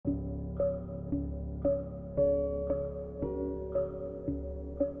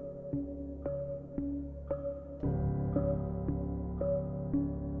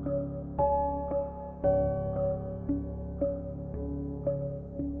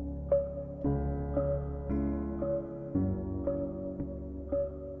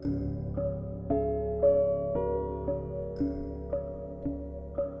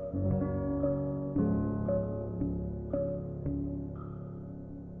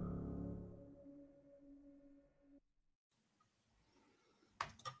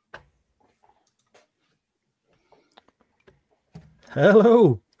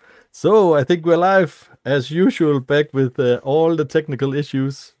Hello. So I think we're live as usual, back with all the technical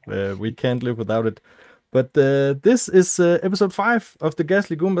issues. We can't live without it. But this is episode 5 of the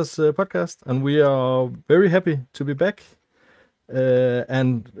Gastly Goombas podcast, and we are very happy to be back.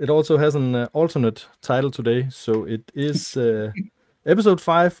 And it also has an alternate title today, so it is episode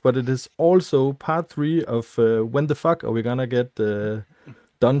 5, but it is also part 3 of when the fuck are we gonna get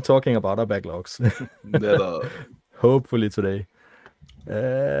done talking about our backlogs? Never. Hopefully today.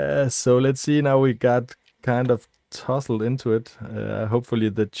 So let's see. Now we got kind of tussled into it. Hopefully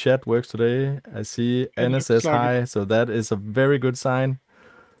the chat works today. I see Anna says hi, so that is a very good sign.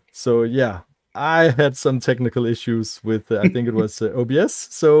 So yeah, I had some technical issues with I think it was OBS.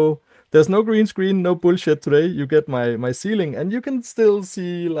 So there's no green screen, no bullshit today. You get my ceiling, and you can still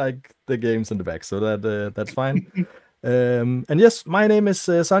see like the games in the back. So that's fine. And yes, my name is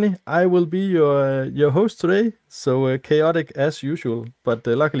Sunny. I will be your host today. So chaotic as usual, but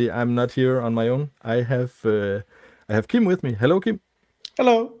luckily I'm not here on my own. I have Kim with me. Hello, Kim.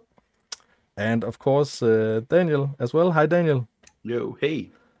 Hello. And of course Daniel as well. Hi, Daniel. Yo,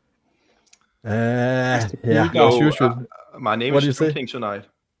 hey. Yeah, Yo, as usual. my name What is do you say? King tonight.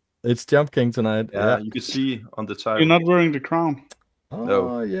 It's Jump King tonight. Yeah, you can see on the title. You're not wearing the crown. Oh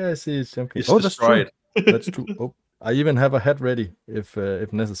No. yeah, I see. It's Jump King. It's Oh, that's true. destroyed. That's true. Oh, I even have a hat ready if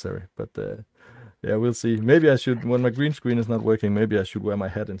necessary. But yeah, we'll see. Maybe I should, when my green screen is not working, maybe I should wear my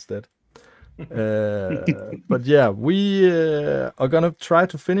hat instead. But yeah, we are gonna try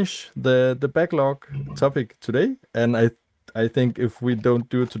to finish the backlog topic today, and I think if we don't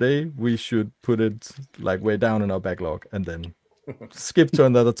do it today, we should put it like way down in our backlog and then skip to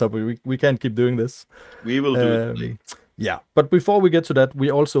another topic. We can't keep doing this. We will do it today. Yeah, but before we get to that,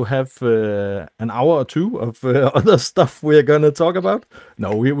 we also have an hour or two of other stuff we're gonna talk about.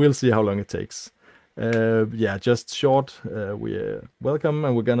 No, we will see how long it takes. Yeah, just short. We're welcome,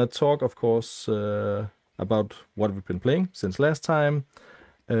 and we're gonna talk, of course, about what we've been playing since last time.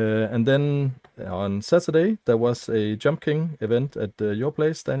 And then on Saturday there was a Jump King event at your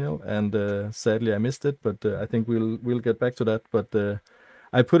place, Daniel, and sadly I missed it, but I think we'll get back to that. But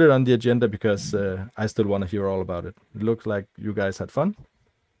I put it on the agenda because I still want to hear all about it. It looks like you guys had fun.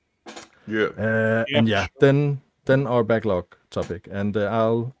 Yeah. And yeah, then our backlog topic, and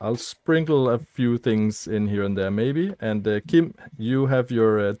I'll sprinkle a few things in here and there maybe. And Kim, you have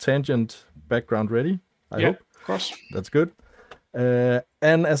your tangent background ready, I hope. Of course. That's good.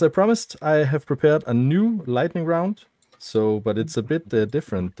 And as I promised, I have prepared a new lightning round. So, but it's a bit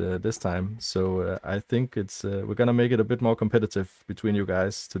different this time. So I think it's we're gonna make it a bit more competitive between you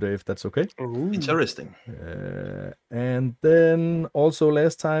guys today, if that's okay. Interesting. And then also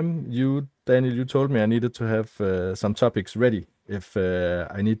last time, Daniel, you told me I needed to have some topics ready if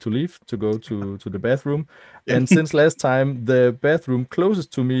I need to leave to go to the bathroom. And since last time, the bathroom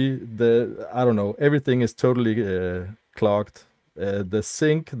closest to me, I don't know, everything is totally clogged. The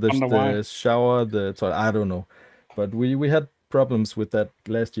sink, the shower, the toilet, I don't know. But we had problems with that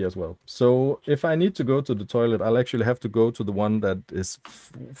last year as well. So if I need to go to the toilet, I'll actually have to go to the one that is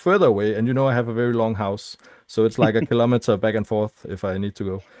further away. And I have a very long house, so it's like a kilometer back and forth if I need to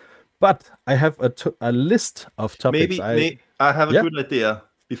go. But I have a list of topics. Maybe I have a good idea.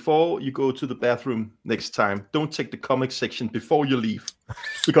 Before you go to the bathroom next time, don't take the comic section before you leave.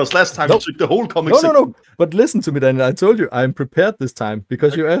 Because last time you took the whole comic section. No. But listen to me, Daniel. I told you I'm prepared this time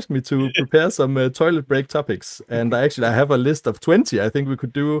because you asked me to prepare some toilet break topics. And I have a list of 20. I think we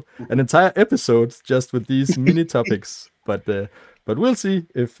could do an entire episode just with these mini topics. But we'll see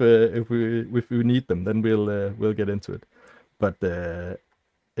if we need them. Then we'll get into it. But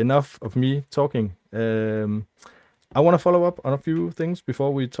enough of me talking. I want to follow up on a few things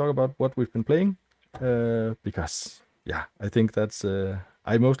before we talk about what we've been playing, because yeah, I think that's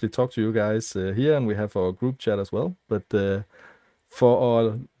I mostly talk to you guys here, and we have our group chat as well. But for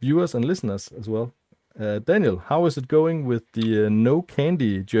our viewers and listeners as well, Daniel, how is it going with the no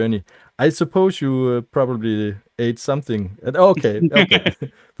candy journey? I suppose you probably ate something. Okay.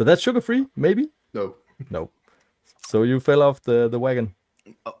 So that's sugar free, maybe? No. So you fell off the wagon.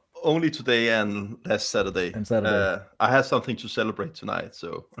 Only today and last Saturday. I had something to celebrate tonight,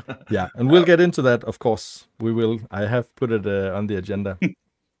 so yeah, and we'll get into that, of course. We will. I have put it on the agenda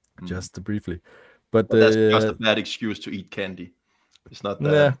just briefly, but that's just a bad excuse to eat candy. It's not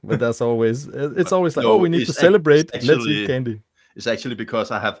that. Yeah, but that's always. It's always like, we need to celebrate. Let's eat candy. It's actually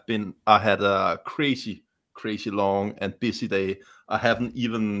because I had a crazy long and busy day. I haven't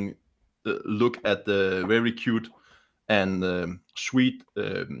even looked at the very cute and sweet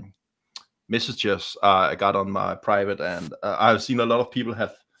messages I got on my private, and I've seen a lot of people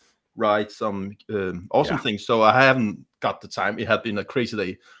have write some awesome things. So I haven't got the time. It had been a crazy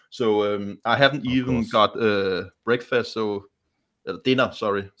day. So I haven't even got breakfast. So dinner,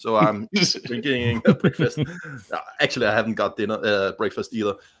 sorry. So I'm drinking breakfast. Actually, I haven't got breakfast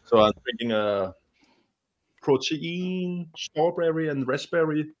either. So I'm drinking protein, strawberry and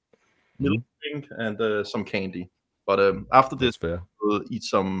raspberry milk drink, and some candy. But after this, we'll eat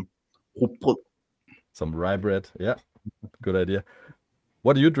some rugbrød. Some rye bread. Yeah, good idea.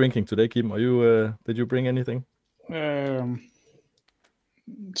 What are you drinking today, Kim? Are you? Did you bring anything?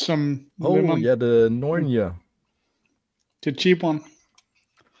 Some lemon. Yeah, the Nornia. The cheap one.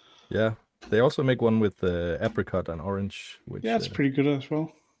 Yeah, they also make one with apricot and orange. Which, it's pretty good as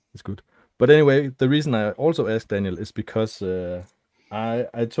well. It's good. But anyway, the reason I also asked Daniel is because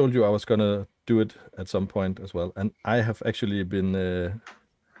I told you I was gonna do it at some point as well, and I have actually been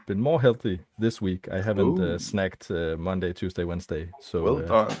more healthy this week. I haven't snacked Monday, Tuesday, Wednesday. So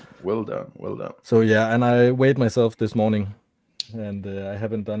well done. So yeah, and I weighed myself this morning, and I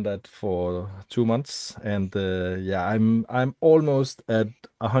haven't done that for 2 months. And I'm almost at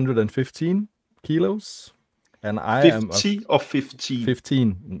 115 kilos, and I 50 or 15?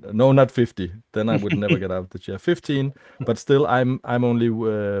 15. No, not 50. Then I would never get out of the chair. 15, but still, I'm only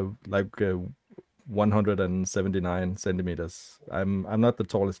 179 centimeters. I'm not the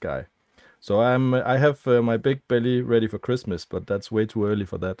tallest guy, so I have my big belly ready for Christmas, but that's way too early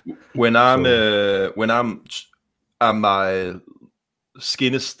for that. When I'm my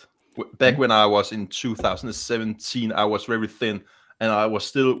skinniest, back when I was in 2017, I was very thin, and I was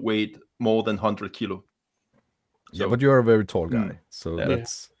still weighed more than 100 kilo. So, yeah, but you're a very tall guy, so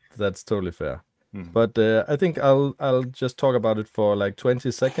that's totally fair. But I think I'll just talk about it for like 20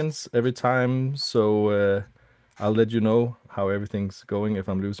 seconds every time, so I'll let you know how everything's going if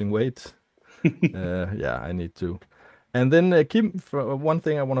I'm losing weight. I need to. And then Kim, for one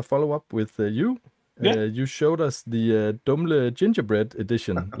thing I want to follow up with you. You showed us the Dumle gingerbread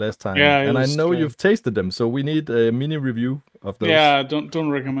edition last time, and I know you've tasted them, so we need a mini review of those. Yeah, don't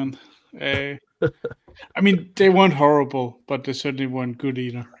recommend. I mean, they weren't horrible, but they certainly weren't good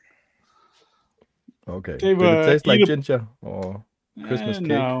either. Okay. Did it taste like ginger or Christmas cake?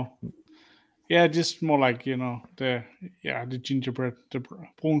 No. Yeah, just more like, the gingerbread, the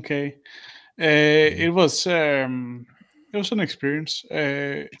brun cake. It was an experience.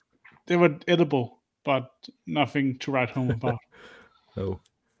 They were edible, but nothing to write home about. Oh.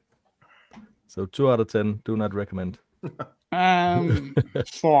 So 2 out of 10, do not recommend. 4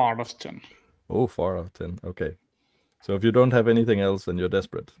 out of 10. Oh, 4 out of 10. Okay. So if you don't have anything else and you're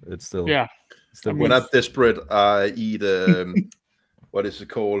desperate, it's still... Yeah. When I'm desperate, I eat, what is it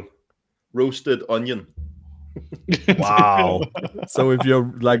called? Roasted onion. Wow. So if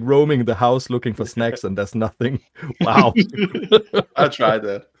you're like roaming the house looking for snacks and there's nothing, wow. I tried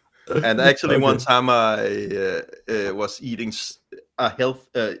that. And actually one time I was eating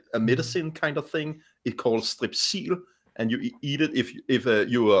a medicine kind of thing. It's called strepsil, and you eat it if it's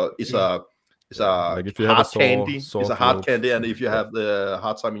a hard candy. It's a hard candy, and if you have the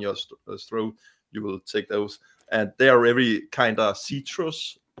hard time in your throat, you will take those. And they are very kind of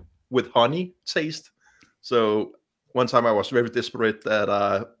citrus with honey taste. So one time I was very desperate that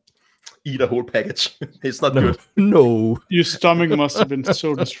I eat a whole package. It's not good. No. Your stomach must have been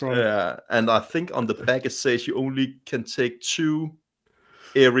so destroyed. Yeah, and I think on the pack it says you only can take 2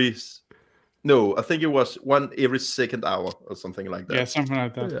 every... No, I think it was 1 every second hour or something like that. Yeah, something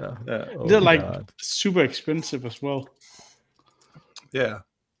like that. Yeah. Oh, they're super expensive as well. Yeah.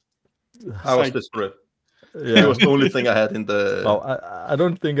 I was desperate. Yeah. It was the only thing I had in the... Oh, I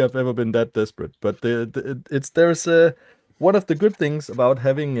don't think I've ever been that desperate, but there's one of the good things about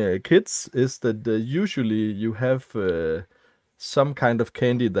having kids is that usually you have some kind of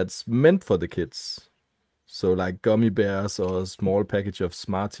candy that's meant for the kids. So like gummy bears or a small package of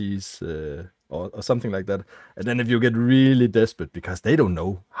Smarties or something like that. And then if you get really desperate because they don't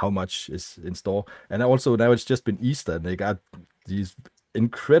know how much is in store. And also now it's just been Easter and they got these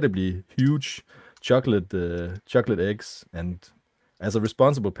incredibly huge chocolate eggs. And as a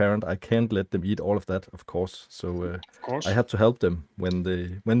responsible parent, I can't let them eat all of that, of course. So I had to help them when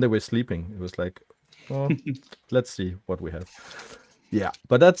they were sleeping. It was like, well, let's see what we have. Yeah,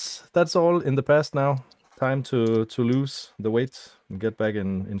 but that's all in the past now. Time to lose the weight and get back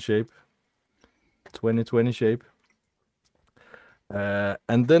in shape. 2020 shape.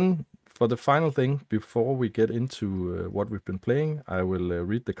 And then for the final thing, before we get into what we've been playing, I will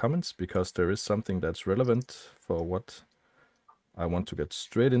read the comments because there is something that's relevant for what I want to get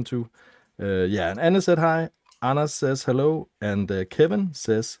straight into. And Anna said hi. Anna says hello. And Kevin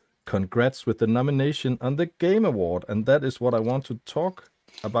says congrats with the nomination on the Game Award. And that is what I want to talk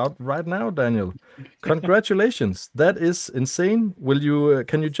about right now, Daniel. Congratulations! That is insane. Will you?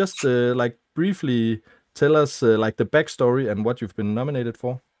 Can you just like briefly tell us like the backstory and what you've been nominated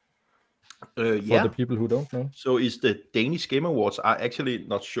for Yeah. the people who don't know? So it's the Danish Game Awards. I'm actually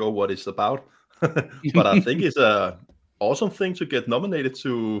not sure what it's about, but I think it's a awesome thing to get nominated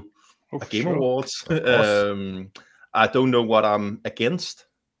to a Game Awards. I don't know what I'm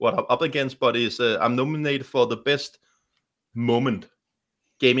up against, but is I'm nominated for the best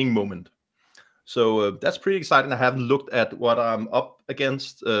gaming moment. So that's pretty exciting. I haven't looked at what I'm up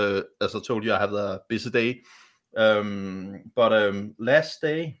against. As I told you, I have a busy day. But last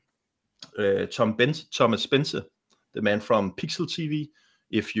day, Thomas Spencer, the man from Pixel TV.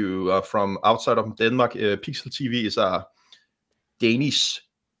 If you are from outside of Denmark, Pixel TV is a Danish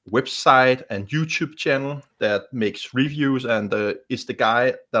website and YouTube channel that makes reviews, and it's the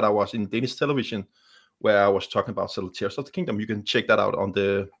guy that I was in Danish television where I was talking about Tears of the Kingdom. You can check that out on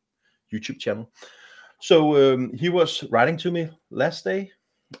the YouTube channel. So he was writing to me last day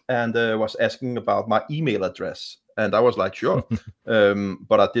and was asking about my email address, and I was like, sure,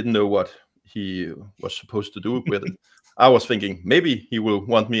 but I didn't know what he was supposed to do with it. I was thinking maybe he will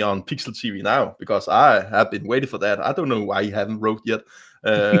want me on Pixel TV now, because I have been waiting for that. I don't know why he haven't wrote yet.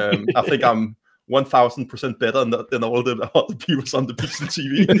 I think I'm 1000% better than all the other people on the Pixel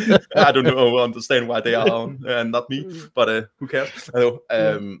TV. I don't know, understand why they are on and not me, but who cares?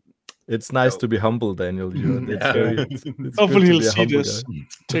 It's nice to be humble, Daniel. It's hopefully he'll see this.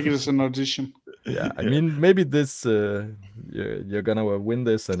 Take it as an audition. Yeah, I mean, maybe this you're gonna win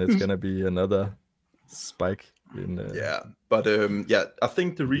this, and it's gonna be another spike in. But I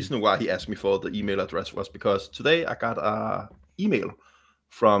think the reason why he asked me for the email address was because today I got a email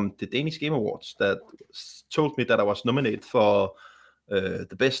from the Danish Game Awards that told me that I was nominated for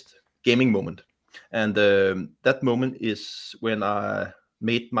the best gaming moment, and that moment is when I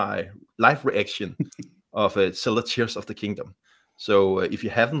made my live reaction of Zelda Tears of the Kingdom. So if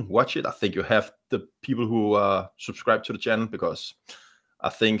you haven't watched it, I think you have the people who are subscribed to the channel, because I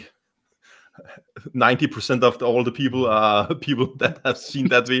think 90% of all the people are people that have seen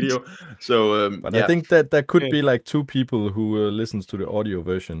that video. So but I think that there could be like 2 people who listens to the audio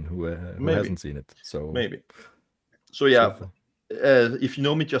version who hasn't seen it. So maybe. So if you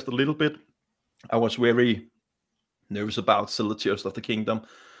know me just a little bit, I was very nervous about Zelda Tears of the Kingdom.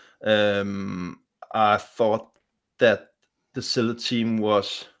 I thought that the Zelda team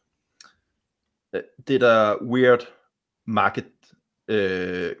did a weird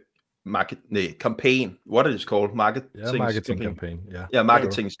campaign. What is it called? Marketing campaign.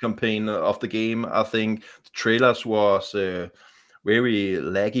 Marketing campaign of the game. I think the trailers was very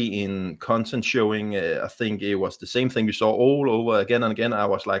laggy in content showing. I think it was the same thing we saw all over again and again. I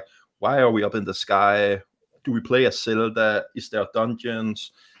was like, why are we up in the sky? Do we play a Zelda? Is there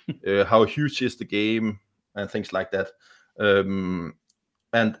dungeons? How huge is the game? And things like that. And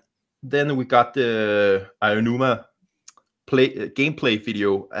then we got the Aonuma gameplay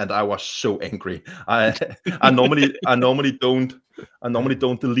video, and I was so angry. I normally don't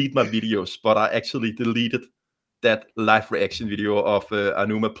delete my videos, but I actually deleted that live reaction video of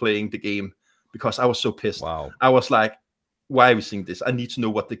Aonuma playing the game because I was so pissed. Wow. I was like, why are we seeing this? I need to know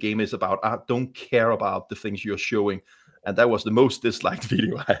what the game is about. I don't care about the things you're showing. And that was the most disliked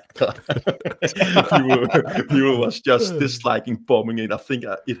video I got. People was just disliking, bombing it. I think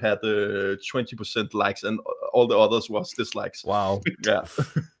it had 20% likes, and all the others was dislikes. Wow. Yeah.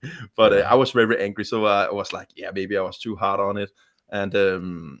 But I was very angry, so I was like, yeah, maybe I was too hard on it.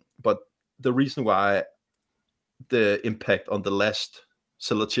 And but the reason why the impact on the last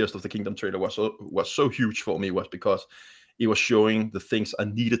Zelda Tears of the Kingdom trailer was so huge for me was because it was showing the things I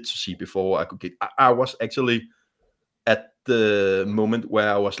needed to see before I could get. I was actually at the moment where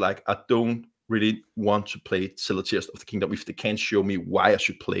I was like, I don't really want to play Zelda Tears of the Kingdom if they can't show me why I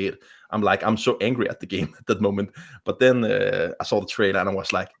should play it. I'm so angry at the game at that moment. But then I saw the trailer and I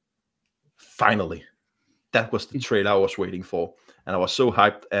was like, finally, that was the trailer I was waiting for. And I was so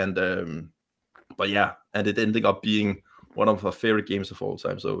hyped. And but yeah, and it ended up being one of my favorite games of all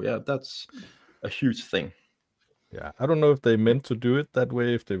time. So yeah, that's a huge thing. Yeah, I don't know if they meant to do it that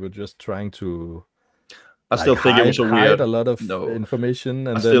way, if they were just trying to. I still think it was a weird. A lot of information,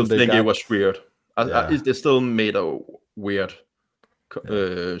 and I still think it was weird. They still made a weird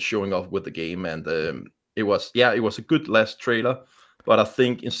showing off with the game, and it was a good last trailer. But I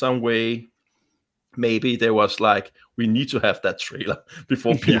think in some way, maybe there was like, we need to have that trailer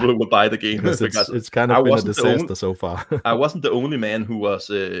before people will buy the game. Because it's kind of been a disaster so far. I wasn't the only man who was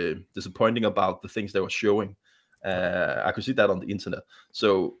disappointing about the things they were showing. I could see that on the internet.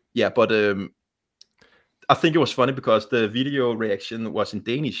 So yeah, but I think it was funny because the video reaction was in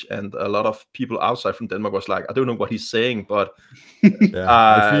Danish, and a lot of people outside from Denmark was like, I don't know what he's saying, but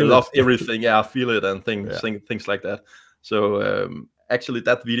I love everything. Yeah, I feel it, and things like that. So actually,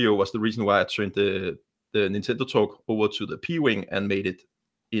 that video was the reason why I turned the Nintendo Talk over to the P-Wing and made it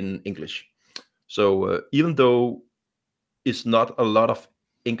in English. So even though it's not a lot of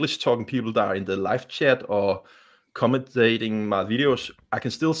English-talking people that are in the live chat or commentating my videos, I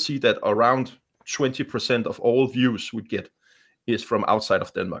can still see that around 20% of all views we get is from outside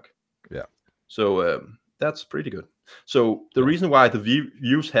of Denmark. Yeah. So that's pretty good. So the reason why the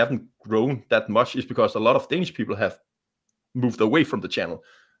views haven't grown that much is because a lot of Danish people have moved away from the channel.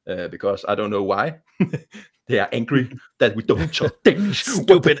 Because I don't know why. They are angry that we don't talk Danish.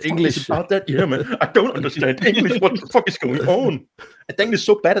 Stupid English about that. Yeah, man. I don't understand English. What the fuck is going on? And Daniel is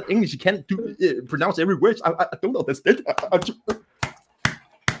so bad at English. He can't pronounce every word. I don't understand. I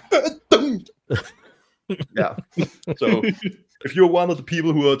don't. Yeah. So if you're one of the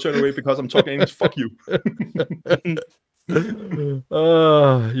people who are turning away because I'm talking English, fuck you.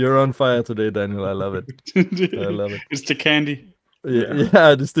 Oh, you're on fire today, Daniel. I love it. I love it. It's the candy.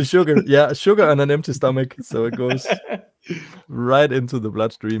 Yeah, it's the sugar. Yeah, sugar on an empty stomach, so it goes right into the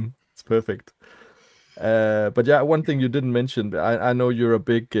bloodstream. It's perfect. But yeah, one thing you didn't mention, I know you're a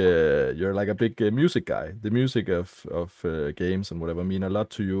big, you're like a big music guy. The music of games and whatever mean a lot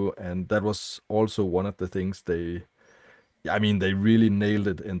to you, and that was also one of the things they really nailed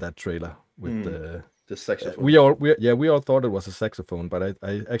it in that trailer with the saxophone. We all thought it was a saxophone, but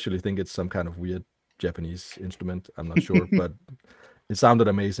I actually think it's some kind of weird Japanese instrument. I'm not sure, but it sounded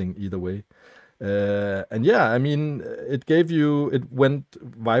amazing either way. And yeah, I mean, it went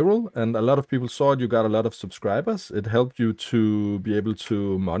viral and a lot of people saw it. You got a lot of subscribers. It helped you to be able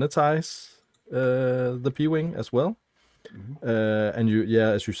to monetize the P-Wing as well. And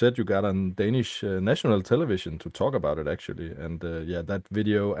as you said, you got on Danish national television to talk about it actually. And that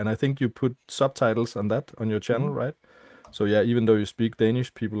video, and I think you put subtitles on that on your channel, right? So yeah, even though you speak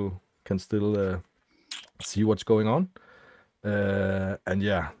Danish, people can still see what's going on. And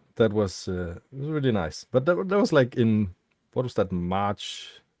yeah, that was really nice. But that was like in, what was that,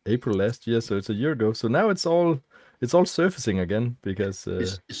 April last year, so it's a year ago. So now it's all surfacing again because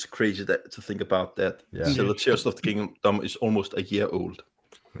it's crazy to think about that. So Tears of the Kingdom is almost a year old.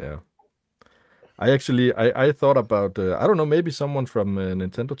 Yeah. I thought about I don't know, maybe someone from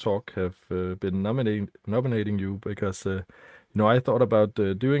Nintendo Talk have been nominating you because I thought about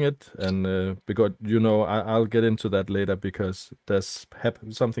doing it, and because I'll get into that later because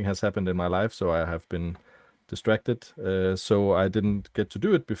something has happened in my life, so I have been distracted, so I didn't get to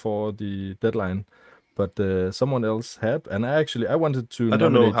do it before the deadline. But someone else had, and I wanted to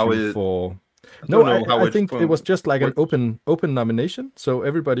nominate you for. I think it was just like an open nomination, so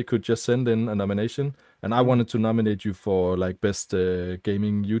everybody could just send in a nomination, and I wanted to nominate you for like best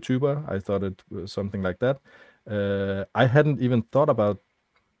gaming YouTuber. I thought it was something like that. I hadn't even thought about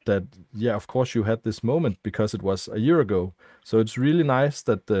that. Yeah, of course you had this moment because it was a year ago, so it's really nice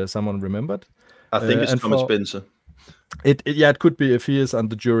that someone remembered. I think it's Thomas Spencer. It could be if he is on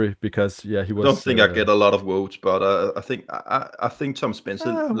the jury because he was. I don't think I get a lot of votes, but I think Tom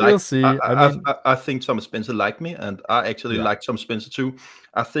Spencer. We'll see. I think Thomas Spencer liked me, and I actually like Tom Spencer too.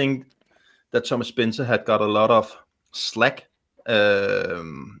 I think that Thomas Spencer had got a lot of slack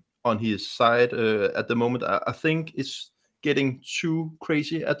on his side at the moment. I think it's getting too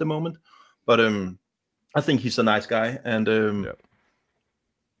crazy at the moment, but I think he's a nice guy, and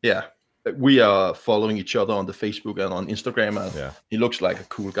we are following each other on the Facebook and on Instagram, and he looks like a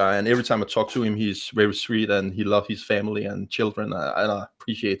cool guy. And every time I talk to him, he's very sweet, and he loves his family and children. And I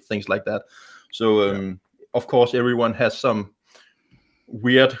appreciate things like that. So, of course, everyone has some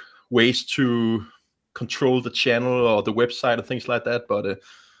weird ways to control the channel or the website and things like that. But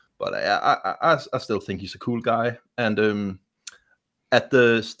I still think he's a cool guy. And at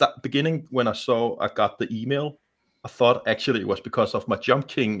the beginning, when I got the email, I thought actually it was because of my Jump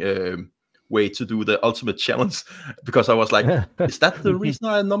King way to do the ultimate challenge, because I was like, is that the reason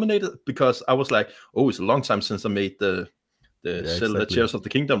I nominated? Because I was like, oh, it's a long time since I made the Tears of the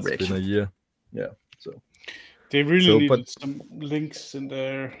Kingdom reaction. It's been a year. Yeah, so they really needed some links in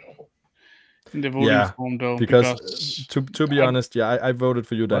the voting form, though. Because to be honest, I voted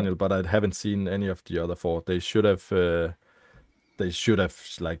for you, Daniel, but I haven't seen any of the other four. They should have.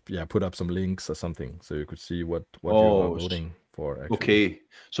 Put up some links or something so you could see what you are voting for. Actually. Okay,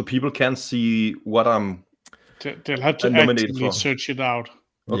 so people can see what I'm. They'll have to actively search it out.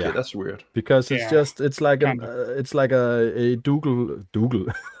 Okay, that's weird. Because it's like a Google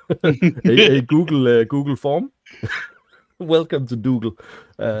a Google form. Welcome to Google.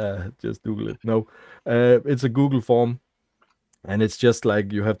 Just Google it. No, it's a Google form, and it's just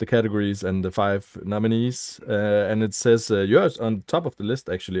like you have the categories and the 5 nominees, and it says yours on top of the list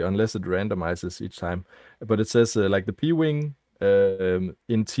actually, unless it randomizes each time. But it says like the P-Wing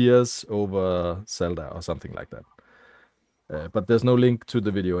in tiers over Zelda or something like that. But there's no link to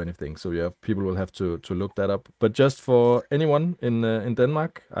the video or anything, so people will have to look that up. But just for anyone in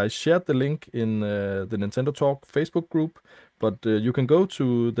Denmark, I shared the link in the Nintendo Talk Facebook group. But you can go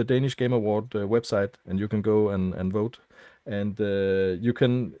to the Danish Game Award website, and you can go and vote. And you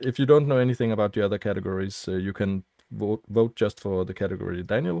can, if you don't know anything about the other categories, you can vote just for the category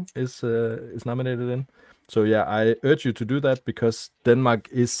Daniel is nominated in. So yeah, I urge you to do that, because Denmark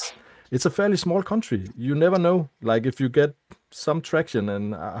it's a fairly small country. You never know, like, if you get some traction,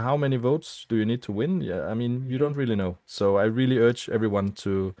 and how many votes do you need to win? Yeah, I mean, you don't really know. So I really urge everyone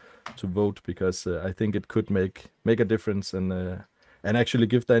to vote, because I think it could make a difference, and actually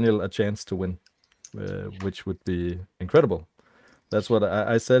give Daniel a chance to win, which would be incredible. That's what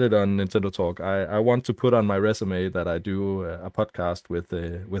I said it on Nintendo Talk. I want to put on my resume that I do a podcast with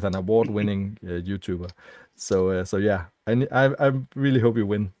an award-winning YouTuber. So yeah, I really hope you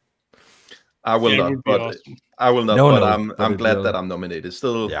win. I will not, but awesome. I will not. No, but no, I'm glad that I'm nominated.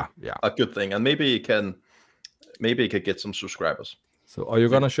 Still, yeah, a good thing, and maybe it can get some subscribers. So, are you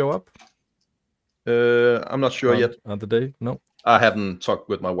gonna show up? I'm not sure yet. On the day, no. I haven't talked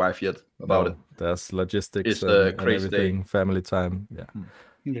with my wife yet about it. There's logistics. It's a crazy everything, day. Family time. Yeah.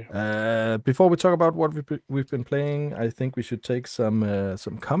 Yeah. Before we talk about what we've been playing, I think we should take some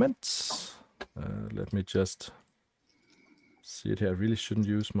comments. Let me just see it here. I really shouldn't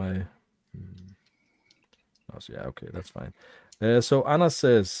use my. Oh, so yeah, okay, that's fine. So Anna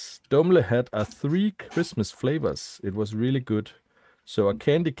says Dumle had 3 Christmas flavors. It was really good. So a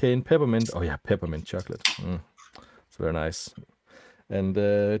candy cane, peppermint. Oh yeah, peppermint chocolate. It's very nice. And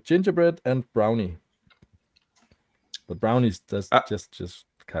gingerbread and brownie. But brownies just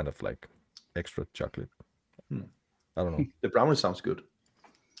kind of like extra chocolate. I don't know. The brownie sounds good.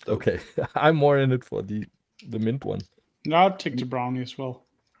 So. Okay, I'm more in it for the mint one. No, I'll take the brownie as well.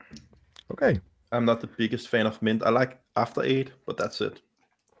 Okay. I'm not the biggest fan of mint. I like After 8, but that's it.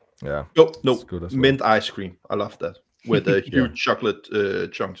 Yeah. No, good as mint ice cream. I love that with a huge chocolate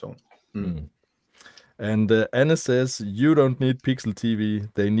chunks on. And Anna says, you don't need Pixel TV.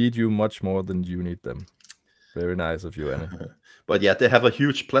 They need you much more than you need them. Very nice of you, Anna. But yeah, they have a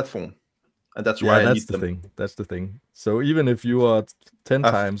huge platform. And that's why I need them. That's the thing. So even if you are 10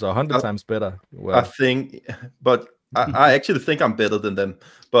 times or 100 times better. Well, I think, but I actually think I'm better than them.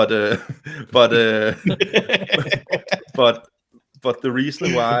 But but the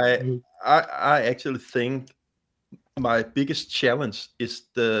reason why I actually think my biggest challenge is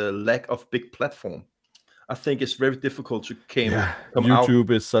the lack of big platform. I think it's very difficult to come YouTube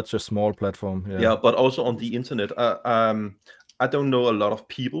out. Is such a small platform. Yeah, but also on the internet. I don't know a lot of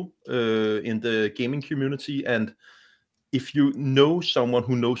people in the gaming community, and if you know someone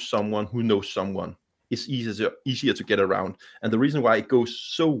who knows someone who knows someone, it's easier to get around. And the reason why it goes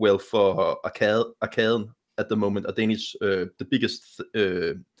so well for Arcade at the moment, a Danish, the biggest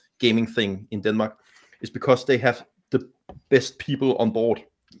gaming thing in Denmark, is because they have the best people on board.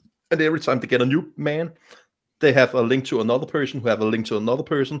 And every time they get a new man, they have a link to another person who have a link to another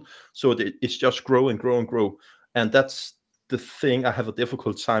person. So it's just grow and grow and grow. And that's the thing I have a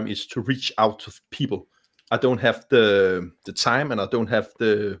difficult time, is to reach out to people. I don't have the time, and I don't have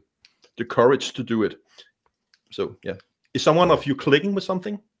the courage to do it. So yeah, is someone of you clicking with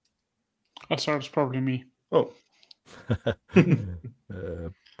something? I thought it's probably me. Oh.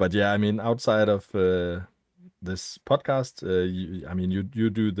 But yeah, I mean, outside of this podcast, you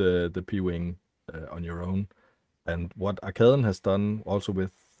do the P-Wing on your own, and what Arcade has done also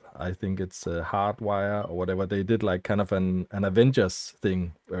with, I think it's Hardwire or whatever, they did like kind of an Avengers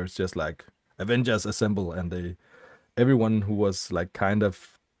thing, where it's just like Avengers assemble, and everyone who was like kind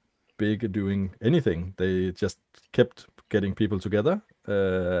of big doing anything, they just kept getting people together,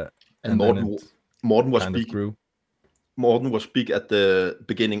 and Morten was big. Morten was big at the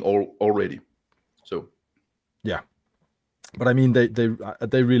beginning already, so yeah. But I mean,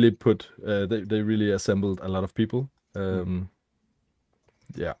 they really put they really assembled a lot of people.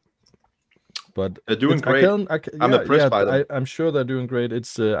 Yeah, but they're doing great. I'm impressed by them. I'm sure they're doing great.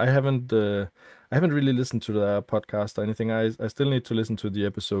 It's I haven't really listened to their podcast or anything. I still need to listen to the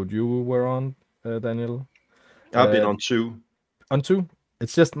episode you were on, Daniel. I've been on 2. On 2?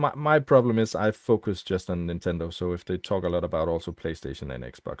 It's just my problem is I focus just on Nintendo. So if they talk a lot about also PlayStation and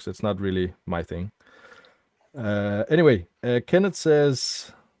Xbox, it's not really my thing. Anyway, Kenneth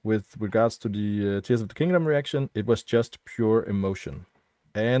says with regards to the Tears of the Kingdom reaction, it was just pure emotion.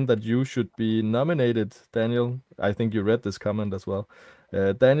 And that you should be nominated, Daniel. I think you read this comment as well.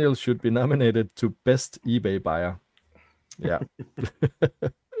 Daniel should be nominated to Best eBay Buyer. Yeah.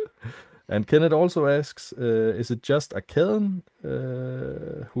 And Kenneth also asks, is it just Arkaden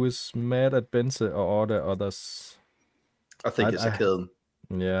who is mad at Benze, or are there others? I think it's Arkaden.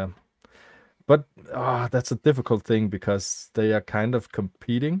 Yeah. But that's a difficult thing because they are kind of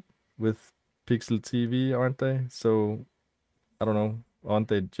competing with Pixel TV, aren't they? So, I don't know. Aren't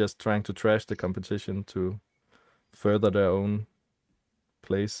they just trying to trash the competition to further their own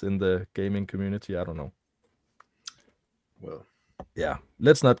place in the gaming community? I don't know. Well, yeah,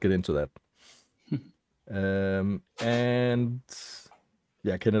 let's not get into that. And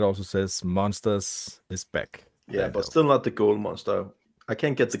yeah, Kenneth also says Monsters is back. Yeah, but still not the gold monster. I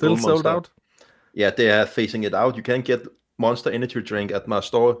can't get the Still gold monster. sold out? Yeah, they are phasing it out. You can't get Monster Energy drink at my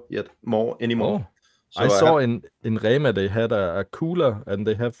store yet anymore. Oh. So I saw in Rema they had a cooler and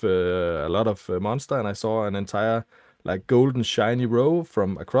they have a lot of Monster, and I saw an entire like golden shiny row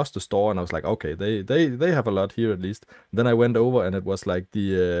from across the store, and I was like, okay, they have a lot here at least. Then I went over and it was like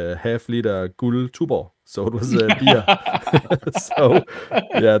the half-liter Guld Tuborg, so it was beer. So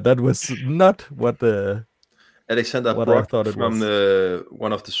yeah, that was not what Alexander Brock from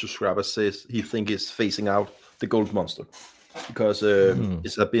one of the subscribers says he thinks he's phasing out the gold monster because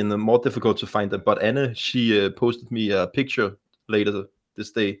it's been more difficult to find them. But Anna, she posted me a picture later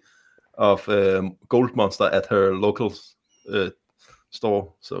this day of gold monster at her local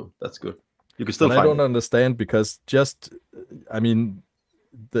store, so that's good. You can still find I don't understand because I mean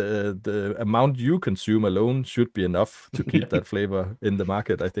the amount you consume alone should be enough to keep that flavor in the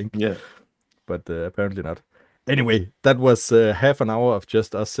market, I think. Yeah, but apparently not. Anyway, that was half an hour of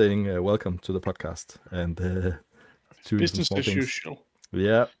just us saying welcome to the podcast and business as usual.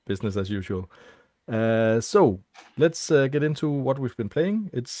 Yeah, business as usual. So let's get into what we've been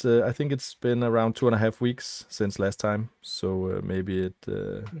playing. It's I think it's been around 2.5 weeks since last time, so maybe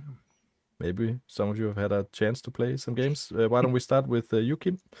some of you have had a chance to play some games. Why don't we start with you,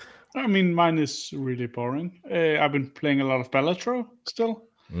 Kim? I mean, mine is really boring. I've been playing a lot of Balatro still.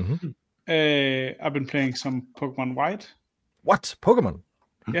 Mm-hmm. I've been playing some Pokemon White. What? Pokemon?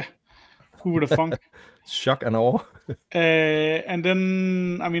 Yeah. Who would have thunk? Shock and awe. And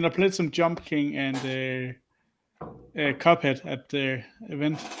then, I mean, I played some Jump King and Cuphead at the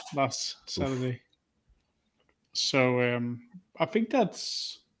event last Saturday. So I think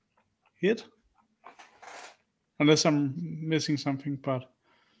that's it. Unless I'm missing something, but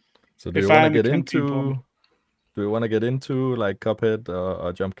so do you want to get into like Cuphead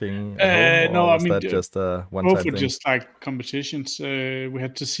or Jump King at home, no, or I mean, that just a one-time both were thing? just like competitions. We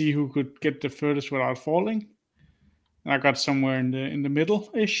had to see who could get the furthest without falling. And I got somewhere in the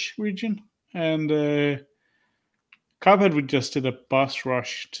middle-ish region. And Cuphead, we just did a boss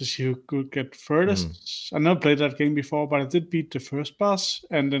rush to see who could get furthest. I never played that game before, but I did beat the first boss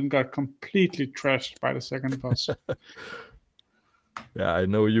and then got completely trashed by the second boss. Yeah, I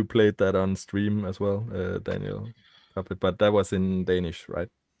know you played that on stream as well, Daniel. But that was in Danish, right?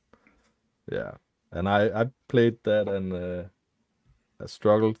 Yeah. And I played that and I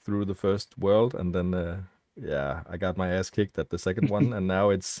struggled through the first world, and then I got my ass kicked at the second one, and now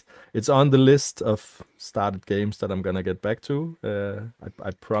it's on the list of started games that I'm gonna get back to.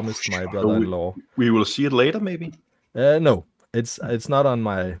 I promised my brother-in-law. We will see it later, maybe. No, it's not on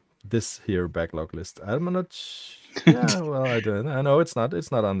my this here backlog list. I'm not. Yeah, well, I don't. I know it's not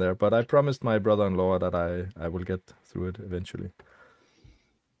on there, but I promised my brother-in-law that I will get through it eventually.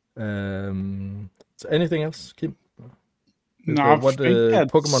 So anything else, Kim? No, what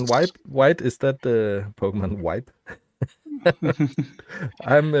Pokemon White is that? Pokemon Wipe.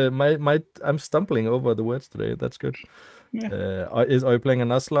 I'm stumbling over the words today. That's good. Yeah. Are you playing a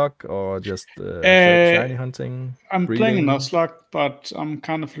Nuzlocke or just shiny hunting? I'm playing a Nuzlocke, but I'm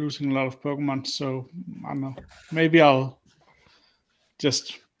kind of losing a lot of Pokemon, so I don't know. Maybe I'll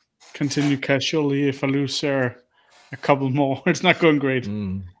just continue casually if I lose a couple more. It's not going great.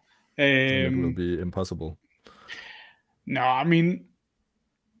 It will be impossible. No, I mean,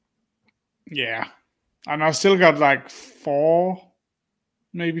 yeah. And I still got like 4,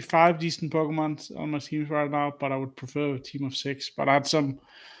 maybe 5 decent Pokemon on my teams right now, but I would prefer a team of 6. But I had some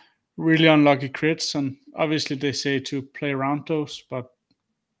really unlucky crits, and obviously they say to play around those, but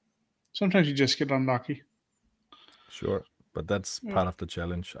sometimes you just get unlucky. Sure, but that's part of the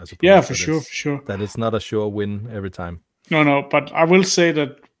challenge, I suppose. Yeah, for sure. That it's not a sure win every time. No, but I will say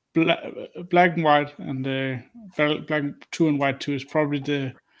that Black and White and Black 2 and White 2 is probably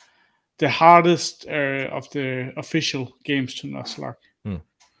the hardest of the official games to Nuzlocke.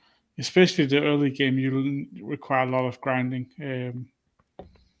 especially the early game, you'll require a lot of grinding.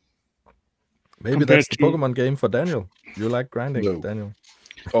 Maybe that's the Pokemon game for Daniel. You like grinding, No. Daniel.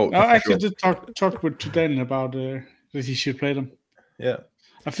 Oh, I actually sure. did talk to Daniel about that he should play them. Yeah.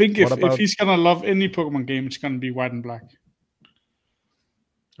 I think What if about- he's gonna love any Pokemon game, it's gonna be White and Black.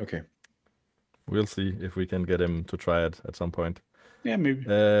 Okay. We'll see if we can get him to try it at some point. Yeah, maybe.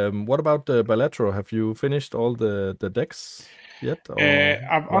 What about Balatro? Have you finished all the decks yet? Or I've where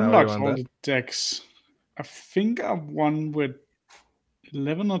are you unlocked on all that? the decks. I think I've won with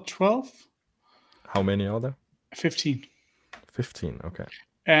 11 or 12. How many are there? 15. 15, okay.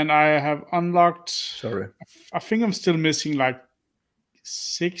 And I have unlocked. Sorry. I think I'm still missing like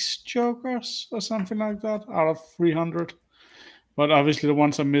 6 Jokers or something like that out of 300. But obviously, the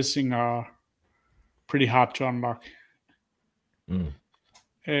ones I'm missing are pretty hard to unlock.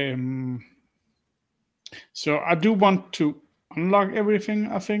 So I do want to unlock everything,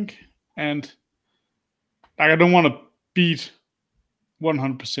 I think, and like I don't want to beat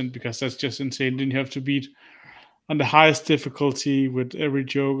 100% because that's just insane. Then you have to beat on the highest difficulty with every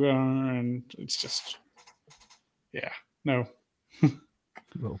Joker, and it's just no.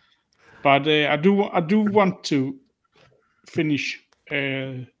 No. But I do want to finish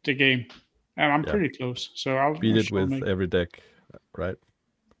the game, and I'm pretty close. So I'll Beat it with every deck, right?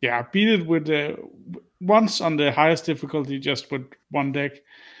 Yeah, I beat it with once on the highest difficulty, just with one deck.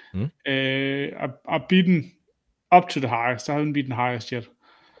 I've beaten up to the highest. I haven't beaten the highest yet.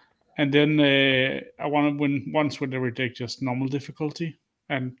 And then I want to win once with every deck, just normal difficulty,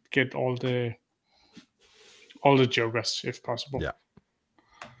 and get all the Jokers if possible. Yeah.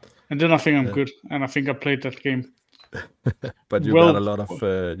 And then I think I'm good, and I think I played that game. But you got a lot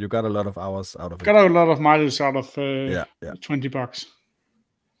of hours out of it. Got a lot of mileage out of $20.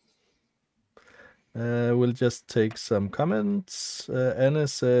 We'll just take some comments. Anna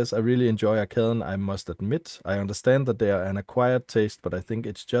says, I really enjoy Arcaden, I must admit. I understand that they are an acquired taste, but I think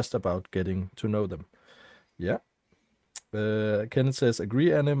it's just about getting to know them. Yeah. Kenneth says,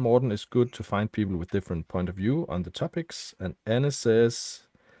 agree, Anna. Morten is good to find people with different point of view on the topics. And Anna says,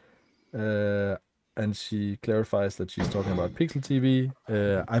 and she clarifies that she's talking about Pixel TV.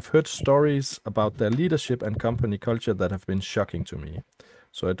 I've heard stories about their leadership and company culture that have been shocking to me.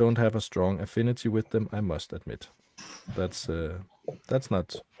 So I don't have a strong affinity with them, I must admit. That's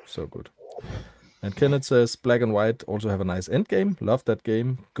not so good. And Kenneth says, Black and White also have a nice endgame. Love that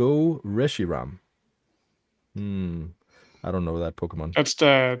game. Go Reshiram. I don't know that Pokemon. That's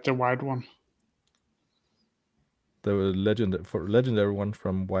the white one. The legendary one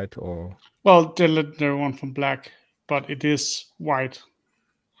from White, or... Well, the legendary one from Black, but it is white.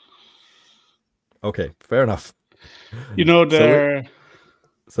 Okay, fair enough. You know, the...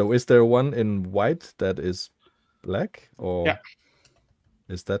 So is there one in white that is black, or yeah.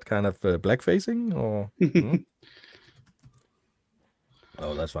 Is that kind of black facing, or?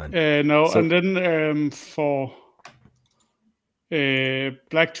 Oh, that's fine. No, so... and then for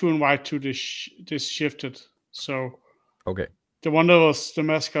Black 2 and White 2, this shifted. So okay, the one that was the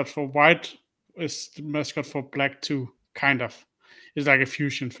mascot for White is the mascot for Black 2, kind of. It's like a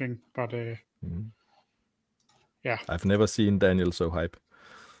fusion thing, but yeah. I've never seen Daniel so hype.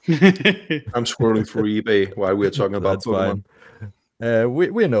 I'm scrolling through eBay while we're talking about Pokemon.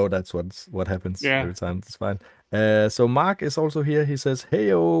 We know that's what happens every time. It's fine. So Mark is also here. He says,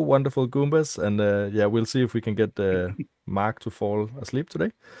 "Hey, wonderful Goombas," and we'll see if we can get Mark to fall asleep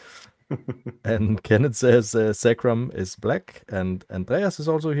today. And Kenneth says Zekrom is black, and Andreas is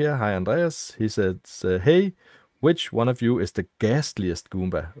also here. Hi, Andreas. He says, "Hey, which one of you is the ghastliest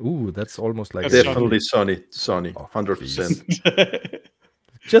Goomba?" Ooh, that's almost like definitely Sonny, 100%.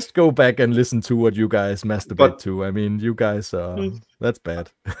 Just go back and listen to what you guys masturbate to. I mean, you guys are... That's bad.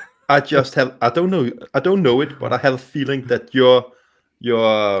 I don't know it, but I have a feeling that your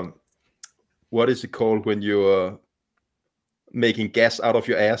what is it called when you're making gas out of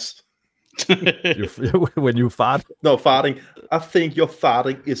your ass? When you fart? No, farting. I think your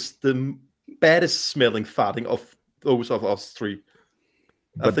farting is the baddest smelling farting of those of us three.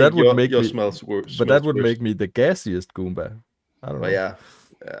 But that would make your smells worse. But that would make me the gassiest Goomba. I don't know. Yeah.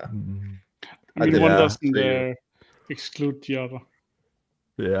 I mean, one doesn't exclude the other.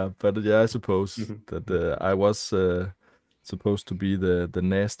 Yeah, but I suppose that I was supposed to be the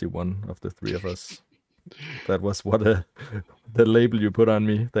nasty one of the three of us. That was what the label you put on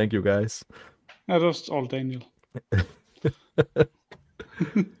me. Thank you, guys. That was all Daniel.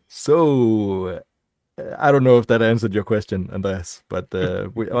 So, I don't know if that answered your question, Andreas, but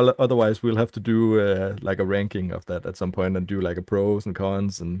otherwise we'll have to do like a ranking of that at some point and do like a pros and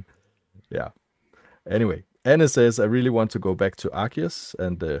cons and yeah. Anyway, Anna says, I really want to go back to Arceus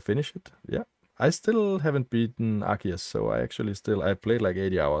and finish it. Yeah. I still haven't beaten Arceus, so I played like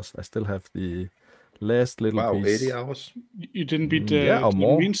 80 hours. I still have the last little piece. 80 hours? You didn't beat the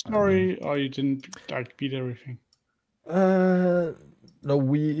main story, or you didn't like beat everything? No,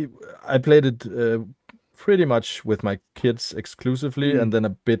 I played it pretty much with my kids exclusively, and then a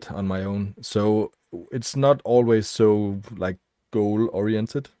bit on my own. So it's not always so like goal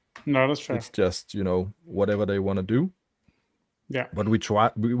oriented. No, that's fair. It's just whatever they want to do. Yeah. But we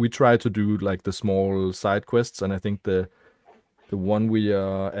try to do like the small side quests, and I think the one we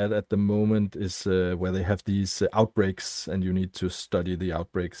are at the moment is where they have these outbreaks, and you need to study the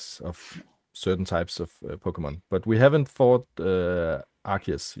outbreaks of certain types of Pokemon. But we haven't fought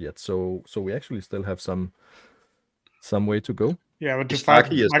Arceus yet, so we actually still have some way to go. Yeah, but the fight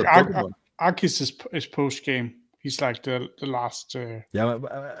Arceus is post game. He's like the last. Yeah,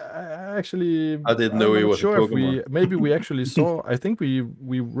 I didn't know he was a Pokemon. Maybe we actually saw. I think we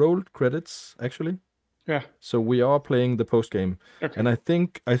rolled credits actually. Yeah. So we are playing the post game, okay. And I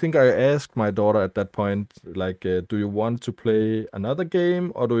think I asked my daughter at that point, like, do you want to play another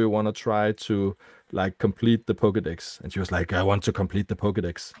game, or do you want to try to like complete the Pokédex? And she was like, I want to complete the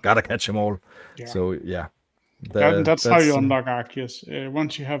Pokédex. Gotta catch them all. Yeah. So yeah, that's how you unlock Arceus.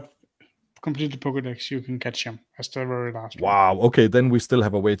 Once you have completed the Pokédex, you can catch him as the very last one. Wow. Okay, then we still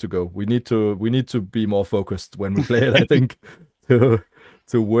have a way to go. We need to be more focused when we play it. I think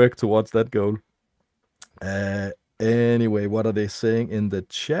to work towards that goal. Anyway, what are they saying in the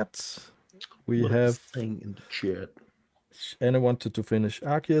chat? What have thing in the chat. Anna wanted to finish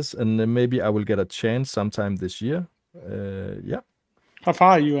Arceus, and then maybe I will get a chance sometime this year. Yeah. How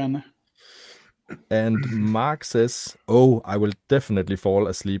far are you, Anna? And Mark says, "Oh, I will definitely fall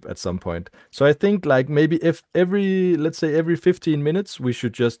asleep at some point." So I think like maybe if let's say every 15 minutes, we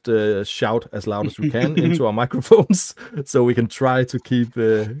should just shout as loud as we can into our microphones, so we can try to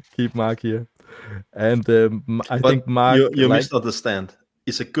keep Mark here. And I think Mark, you misunderstand.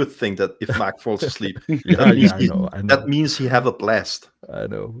 It's a good thing that if Mark falls asleep, I know. That means he have a blast. I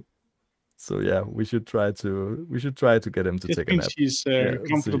know. So yeah, we should try to get him to take a nap. He's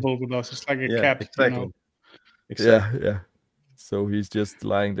comfortable with us. It's like a cat. Exactly. Yeah. So he's just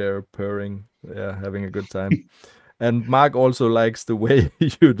lying there purring, having a good time. And Mark also likes the way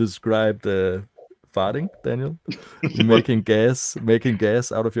you described farting, Daniel, making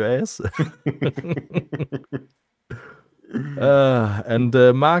gas out of your ass. And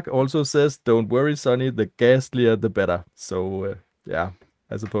Mark also says, "Don't worry, Sonny. The ghastlier, the better." So yeah.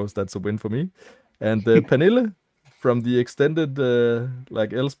 I suppose that's a win for me. And Pernille from the extended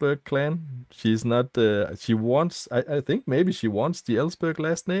like Ellsberg clan, she's not. She wants. I think maybe she wants the Ellsberg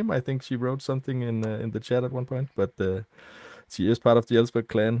last name. I think she wrote something in the chat at one point. But she is part of the Ellsberg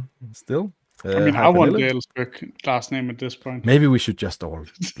clan still. I mean, I want the Ellsberg last name at this point. Maybe we should just all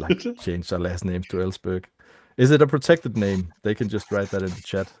like change our last names to Ellsberg. Is it a protected name? They can just write that in the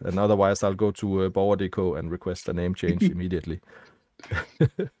chat. And otherwise, I'll go to Borger.dk and request a name change immediately.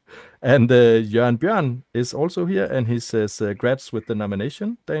 And Jørgen Bjørn is also here, and he says, "Grats with the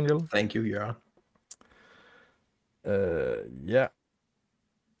nomination, Daniel." Thank you, Jørgen. Yeah.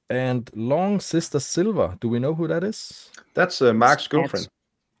 And Long Sister Silver, do we know who that is? That's Mark's girlfriend.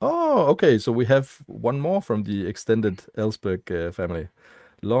 Oh, okay. So we have one more from the extended Ellsberg family.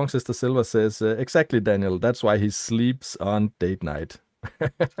 Long Sister Silver says, "Exactly, Daniel. That's why he sleeps on date night."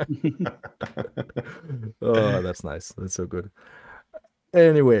 Oh, that's nice. That's so good.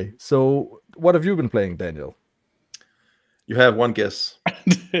 Anyway, so what have you been playing, Daniel? You have one guess.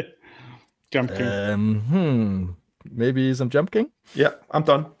 Jump King. Maybe some Jump King? Yeah, I'm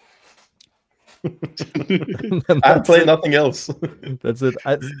done. I play nothing else. That's it.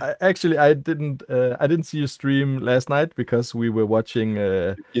 I actually didn't see you stream last night because we were watching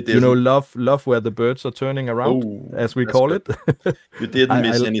Love Where the Birds Are Turning Around, as we call it. You didn't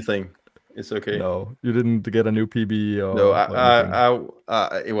miss anything. It's okay. No, you didn't get a new PB or no.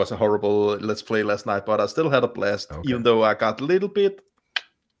 It was a horrible Let's Play last night, but I still had a blast, even though I got a little bit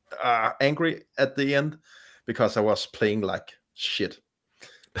angry at the end because I was playing like shit.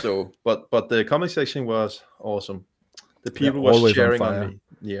 So, but the comment section was awesome. The people were sharing on me.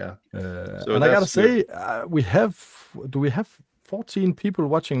 Yeah. So and I gotta say, do we have 14 people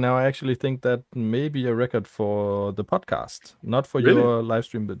watching now? I actually think that may be a record for the podcast, not for your live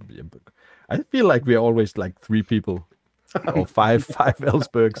stream, but I feel like we're always like 3 people or five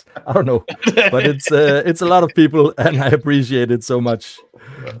Ellsbergs. I don't know, but it's a lot of people, and I appreciate it so much.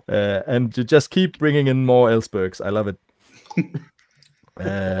 And you just keep bringing in more Ellsbergs. I love it.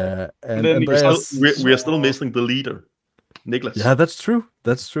 And we are still missing the leader. Nicholas. Yeah, that's true.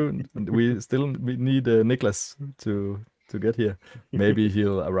 That's true. We need Nicholas to get here. Maybe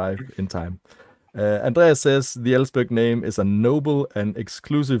he'll arrive in time. Andreas says the Ellsberg name is a noble and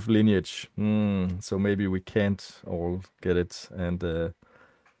exclusive lineage. So maybe we can't all get it. And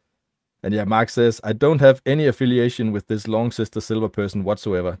yeah, Mark says, I don't have any affiliation with this long sister silver person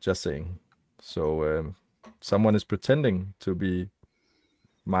whatsoever. Just saying. So someone is pretending to be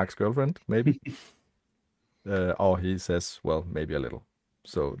Mark's girlfriend, maybe. Or he says, well, maybe a little.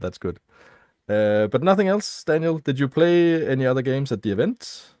 So that's good. But nothing else, Daniel. Did you play any other games at the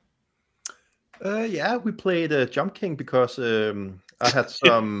event? Yeah, we played Jump King because I had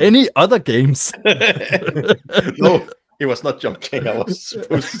some. Any other games? No, it was not Jump King. I was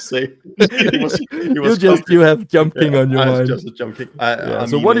supposed to say you have Jump King on your mind. Just a Jump King.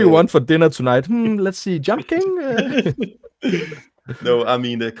 So what do you want for dinner tonight? Let's see, Jump King. No, I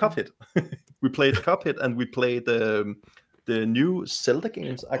mean Cuphead. We played Cuphead and we played the new Zelda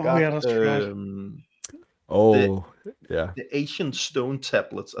games. I got. Yeah, that's right. The Asian Stone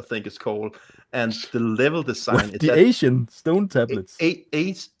Tablets, I think it's called, and the level design. The Asian Stone Tablets.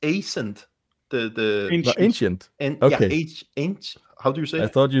 Ancient. The Ancient. Okay. Yeah, ancient. How do you say? I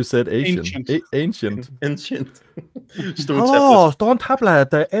thought you said Asian. Ancient. Ancient. Stone Stone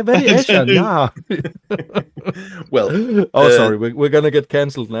Tablet. Very Asian. Yeah. Well. Sorry. We're gonna get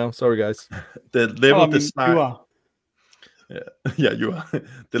cancelled now. Sorry, guys. The level design. You are. Yeah, you are.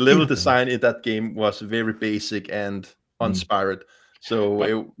 The level design in that game was very basic and uninspired.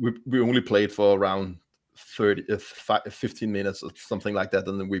 So we only played for around 15 minutes or something like that,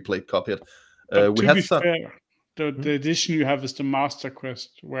 and then we played Cuphead. We had some. Fair, the edition you have is the Master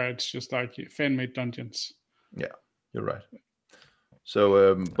Quest, where it's just like fan-made dungeons. Yeah, you're right.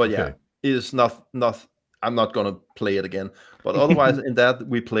 So, but okay. yeah, it is not. I'm not gonna play it again. But otherwise, in that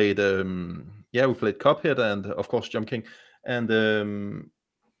we played. We played Cuphead and of course Jump King. And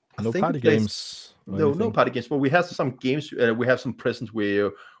no party games. No party games. But we had some games. We have some presents where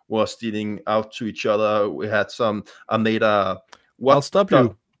we were stealing out to each other. We had some. I made a. I'll stop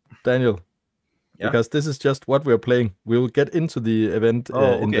you, Daniel, because this is just what we're playing. We'll get into the event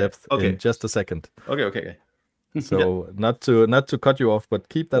in depth in just a second. Okay. So not to cut you off, but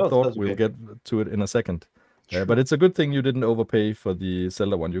keep that thought. We'll get to it in a second. But it's a good thing you didn't overpay for the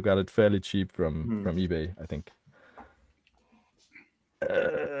Zelda one. You got it fairly cheap from eBay, I think.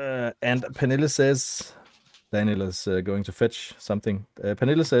 And Pernille says, Daniel is going to fetch something.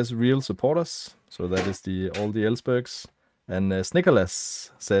 Pernille says, real supporters. So that is all the Ellsbergs. And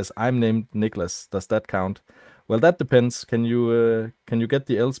Snickerless says, I'm named Nicholas. Does that count? Well, that depends. Can you get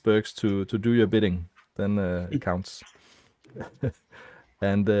the Ellsbergs to do your bidding? Then it counts.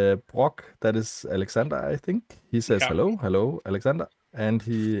 And Brock, that is Alexander, I think. He says, hello, Alexander. And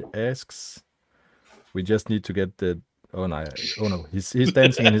he asks, we just need to get the... Oh no! He's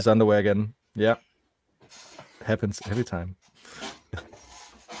dancing in his underwear again. Yeah, happens every time.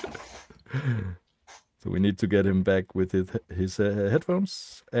 So we need to get him back with his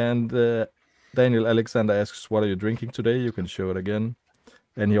headphones. And Daniel Alexander asks, "What are you drinking today?" You can show it again.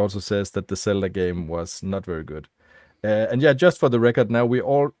 And he also says that the Zelda game was not very good. And yeah, just for the record, now we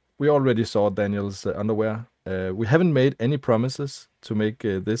already saw Daniel's underwear. We haven't made any promises to make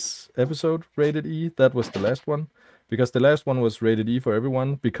this episode rated E. That was the last one. Because the last one was rated E for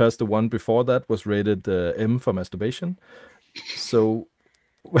everyone, because the one before that was rated M for masturbation. So,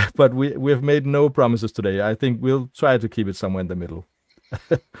 but we have made no promises today. I think we'll try to keep it somewhere in the middle.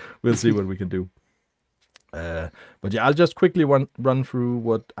 We'll see what we can do. But yeah, I'll just quickly run through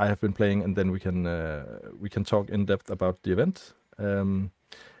what I have been playing, and then we can talk in depth about the event.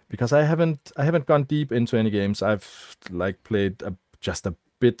 Because I haven't gone deep into any games. I've played just a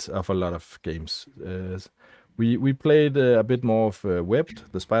bit of a lot of games. We played a bit more of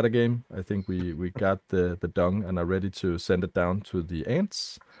Webbed, the spider game. I think we got the dung and are ready to send it down to the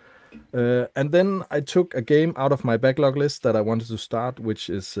ants. And then I took a game out of my backlog list that I wanted to start,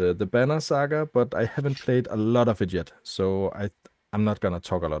 which is the Banner Saga, but I haven't played a lot of it yet, so I'm not gonna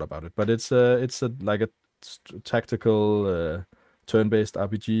talk a lot about it. But it's a tactical turn-based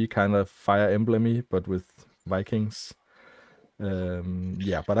RPG, kind of Fire Emblem-y, but with Vikings.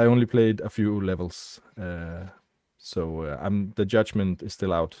 But I only played a few levels, so the judgment is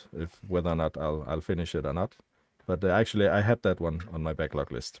still out if whether or not I'll finish it or not. But actually, I had that one on my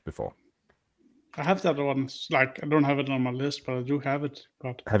backlog list before. I have that one. I don't have it on my list, but I do have it.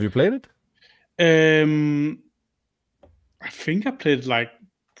 But have you played it? I think I played it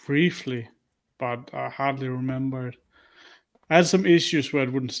briefly, but I hardly remember it. I had some issues where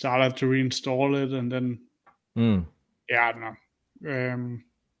it wouldn't start. I had to reinstall it, and then I don't know.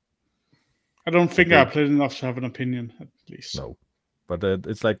 I don't think I played enough to have an opinion, at least. No, but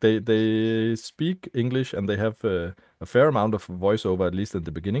it's like they speak English and they have a fair amount of voiceover, at least in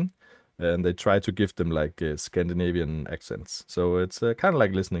the beginning, and they try to give them like Scandinavian accents. So it's kind of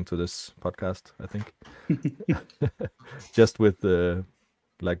like listening to this podcast, I think, just with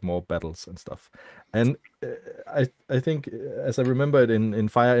like more battles and stuff. And I think, as I remember it in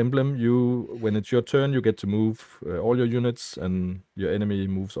Fire Emblem, when it's your turn, you get to move all your units, and your enemy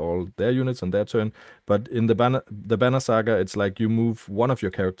moves all their units on their turn. But in the Banner Saga, it's like you move one of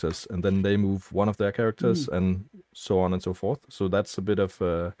your characters, and then they move one of their characters, and so on and so forth. So that's a bit of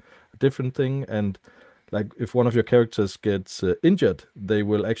a different thing. And like if one of your characters gets injured, they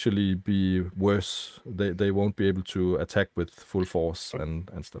will actually be worse. They won't be able to attack with full force and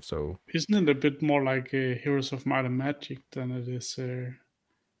stuff. So isn't it a bit more like Heroes of Might and Magic than it is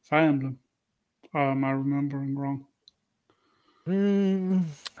Fire Emblem? Or am I remembering wrong?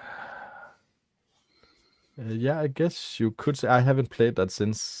 Yeah, I guess you could say. I haven't played that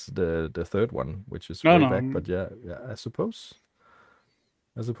since the third one, which is way back. But yeah, I suppose.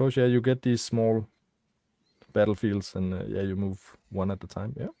 Yeah, you get these small battlefields, and you move one at a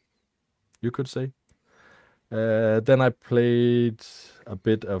time. Yeah, you could say. Then I played a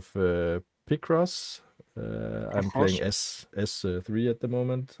bit of Picross. I'm playing S3 at the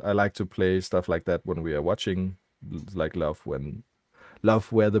moment. I like to play stuff like that when we are watching, like Love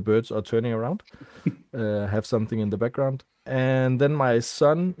Where the Birds Are Turning Around. Have something in the background. And then my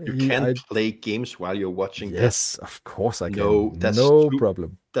son... You can't play games while you're watching. Yes, of course I can. No, that's no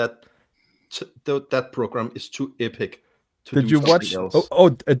problem. That program is too epic. Did you watch?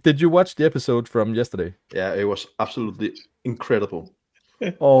 Did you watch the episode from yesterday? Yeah, it was absolutely incredible.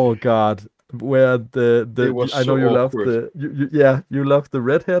 Oh God, where I know you love you love the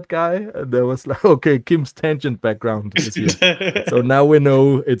red-haired guy, and there was like, okay, Kim's tangent background is here, so now we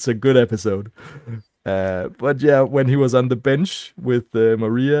know it's a good episode. But yeah, when he was on the bench with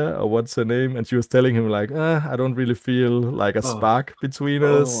Maria, or what's her name, and she was telling him like, I don't really feel like a spark between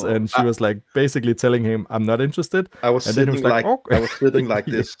us, and she was like basically telling him, I'm not interested. I was sitting like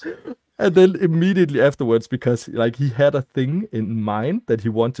this. And then immediately afterwards, because like he had a thing in mind that he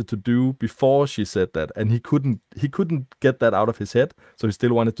wanted to do before she said that, and he couldn't get that out of his head, so he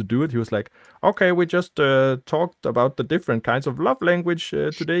still wanted to do it. He was like, okay, we just talked about the different kinds of love language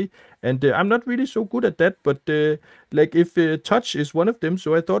today, and I'm not really so good at that, but like if touch is one of them,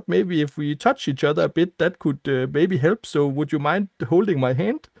 so I thought maybe if we touch each other a bit, that could maybe help, so would you mind holding my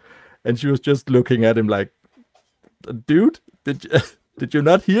hand? And she was just looking at him like, dude, did you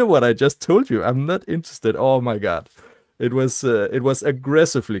not hear what I just told you? I'm not interested. Oh my God, it was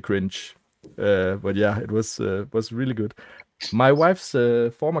aggressively cringe, but yeah, it was really good. My wife's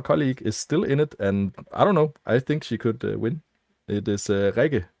former colleague is still in it, and I don't know. I think she could win. It is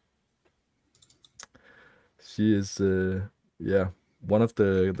Regge. She is one of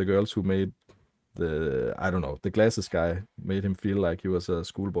the girls who made the glasses guy made him feel like he was a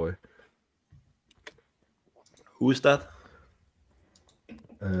schoolboy. Who is that?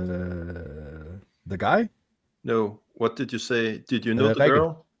 The guy? No. What did you say? Did you know the Regge.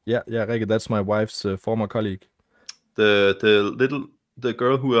 girl? Yeah, Regge. That's my wife's former colleague. The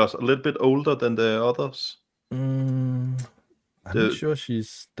girl who was a little bit older than the others. I'm not sure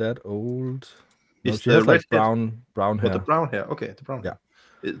she's that old. No, Is she the has like red brown hair. the brown hair. Okay, the brown Yeah.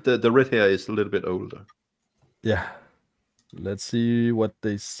 hair. The red hair is a little bit older. Yeah. Let's see what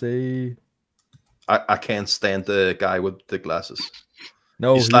they say. I can't stand the guy with the glasses.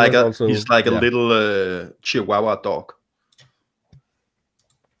 No, he's like a little Chihuahua dog.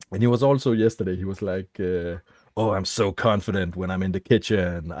 And he was also yesterday. He was like, I'm so confident when I'm in the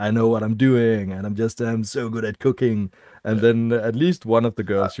kitchen. I know what I'm doing, and I'm so good at cooking. And then at least one of the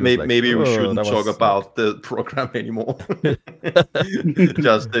girls, she was like, maybe we shouldn't talk about the program anymore.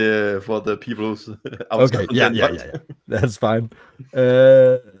 Just for the people's outside. Okay, yeah. That's fine.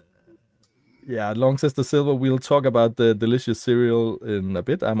 Yeah, Long Sister Silver, we'll talk about the delicious cereal in a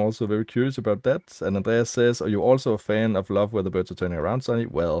bit. I'm also very curious about that. And Andreas says, are you also a fan of Love Where the Birds Are Turning Around, Sonny?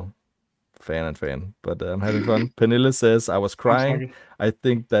 Well, fan, but I'm having fun. Pernille says, I was crying. I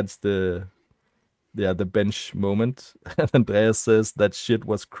think that's the bench moment. And Andreas says, that shit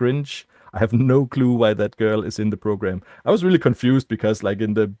was cringe. I have no clue why that girl is in the program. I was really confused because like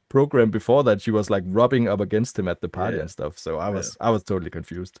in the program before that, she was like rubbing up against him at the party and stuff. So I was totally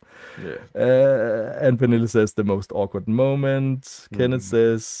confused. Yeah. And Pernille says the most awkward moment. Kenneth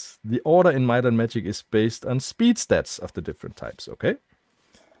says the order in Might and Magic is based on speed stats of the different types. Okay.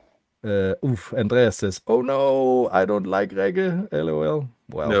 Andreas says, oh no, I don't like Regge. LOL.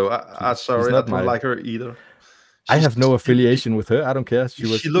 Well, no, I'm sorry, I don't like her either. I have no affiliation with her. I don't care. She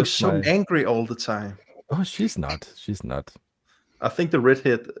looks just so angry all the time. Oh, she's not. She's not. I think the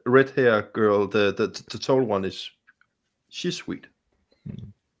red hair girl, the tall one, she's sweet.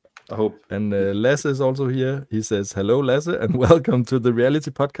 I hope. And Lasse is also here. He says, hello, Lasse, and welcome to the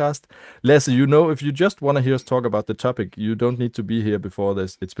reality podcast. Lasse, if you just want to hear us talk about the topic, you don't need to be here before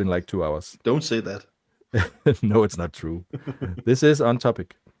this. It's been like 2 hours. Don't say that. No, it's not true. This is on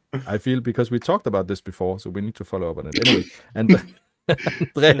topic. I feel because we talked about this before, so we need to follow up on it. Anyway, and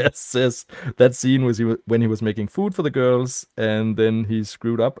Andreas says that scene was when he was making food for the girls, and then he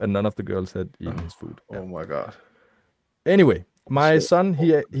screwed up, and none of the girls had eaten his food. Oh my god. Anyway, my son,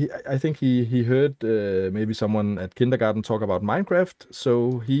 I think he heard maybe someone at kindergarten talk about Minecraft,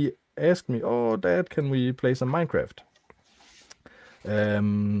 so he asked me, "Oh, Dad, can we play some Minecraft?"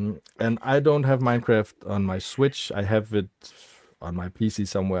 And I don't have Minecraft on my Switch. I have it on my PC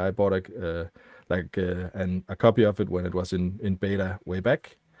somewhere. I bought a copy of it when it was in beta way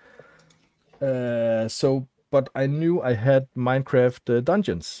back. But I knew I had Minecraft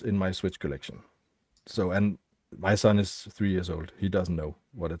Dungeons in my Switch collection. And my son is 3 years old. He doesn't know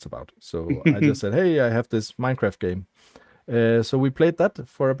what it's about. So I just said, hey, I have this Minecraft game. So we played that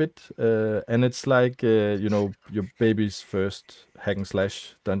for a bit. And it's like, your baby's first hack and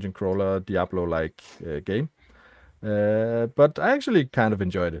slash dungeon crawler, Diablo-like game. But I actually kind of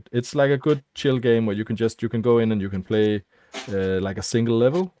enjoyed it. It's like a good chill game where you can go in and you can play like a single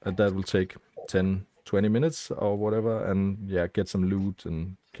level, and that will take 10-20 minutes or whatever, and get some loot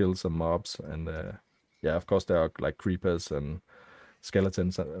and kill some mobs, and of course there are like creepers and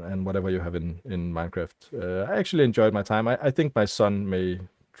skeletons and whatever you have in Minecraft. I actually enjoyed my time. I think my son may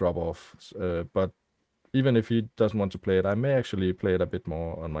drop off, but even if he doesn't want to play it, I may actually play it a bit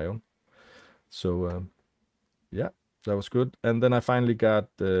more on my own. So that was good. And then I finally got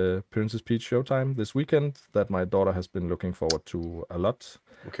Princess Peach Showtime this weekend that my daughter has been looking forward to a lot.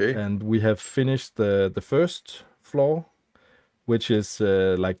 Okay. And we have finished the first floor, which is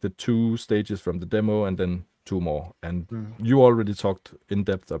like the 2 stages from the demo and then 2 more. And you already talked in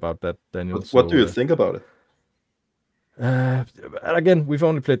depth about that, Daniel. What do you think about it? Again, we've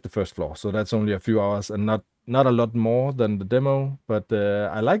only played the first floor, so that's only a few hours and not a lot more than the demo. But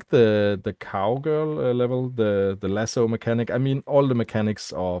I like the cowgirl level, the lasso mechanic. I mean, all the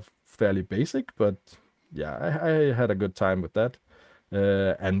mechanics are fairly basic, but I had a good time with that,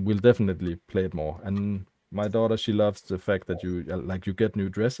 and we'll definitely play it more. And my daughter, she loves the fact that you get new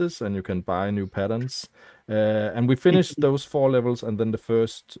dresses and you can buy new patterns. And we finished those 4 levels, and then the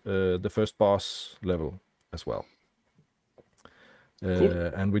first boss level as well.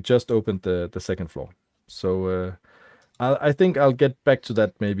 Cool. And we just opened the second floor. So I think I'll get back to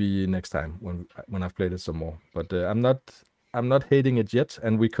that maybe next time when I've played it some more. But I'm not hating it yet,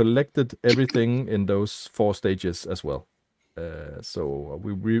 and we collected everything in those 4 stages as well. So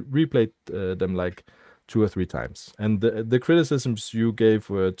we replayed them like 2 or 3 times, and the criticisms you gave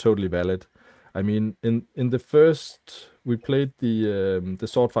were totally valid. I mean, in the first we played the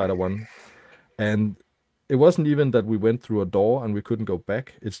sword fighter one, and it wasn't even that we went through a door and we couldn't go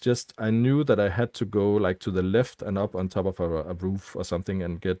back. It's just I knew that I had to go like to the left and up on top of a roof or something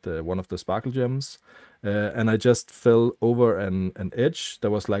and get one of the sparkle gems. And I just fell over an edge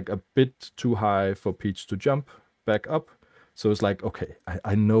that was like a bit too high for Peach to jump back up. So it's like, okay,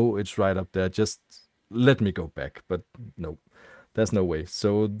 I know it's right up there. Just let me go back. But no, there's no way.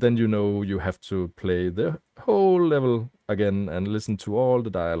 So then you have to play the whole level again and listen to all the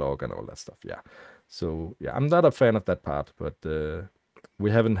dialogue and all that stuff. Yeah. So I'm not a fan of that part, but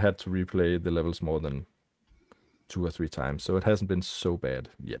we haven't had to replay the levels more than 2 or 3 times, so it hasn't been so bad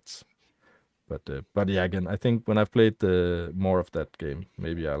yet. But again, I think when I've played more of that game,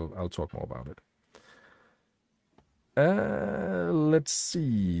 maybe I'll talk more about it. Let's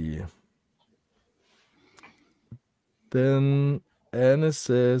see. Then Anna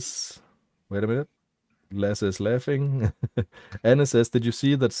says, wait a minute. Lasse is laughing. Anna says, did you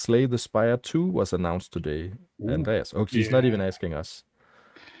see that Slay the Spire 2 was announced today? Andreas. Oh, she's not even asking us.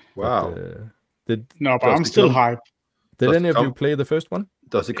 Wow. But, but I'm still hyped. Did any of you play the first one?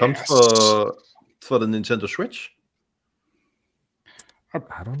 Does it come for the Nintendo Switch?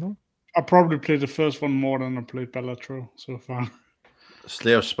 I don't know. I probably played the first one more than I played Bellatrix so far.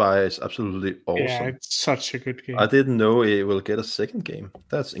 Slay of Spire is absolutely awesome. Yeah, it's such a good game. I didn't know it will get a second game.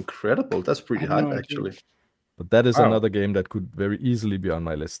 That's incredible. That's pretty hype, actually. But that is another game that could very easily be on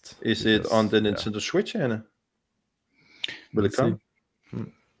my list. Is it on the Nintendo Switch, Anna? Will it come?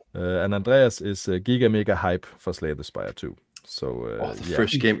 And Andreas is giga mega hype for Slay the Spire 2. So the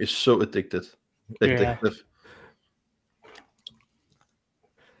first game is so addictive.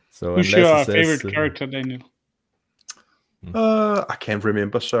 So who's your favorite character, Daniel? I can't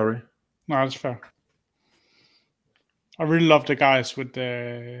remember. Sorry. No, that's fair. I really love the guys with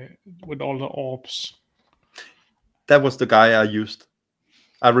all the orbs. That was the guy I used.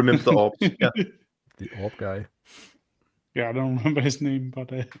 I remember the orbs. Yeah. The orb guy. Yeah, I don't remember his name, but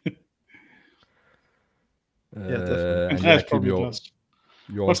definitely. Andreas Kim, probably does.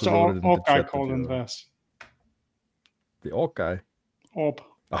 you What's also the wrote it in orb the guy chat that called, you- Andreas? The orb guy. Orb.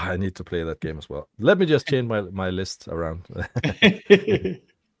 Oh, I need to play that game as well. Let me just change my list around.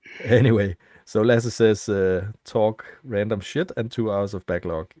 Anyway, so Lasse says talk random shit and 2 hours of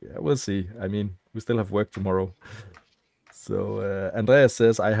backlog. Yeah, we'll see. I mean, we still have work tomorrow. So Andreas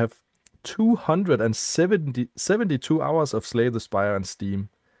says I have 272 hours of Slay the Spire on Steam,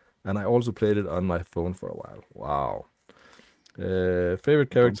 and I also played it on my phone for a while. Wow. Favorite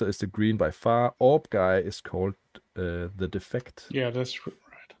character is the green by far. Orb guy is called the Defect. Yeah, that's right.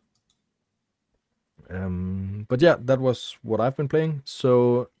 But yeah, that was what I've been playing.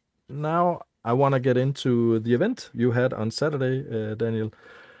 So now I want to get into the event you had on Saturday, Daniel.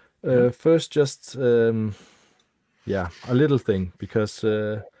 First, just yeah, a little thing, because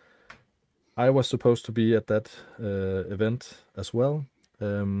I was supposed to be at that event as well.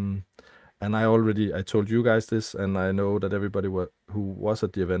 And I told you guys this, and I know that everybody who was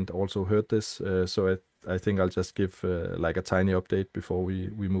at the event also heard this. So I think I'll just give like a tiny update before we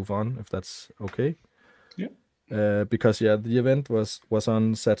move on, if that's okay. Yeah. Because yeah, the event was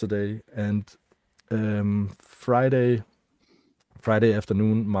on Saturday, and Friday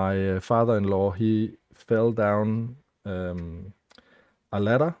afternoon, my father-in-law, he fell down a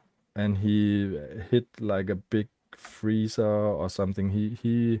ladder, and he hit like a big freezer or something.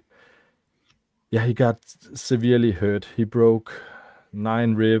 He got severely hurt. He broke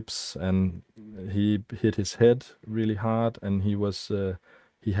 9 ribs, and he hit his head really hard, and he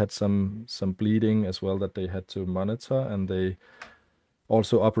had some bleeding as well that they had to monitor, and they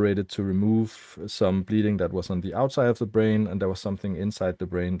also operated to remove some bleeding that was on the outside of the brain, and there was something inside the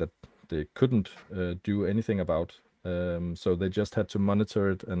brain that they couldn't do anything about. So they just had to monitor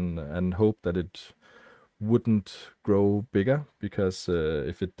it and hope that it wouldn't grow bigger, because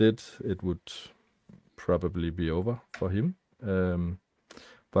if it did, it would probably be over for him.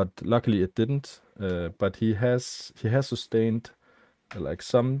 But luckily it didn't. But he has sustained like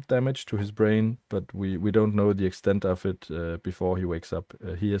some damage to his brain, but we don't know the extent of it before he wakes up.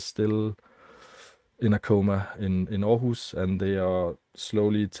 He is still in a coma in Aarhus, and they are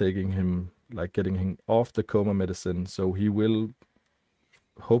slowly taking him, like getting him off the coma medicine, so he will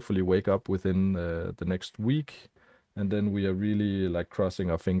hopefully wake up within the next week, and then we are really like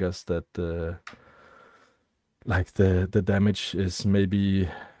crossing our fingers that like the damage is maybe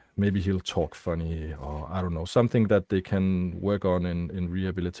he'll talk funny, or I don't know, something that they can work on in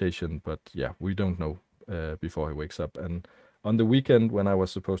rehabilitation. But yeah, we don't know before he wakes up. And on the weekend when I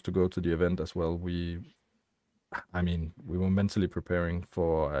was supposed to go to the event as well, we were mentally preparing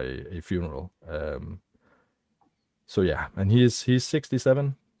for a funeral. So yeah, and he's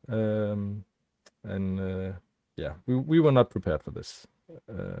 67, and yeah, we were not prepared for this.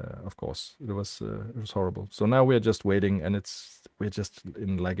 Of course, it was horrible. So now we're just waiting, and we're just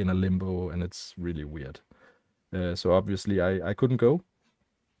in a limbo, and it's really weird. So obviously I couldn't go,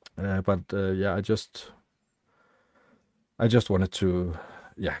 but yeah, I just wanted to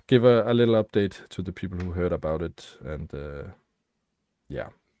give a little update to the people who heard about it, and yeah,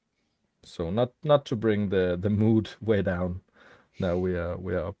 so not to bring the mood way down. Now we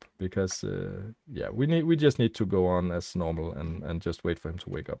are up, because yeah, we just need to go on as normal and just wait for him to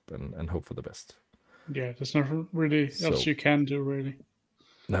wake up and hope for the best. Yeah, there's not really else you can do, really.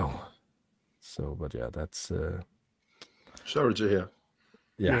 No. So, but yeah, that's sorry to hear.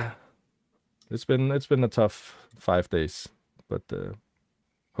 Yeah. It's been a tough 5 days, but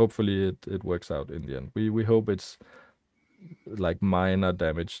hopefully it works out in the end. We hope it's like minor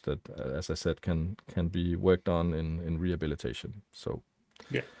damage that, as I said, can be worked on in rehabilitation. So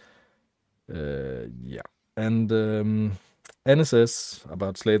yeah. Yeah. And Anna says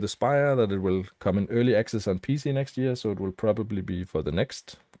about Slay the Spire that it will come in early access on PC next year, so it will probably be for the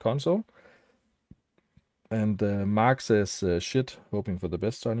next console. And Mark says, shit, hoping for the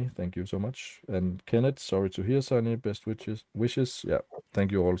best, Sonny. Thank you so much. And Kenneth, sorry to hear, Sonny. Best wishes. Yeah,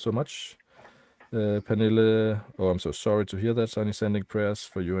 thank you all so much. Pernille, oh, I'm so sorry to hear that, Sonny. Sending prayers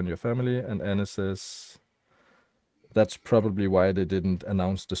for you and your family. And Anna says, that's probably why they didn't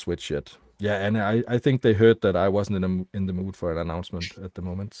announce the Switch yet. Yeah, and I think they heard that I wasn't in the mood for an announcement at the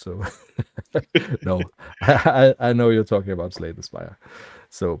moment. So no, I know you're talking about Slay the Spire.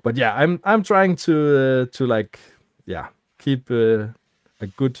 So, but yeah, I'm trying to like, yeah, keep a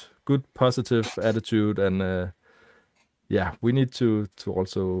good positive attitude, and yeah, we need to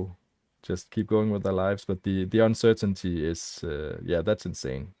also just keep going with our lives. But the uncertainty is, yeah, that's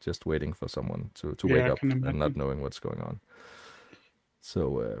insane. Just waiting for someone to Yeah, wake I up can and not imagine. knowing what's going on.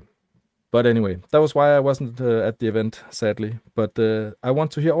 So, but anyway, that was why I wasn't at the event, sadly. But I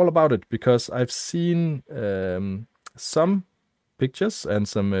want to hear all about it because I've seen some pictures and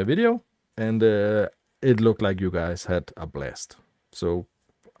some video, and it looked like you guys had a blast. So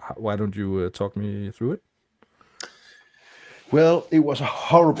why don't you talk me through it? Well, it was a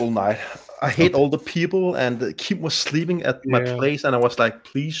horrible night. I hate all the people, and Kim was sleeping at my Yeah. place, and I was like,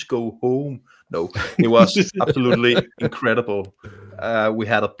 "Please go home." No, it was absolutely incredible. We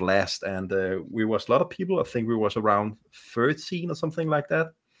had a blast, and we was a lot of people. I think we was around 13 or something like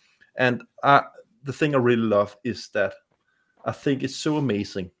that. And the thing I really love is that I think it's so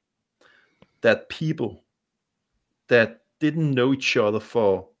amazing that people that didn't know each other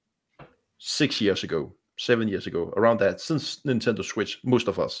for 6 years ago, 7 years ago, around that, since Nintendo Switch, most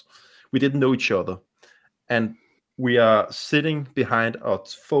of us, we didn't know each other. And we are sitting behind our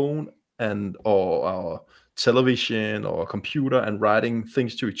phone and or our television or computer and writing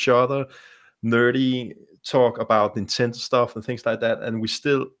things to each other, nerdy talk about Nintendo stuff and things like that. And we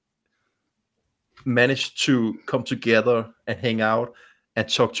still managed to come together and hang out and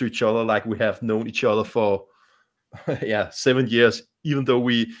talk to each other like we have known each other for 7 years, even though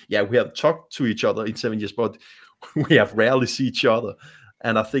we have talked to each other in 7 years, but we have rarely seen each other.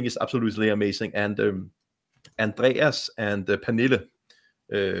 And I think it's absolutely amazing. And Andreas and Pernille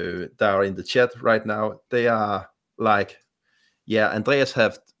that are in the chat right now, they are like, Andreas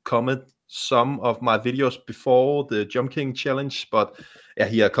have commented some of my videos before the Jump King challenge, but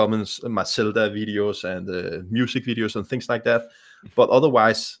he comments my Zelda videos and music videos and things like that. But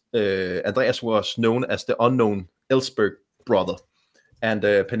otherwise, Andreas was known as the unknown Ellsberg brother, and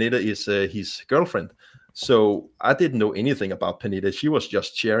Pernille is his girlfriend. So I didn't know anything about Pernille. She was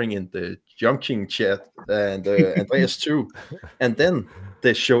just sharing in the Jump King chat, and Andreas too. And then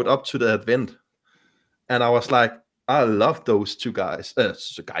they showed up to the event, and I was like, I love those two guys,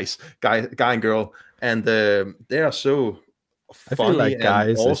 guy and girl, and they are so I feel funny like and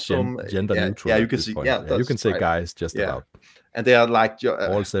guys awesome. is gender neutral You at can this see, point. Yeah, you can say right. guys just about. And they are like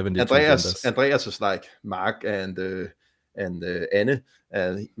all 72 Andreas. genders. Andreas is like Mark and Anne,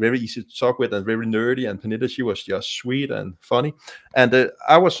 and very easy to talk with and very nerdy. And Pernille, she was just sweet and funny. And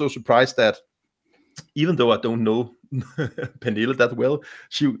I was so surprised that even though I don't know Pernille that well,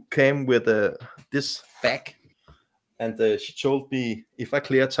 she came with this bag, and she told me if I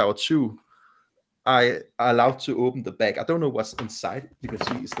clear Tower 2, I allowed to open the bag. I don't know what's inside. You can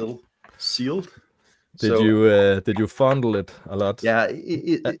see it's still sealed. Did you fondle it a lot? Yeah,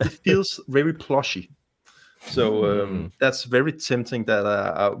 it feels very plushy. So that's very tempting that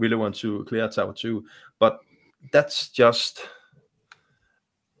I really want to clear Tower 2. But that's just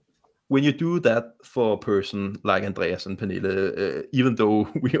when you do that for a person like Andreas and Pernille, even though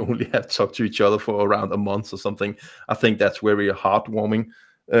we only have talked to each other for around a month or something, I think that's very heartwarming.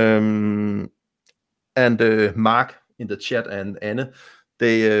 And Mark in the chat and Anne,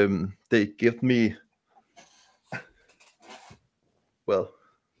 they give me, well,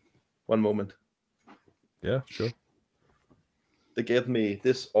 one moment. Yeah, sure. They gave me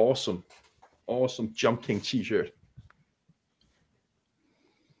this awesome Jump King t-shirt.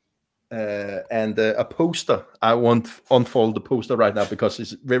 And a poster. I won't unfold the poster right now because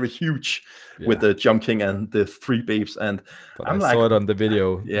it's very huge with the Jump King and the three babes. And but I saw it on the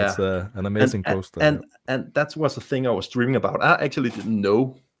video. It's an amazing poster. And that was the thing I was dreaming about. I actually didn't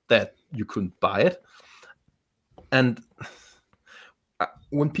know that you couldn't buy it. And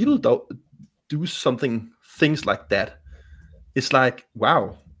when people do things like that, it's like,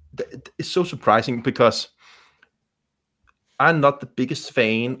 wow, it's so surprising because I'm not the biggest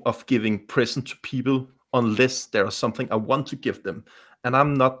fan of giving presents to people unless there is something I want to give them. And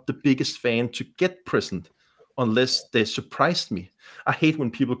I'm not the biggest fan to get present unless they surprise me. I hate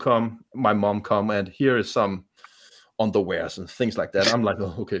when people my mom and here is some underwears and things like that. I'm like,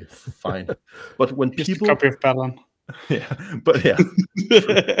 oh, okay, fine. But when people... copy of Balan.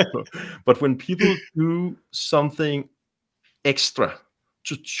 But when people do something extra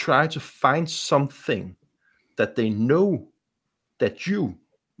to try to find something that they know that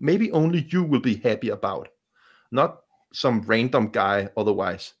maybe only you will be happy about, not some random guy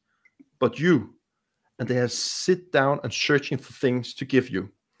otherwise, but you, and they have sit down and searching for things to give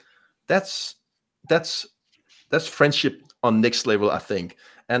you. That's friendship on next level, I think.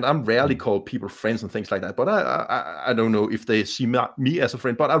 And I'm rarely called people friends and things like that, but I don't know if they see me as a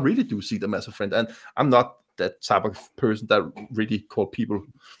friend, but I really do see them as a friend. And I'm not that type of person that really call people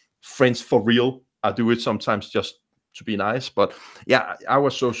friends for real. I do it sometimes just to be nice. But yeah, I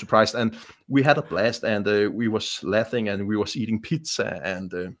was so surprised, and we had a blast, and we was laughing, and we was eating pizza,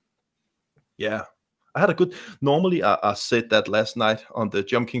 and yeah, I had a good. Normally, I said that last night on the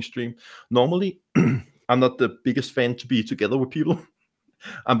Jump King stream. Normally, I'm not the biggest fan to be together with people.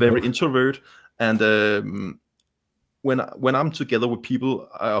 I'm very introvert, and when I'm together with people,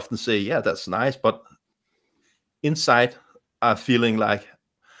 I often say, "Yeah, that's nice," but inside, I'm feeling like,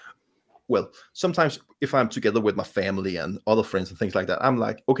 well, sometimes if I'm together with my family and other friends and things like that, I'm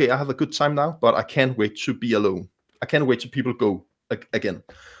like, okay, I have a good time now, but I can't wait to be alone. I can't wait till people go again.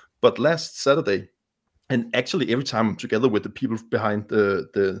 But last Saturday, and actually every time I'm together with the people behind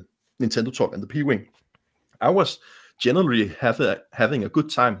the Nintendo Talk and the P-Wing, I was generally having a good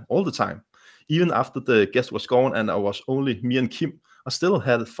time all the time. Even after the guest was gone and I was only me and Kim, I still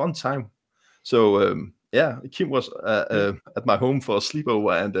had a fun time. So yeah, Kim was at my home for a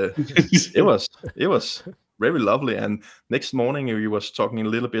sleepover, and it was very lovely. And next morning we was talking a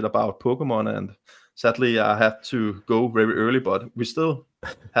little bit about Pokemon, and sadly I had to go very early, but we still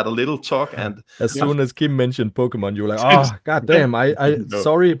had a little talk. And as soon as Kim mentioned Pokemon, you were like, "Oh, god damn! I No.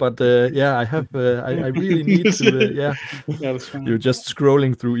 sorry, but yeah, I have I really need to yeah." That's fine. You're just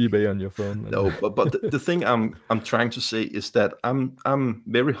scrolling through eBay on your phone. No, but the thing I'm trying to say is that I'm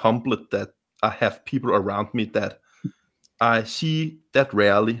very humbled that I have people around me that I see that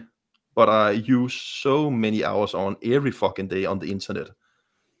rarely, but I use so many hours on every fucking day on the internet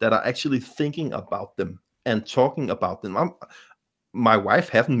that are actually thinking about them and talking about them. My wife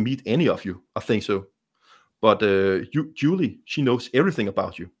haven't met any of you, I think so, but Julie, she knows everything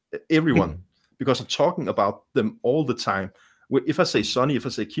about you, everyone, because I'm talking about them all the time. If I say Sonny, if I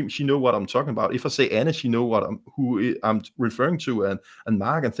say Kim, she know what I'm talking about. If I say Anna, she know who I'm referring to, and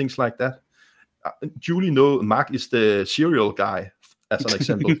Mark and things like that. Julie know Mark is the cereal guy, as an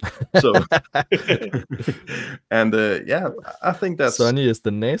example. So, and yeah, I think that's Sonny is the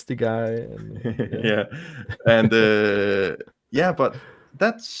nasty guy. And, yeah, and yeah, but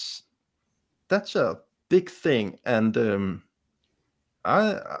that's a big thing, and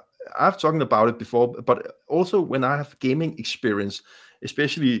I've talked about it before, but also when I have gaming experience,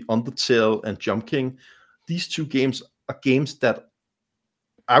 especially Undertale and Jump King, these two games are games that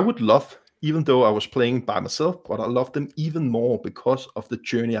I would love, even though I was playing by myself, but I love them even more because of the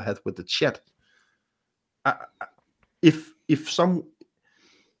journey I had with the chat. If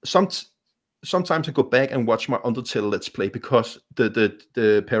sometimes I go back and watch my Undertale Let's Play because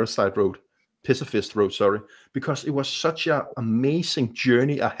the Pacifist Road, sorry, because it was such an amazing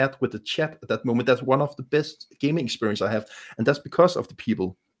journey I had with the chat at that moment. That's one of the best gaming experience I have, and that's because of the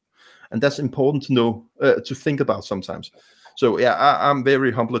people, and that's important to know, to think about sometimes. So yeah, I'm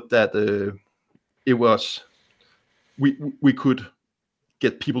very humbled that it was we could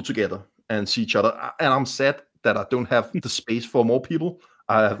get people together and see each other, and I'm sad that I don't have the space for more people.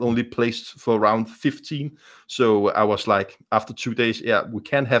 I have only placed for around 15, so I was like, after 2 days, yeah, we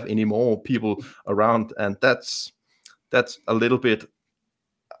can't have any more people around, and that's a little bit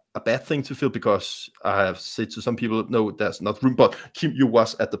a bad thing to feel, because I have said to some people, no, there's not room. But Kim, you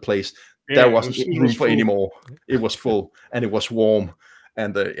was at the place. Yeah, There wasn't it room was for full. any more. It was full, and it was warm,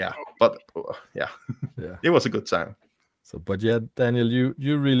 and yeah. But yeah, yeah. it was a good time. So, but yeah, Daniel,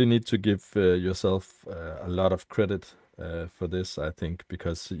 you really need to give yourself a lot of credit for this, I think,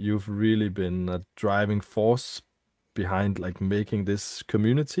 because you've really been a driving force behind like making this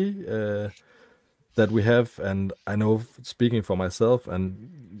community that we have. And I know, speaking for myself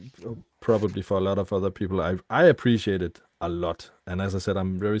and probably for a lot of other people, I appreciate it a lot. And as I said,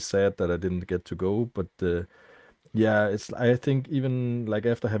 I'm very sad that I didn't get to go, but yeah, I think even like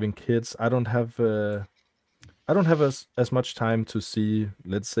after having kids, I don't have as much time to see,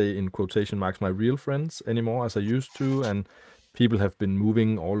 let's say in quotation marks, my real friends anymore as I used to, and people have been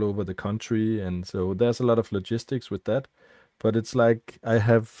moving all over the country, and so there's a lot of logistics with that. But it's like I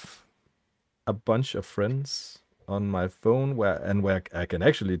have a bunch of friends on my phone where I can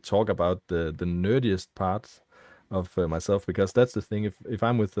actually talk about the nerdiest parts of myself, because that's the thing. If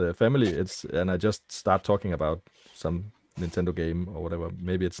I'm with the family, and I just start talking about some Nintendo game or whatever,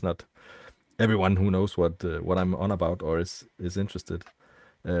 maybe it's not everyone who knows what I'm on about or is interested.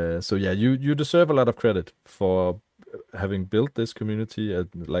 So yeah, you deserve a lot of credit for having built this community,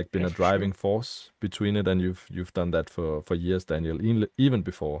 like been a driving force between it, and you've done that for years, Daniel, even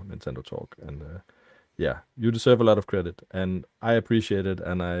before Nintendo Talk. And yeah, you deserve a lot of credit, and I appreciate it,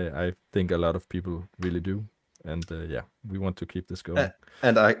 and I think a lot of people really do. And yeah, we want to keep this going.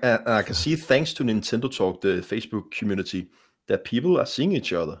 And I can see, thanks to Nintendo Talk, the Facebook community, that people are seeing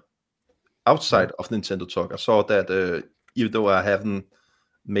each other outside of Nintendo Talk. I saw that even though I haven't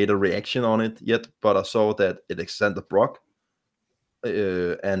made a reaction on it yet, but I saw that Alexander Brock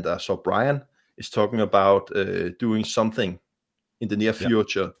and I saw Brian is talking about doing something in the near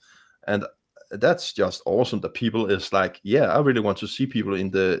future, and that's just awesome. That people is like, yeah, I really want to see people in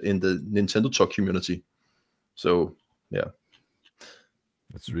the Nintendo Talk community. So yeah,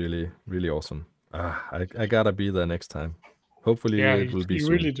 it's really, really awesome. I gotta be there next time. Hopefully it will be you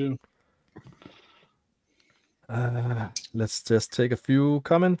soon. really do. Let's just take a few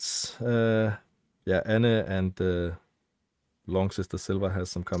comments. Anne and Long Sister Silva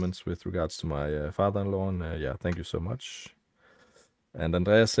has some comments with regards to my father-in-law. And thank you so much. And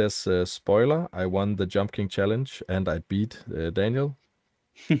Andreas says, spoiler, I won the Jump King challenge and I beat Daniel.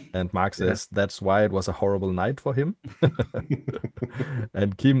 And Mark says, that's why it was a horrible night for him.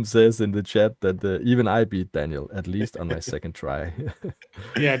 And Kim says in the chat that even I beat Daniel, at least on my second try.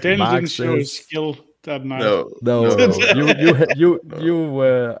 Yeah, Daniel Mark didn't show his skill that night. No. You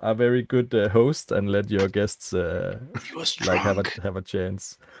were a very good host and let your guests like have a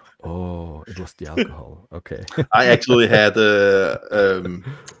chance. Oh, it was the alcohol. Okay. I actually had a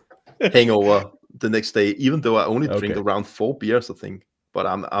hangover the next day, even though I only drink around 4 beers, I think. But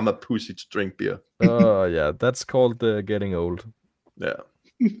I'm a pussy to drink beer. Oh yeah, that's called getting old. Yeah.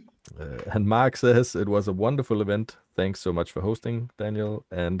 And Mark says it was a wonderful event. Thanks so much for hosting, Daniel.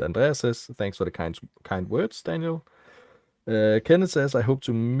 And Andreas says thanks for the kind words, Daniel. Kenneth says I hope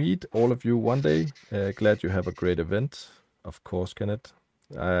to meet all of you one day. Glad you have a great event. Of course, Kenneth.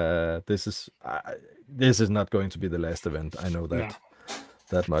 This is not going to be the last event. I know that.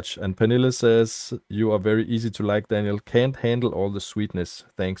 That much. And Pernille says, you are very easy to like, Daniel. Can't handle all the sweetness.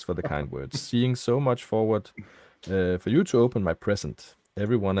 Thanks for the kind words. Seeing so much forward for you to open my present.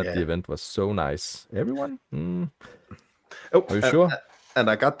 Everyone at the event was so nice. Everyone? Oh, are you sure? And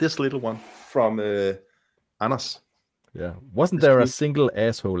I got this little one from Anders. Yeah. Wasn't there a single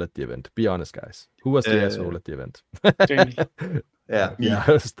asshole at the event? Be honest, guys. Who was the asshole at the event? Daniel. Yeah, me. Yeah,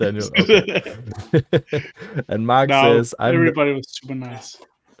 it was Daniel. Okay. And Mark says, everybody was super nice.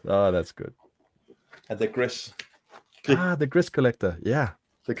 Oh, that's good. And the Gris. The Gris collector. Yeah.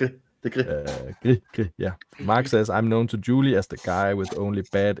 The Gris. Yeah. Mark says, I'm known to Julie as the guy with only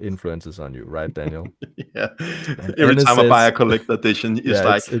bad influences on you, right, Daniel? Yeah. Every time I buy a collector edition,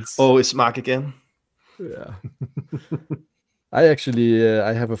 it's it's Mark again. Yeah. I actually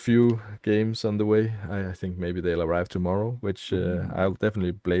I have a few games on the way. I think maybe they'll arrive tomorrow, which I'll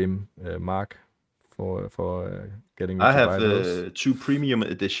definitely blame Mark for getting me to buy those. I have 2 premium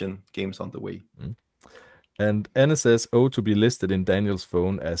edition games on the way. And Anna says, "Oh, to be listed in Daniel's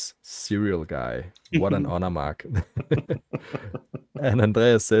phone as serial guy. What an honor, Mark." And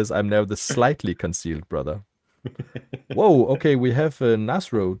Andreas says, "I'm now the slightly concealed brother." Whoa. Okay, we have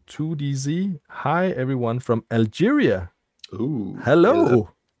Nasro 2DZ. Hi, everyone from Algeria. Ooh, hello,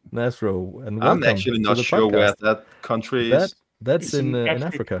 Nasro, and welcome. I'm actually not to the sure podcast. where that country is. That's in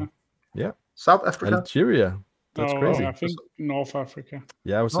Africa. Yeah, South Africa, Algeria. That's crazy. I think North Africa.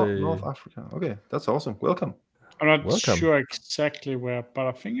 Yeah, I would say North Africa. Okay, that's awesome. Welcome. I'm not sure exactly where, but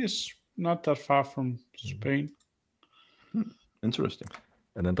I think it's not that far from Spain. Interesting.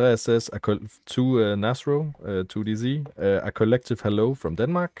 And Andreas says to Nasro 2DZ, a collective hello from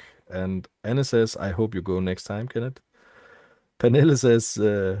Denmark. And Anna says, I hope you go next time, Kenneth. Pernille says,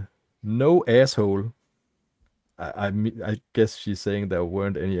 no asshole. I guess she's saying there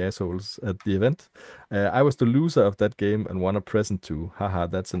weren't any assholes at the event. I was the loser of that game and won a present too. Haha,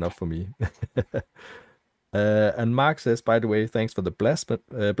 that's enough for me. And Mark says, by the way, thanks for the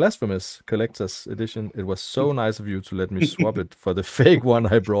Blasphemous Collector's Edition. It was so nice of you to let me swap it for the fake one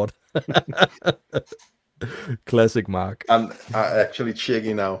I brought. Classic Mark. I'm actually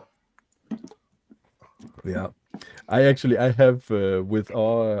checking now. Yeah. I have with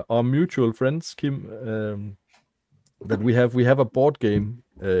our mutual friends, Kim, that we have a board game.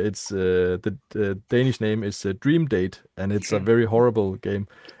 It's the Danish name is Dream Date, and it's a very horrible game.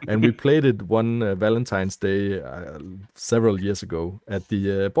 And we played it one Valentine's Day several years ago at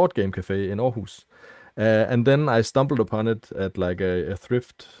the board game cafe in Aarhus. And then I stumbled upon it at like a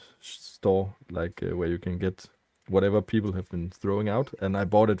thrift store, like where you can get whatever people have been throwing out, and I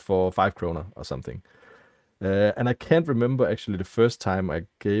bought it for 5 kroner or something. And I can't remember actually the first time I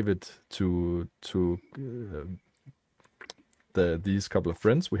gave it to these couple of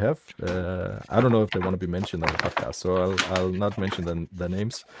friends we have. I don't know if they want to be mentioned on the podcast, so I'll not mention their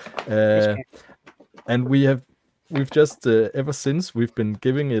names. And we've just ever since we've been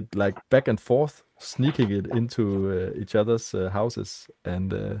giving it like back and forth, sneaking it into each other's houses,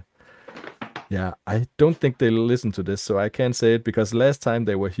 and Yeah, I don't think they'll listen to this, so I can't say it because last time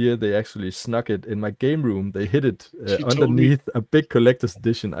they were here, they actually snuck it in my game room. They hid it She told me. underneath a big collector's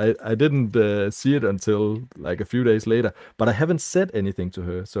edition. I didn't see it until like a few days later, but I haven't said anything to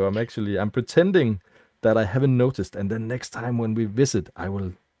her, so I'm pretending that I haven't noticed. And then next time when we visit, I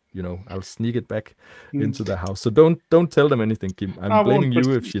will, I'll sneak it back into the house. So don't tell them anything, Kim. I'm I won't, blaming you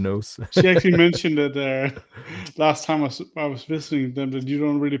but if she knows. She actually mentioned that last time I was visiting them that you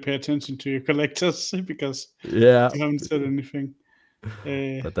don't really pay attention to your collectors because Yeah, you haven't said anything.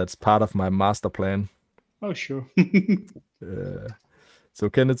 but that's part of my master plan. Oh, sure. So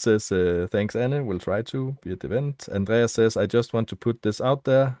Kenneth says, thanks, Anne. We'll try to be at the event. Andreas says, I just want to put this out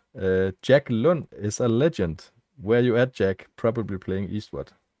there. Jack Lund is a legend. Where you at, Jack? Probably playing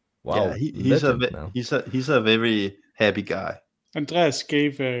Eastward. Wow, yeah, he's a very happy guy. Andreas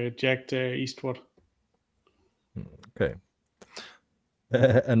gave Jack the Eastward. Okay.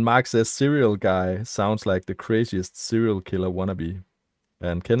 And Mark says, serial guy sounds like the craziest serial killer wannabe.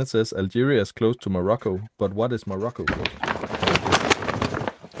 And Kenneth says, Algeria is close to Morocco, but what is Morocco close to?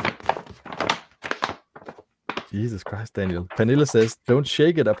 Jesus Christ, Daniel. Pernille says, don't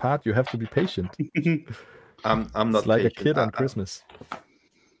shake it apart. You have to be patient. I'm not it's like patient. a kid on Christmas.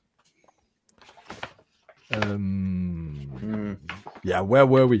 Yeah, where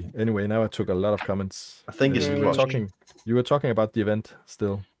were we? Anyway, now I took a lot of comments. I think you were talking about the event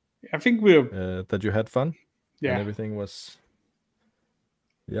still. I think we're that you had fun. Yeah. And everything was.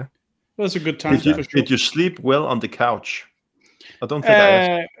 Yeah. It was a good time. Did you sleep well on the couch? I don't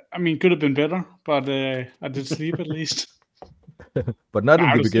think I mean, could have been better, but I did sleep at least. But not in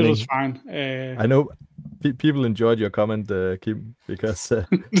the beginning. It was fine. I know people enjoyed your comment, Kim, because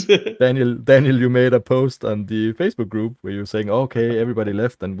Daniel, you made a post on the Facebook group where you were saying, "Okay, everybody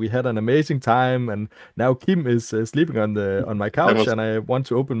left, and we had an amazing time, and now Kim is sleeping on my couch, and I want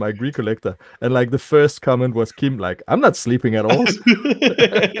to open my Greek collector." And like the first comment was Kim, like, "I'm not sleeping at all."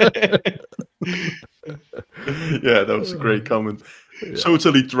 Yeah, that was a great comment. Yeah.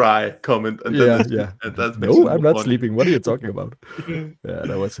 Totally dry comment. And yeah. And no, I'm not sleeping. What are you talking about? Yeah,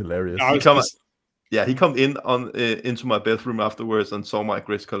 that was hilarious. He come in into my bedroom afterwards and saw my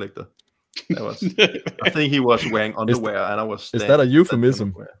Greek collector. That was. I think he was wearing underwear, and I was. Is that a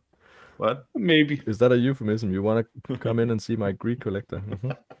euphemism? What? Maybe. Is that a euphemism? You want to come in and see my Greek collector?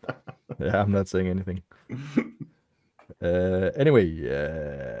 Mm-hmm. Yeah, I'm not saying anything.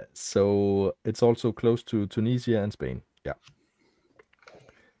 Anyway, so it's also close to Tunisia and Spain. Yeah.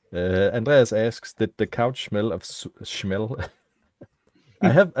 Andreas asks, did the couch smell of smell?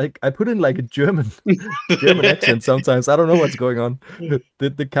 I put in like a German accent sometimes. I don't know what's going on.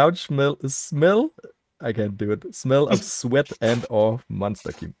 Did the couch smell? I can't do it. Smell of sweat and or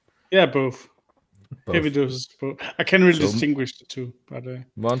Monster Kim? Yeah, both. Heavy doses. Both. I can't really distinguish the two, but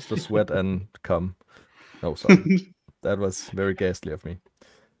Monster sweat and cum. Oh, sorry. That was very ghastly of me.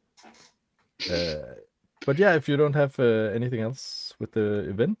 But yeah, if you don't have anything else with the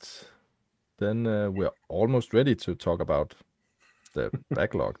event, then we're almost ready to talk about the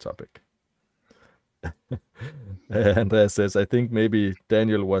backlog topic. Andreas says, I think maybe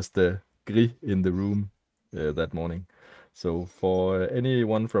Daniel was the gris in the room that morning. So for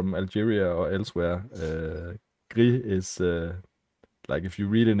anyone from Algeria or elsewhere, gris is like if you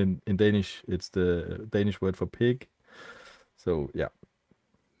read it in Danish, it's the Danish word for pig. So yeah.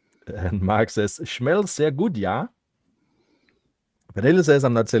 And Mark says, smells sehr gut, ja? Vanilla says,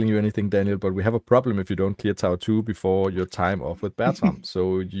 I'm not telling you anything, Daniel, but we have a problem if you don't clear Tower 2 before your time off with Bertram.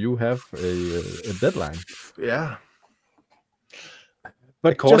 So you have a deadline. Yeah.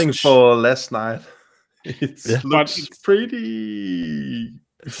 But according for last night, it looks pretty...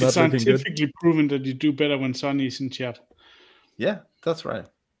 It's scientifically proven that you do better when Sonny is in chat. Yeah, that's right.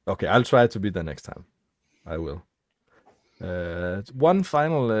 Okay, I'll try to be there next time. I will. One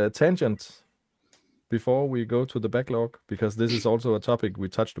final tangent before we go to the backlog, because this is also a topic we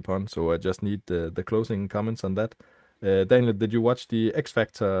touched upon, so I just need the closing comments on that. Daniel, did you watch the X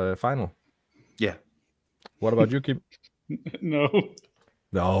Factor final? Yeah. What about you, Kim? No.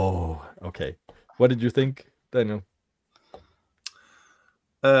 No. Okay. What did you think, Daniel?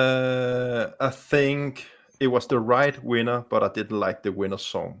 I think it was the right winner, but I didn't like the winner's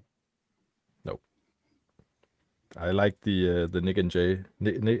song. I like the Nick and Jay,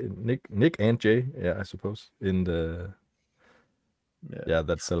 Nick and Jay, yeah, I suppose in the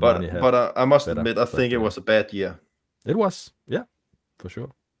that Salmani had. But I must admit, I think it was a bad year. It was, yeah, for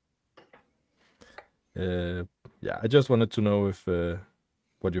sure. Yeah, I just wanted to know if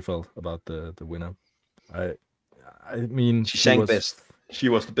what you felt about the winner. I mean, she sang best. She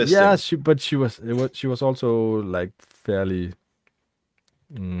was the best. Yeah, she was also like fairly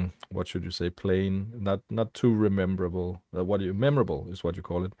what should you say? Plain, not too memorable. Memorable is what you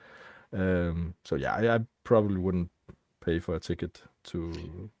call it. So yeah, I probably wouldn't pay for a ticket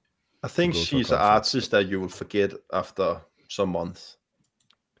to. I think she's an artist that you will forget after some months.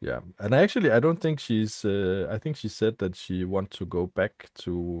 Yeah, and I don't think she's. I think she said that she wants to go back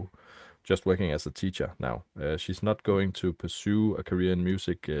to just working as a teacher now. She's not going to pursue a career in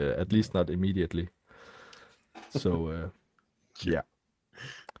music, at least not immediately. So, yeah.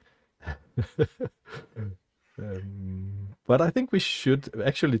 But I think we should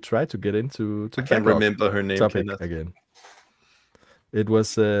actually try to get into I can't remember her name topic again. It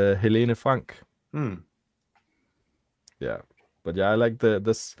was Helene Frank. Yeah, but yeah, I like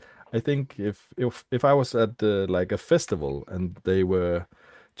this. I think if I was at like a festival and they were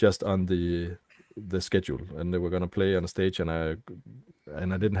just on the schedule and they were gonna play on a stage and I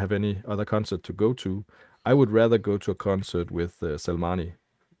didn't have any other concert to go to, I would rather go to a concert with Salmani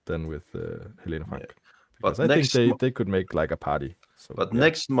than with Helene Frank. Yeah. Because I think they could make like a party. So, but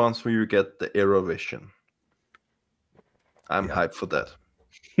next month when you get the Eurovision, I'm hyped for that.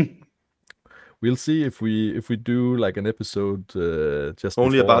 We'll see if we do like an episode just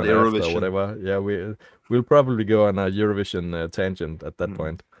only about Eurovision or whatever. Yeah, we'll probably go on a Eurovision tangent at that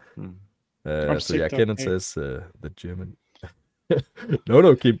point. So yeah, Kenneth says the German.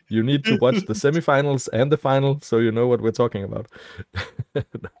 No, you need to watch the semifinals and the final so you know what we're talking about.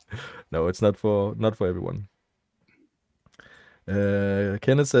 No, it's not for everyone.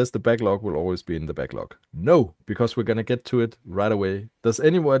 Kenneth says the backlog will always be in the backlog. No, because we're gonna get to it right away. Does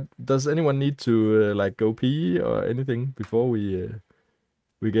anyone need to like go pee or anything before we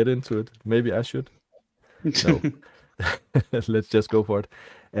get into it? Maybe I should. No. Let's just go for it.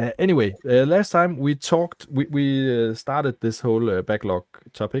 Anyway, last time we talked, we started this whole backlog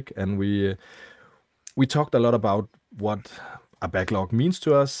topic, and we talked a lot about what a backlog means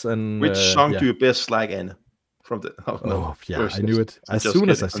to us. And which song do you best like, Anne? From the yeah, I knew it as soon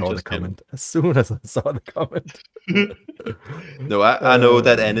as I saw the comment. As soon as I saw the comment. No, I know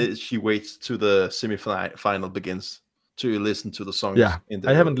that Anne, she waits to the semi-final begins to listen to the songs. Yeah,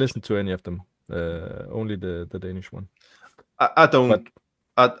 I haven't listened to any of them. Only the Danish one. I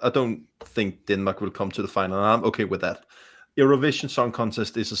don't think Denmark will come to the final. I'm okay with that. Eurovision Song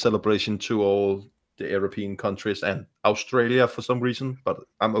Contest is a celebration to all the European countries and Australia for some reason, but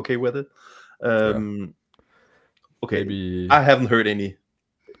I'm okay with it. Okay, maybe... I haven't heard any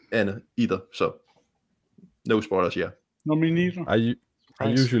either, so no spoilers. Yeah, no, me neither. I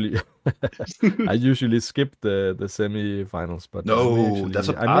usually skip the semi-finals, but that's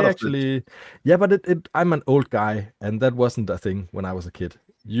a part of it. Yeah, but I'm an old guy, and that wasn't a thing when I was a kid.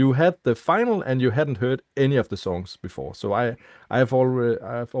 You had the final, and you hadn't heard any of the songs before, so I've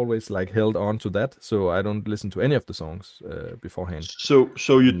always like held on to that, so I don't listen to any of the songs beforehand. So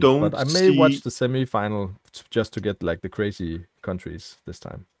you don't. But I may watch the semi-final just to get like the crazy countries this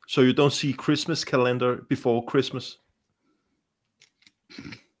time. So you don't see Christmas calendar before Christmas?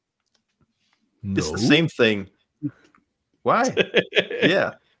 No. It's the same thing. Why?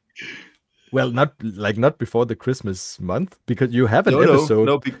 Yeah. Well, not before the Christmas month, because you have an episode.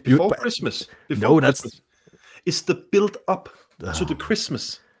 No, before Christmas. Christmas. It's the build up to the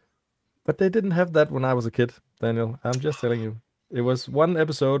Christmas. But they didn't have that when I was a kid, Daniel. I'm just telling you. It was one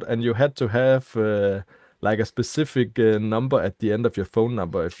episode, and you had to have like a specific number at the end of your phone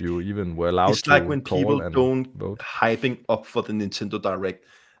number if you even were allowed to. It's like when people don't vote. Hyping up for the Nintendo Direct.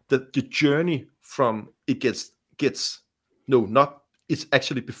 The journey from it gets it's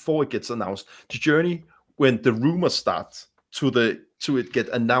actually before it gets announced. The journey when the rumor starts to it get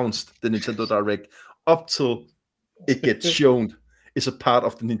announced, the Nintendo Direct, up till it gets shown is a part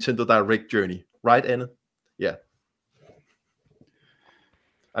of the Nintendo Direct journey, right, Anna? Yeah.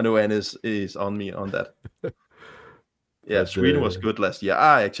 I know Anna is on me on that. Yeah, Sweden was good last year.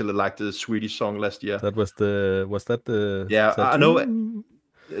 I actually liked the Swedish song last year. Was that the? Yeah, I know.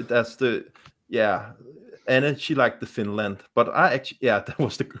 That's the Anna, she liked the Finland, but that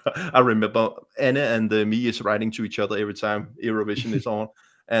was I remember Anna and me is writing to each other every time Eurovision is on,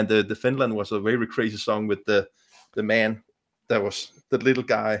 and the Finland was a very crazy song with the man that was the little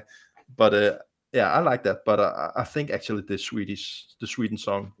guy, but I like that. But I think actually the Sweden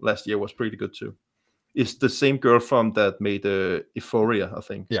song last year was pretty good too. It's the same girl from that made Euphoria, I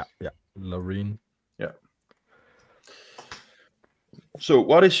think. Yeah, Loreen. Yeah. So,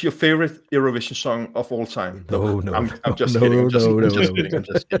 what is your favorite Eurovision song of all time? No. I'm just kidding. I'm just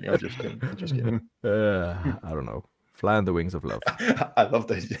kidding. I don't know. Fly on the Wings of Love. I love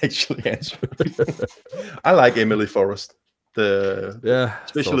that you actually answer. I like Emily Forrest.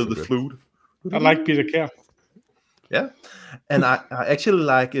 Especially the flute. I like Peter Kjær. Yeah, and I actually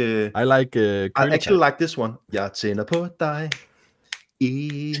like. I like. I actually like this one. Jeg tænder på dig.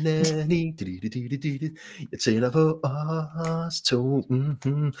 Jeg tænder på os to.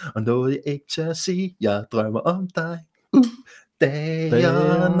 Og noget jeg ikke tør sige. Jeg drømmer om dig.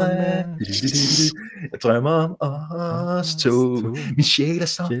 Dagerne. Jeg drømmer om os to. Min sjæl er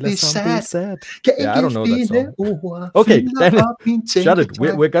så besat. Kan Yeah, I don't know that song. ord. Okay, Daniel, shut it.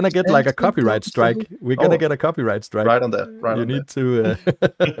 We're gonna get like a copyright strike. We're gonna get a copyright strike. Right on that. Right you on need that. to.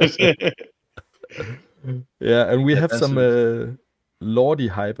 Yeah, and we have some Lordy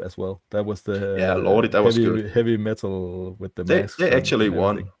hype as well. That was the Lordy. That was good. Heavy metal with the mask. They actually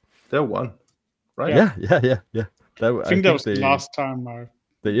won. They won, right? Yeah. I think that was the last time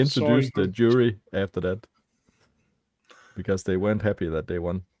they introduced the jury after that because they weren't happy that they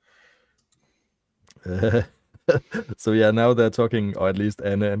won. So yeah, now they're talking, or at least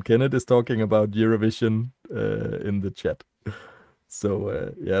Anna and Kenneth is talking about Eurovision in the chat. So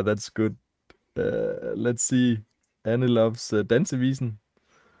yeah, that's good. Let's see. Anne loves Dansevisen,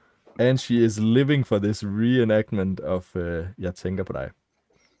 and she is living for this reenactment of Jeg tænker på dig.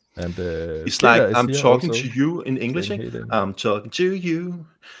 And it's Peter like I'm talking to you in English. I'm talking to you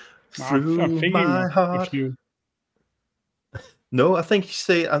through my heart. No, I think he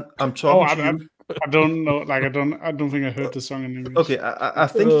say I'm talking to you. I don't know. Like I don't think I heard the song in English. Okay, I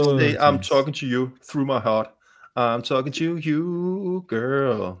think he say I'm talking to you through my heart. I'm talking to you,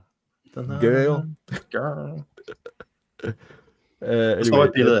 girl. Girl. Så er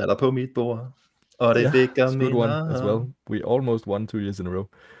et billede af dig på mit bord, og det vækker good one as well. We almost won 2 years in a row.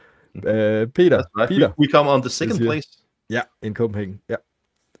 Peter, right. Peter, we come on the second place. Yeah, in Copenhagen. Yeah.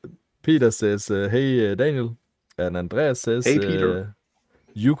 Peter says, "Hey Daniel," and Andreas says, "Hey Peter,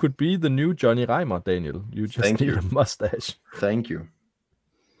 you could be the new Johnny Reimer, Daniel. You just need a mustache." Thank you.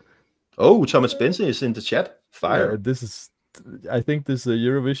 Oh, Thomas Spencer is in the chat. Fire. I think this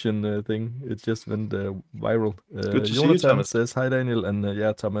Eurovision thing, it just went viral. Good to Jonathan see you, Thomas. says, "Hi Daniel," and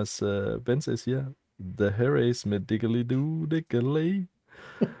yeah, Thomas Benz is here. The Harris med diggly do diggly.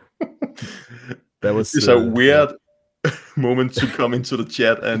 That was it's a weird moment to come into the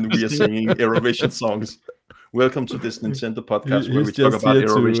chat and we are singing Eurovision songs. Welcome to this Nintendo podcast where we talk about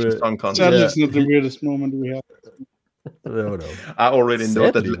Eurovision song contest. That is not the weirdest moment we have. No. I already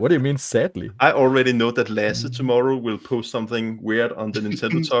know that. What do you mean sadly? I already know that Lasse tomorrow will post something weird on the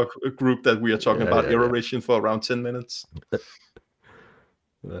Nintendo Talk group that we are talking about Eurovision for around 10 minutes.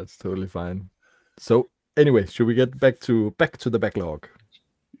 That's totally fine. So anyway, should we get back to the backlog?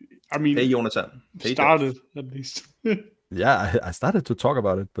 I mean, hey Jonathan, started at least. Yeah, I started to talk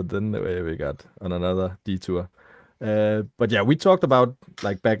about it, but then we got on another detour. But yeah, we talked about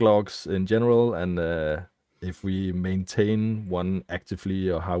like backlogs in general, and if we maintain one actively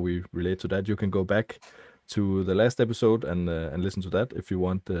or how we relate to that. You can go back to the last episode and listen to that if you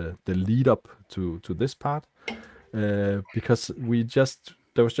want the lead up to this part, because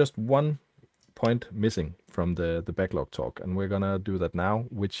there was just one point missing from the backlog talk, and we're gonna do that now,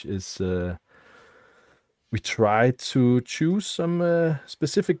 which is we try to choose some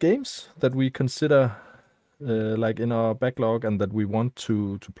specific games that we consider like in our backlog and that we want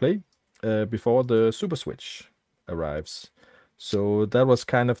to play before the Super Switch arrives. So that was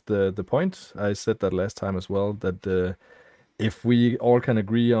kind of the point. I said that last time as well, that if we all can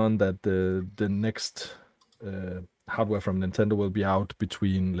agree on that the next hardware from Nintendo will be out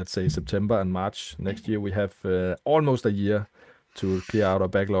between, let's say, September and March next year, we have almost a year to clear out our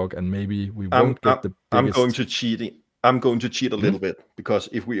backlog, and maybe we won't get the biggest... I'm going to cheat a little bit, because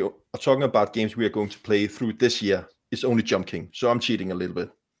if we are talking about games we are going to play through this year, it's only Jump King, so I'm cheating a little bit.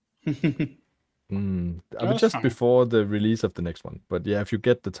 I mean, just before the release of the next one. But yeah, if you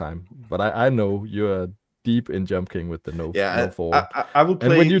get the time. But I know you're deep in Jump King with the no forward. I will play.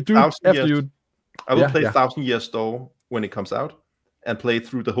 And when you do, I will play 1,000 Years Door when it comes out, and play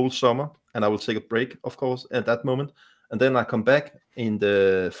through the whole summer. And I will take a break, of course, at that moment. And then I come back in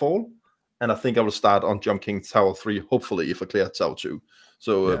the fall, and I think I will start on Jump King Tower 3, hopefully, if I clear Tower 2.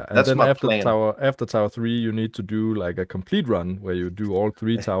 So that's my plan. After Tower 3, you need to do like a complete run where you do all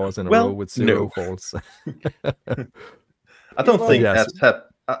 3 towers in a row with 0 falls. I don't think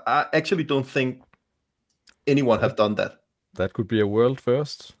I actually don't think anyone have done that. That could be a world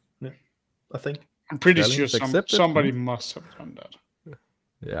first. Yeah, I think. I'm pretty sure somebody must have done that.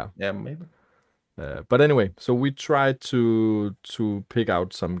 Yeah, maybe. But anyway, so we try to pick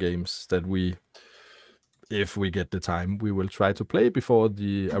out some games that we, if we get the time, we will try to play before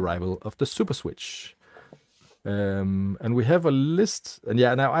the arrival of the Super Switch. And we have a list, and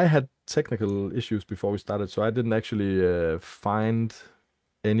now I had technical issues before we started, so I didn't actually find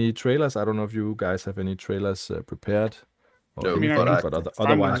any trailers? I don't know if you guys have any trailers prepared or No, anything, I but can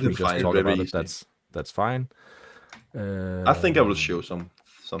otherwise I we can just find it talk very about it. easily. That's fine. I think I will show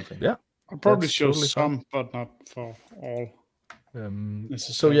something. Yeah, I'll probably that's show totally fine. some, but not for all.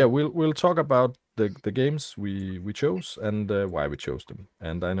 So yeah, we'll talk about the games we chose and why we chose them.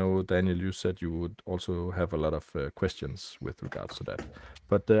 And I know, Daniel, you said you would also have a lot of questions with regards to that.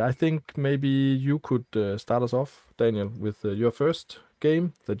 But I think maybe you could start us off, Daniel, with your first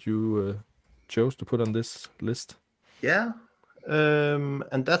game that you chose to put on this list. Yeah,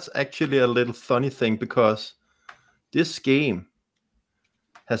 and that's actually a little funny thing because this game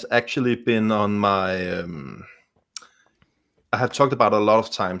has actually been on my. I have talked about a lot of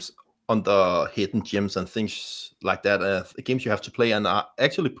times on the hidden gems and things like that, games you have to play, and I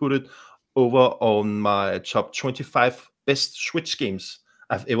actually put it over on my top 25 best Switch games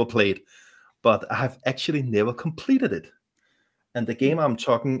I've ever played, but I have actually never completed it. And the game I'm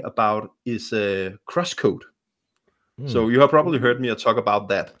talking about is Crosscode. So you have probably heard me talk about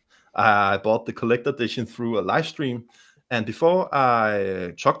that. I bought the collector edition through a live stream, and before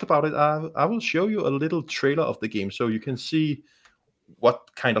I talked about it, I will show you a little trailer of the game so you can see what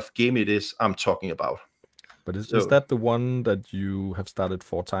kind of game it is I'm talking about. But is that the one that you have started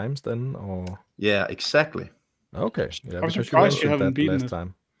 4 times then, or? Yeah, exactly. Okay, yeah, I'm because you surprised you mentioned haven't that beaten last it.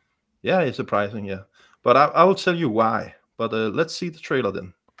 time. Yeah, it's surprising, yeah. But I will tell you why. But let's see the trailer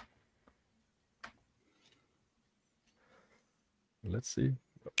then. Let's see.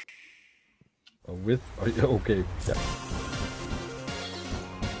 Okay, yeah.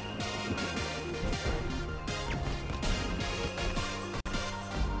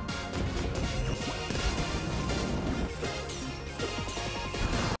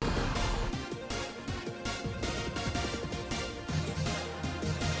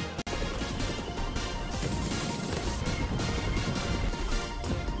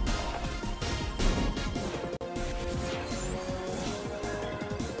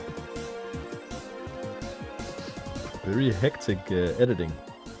 Very hectic editing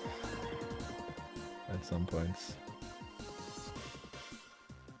at some points.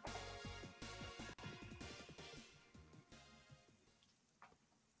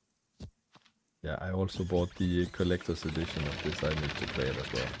 Yeah, I also bought the collector's edition of this. I need to play it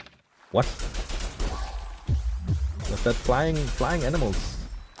as well. What? Was that flying animals?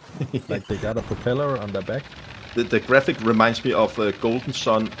 Like they got a propeller on their back? The graphic reminds me of Golden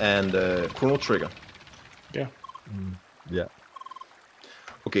Sun and Chrono Trigger. Yeah. Yeah.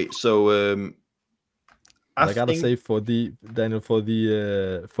 Okay, so I gotta say, Daniel, for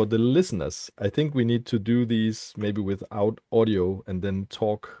the listeners, I think we need to do these maybe without audio and then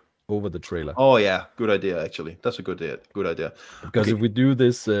talk over the trailer. Oh yeah, good idea actually. That's a good idea. Because if we do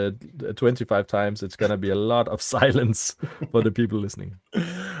this 25 times, it's gonna be a lot of silence for the people listening.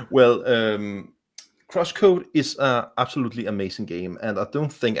 Well, Crosscode is an absolutely amazing game, and I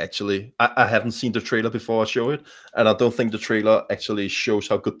don't think actually I haven't seen the trailer before I show it, and I don't think the trailer actually shows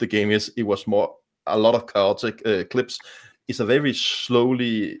how good the game is. It was more a lot of chaotic clips. It's a very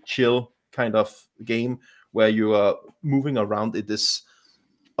slowly chill kind of game where you are moving around in this.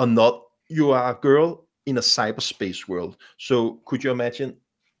 You are a girl in a cyberspace world. So could you imagine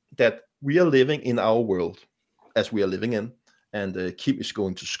that we are living in our world as we are living in, and Kim is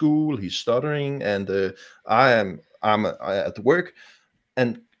going to school, he's stuttering, and I'm at work,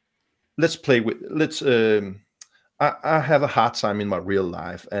 and I have a hard time in my real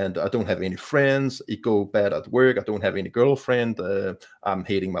life, and I don't have any friends. It go bad at work. I don't have any girlfriend. I'm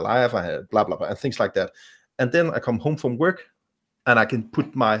hating my life. I have blah blah blah and things like that. And then I come home from work, and I can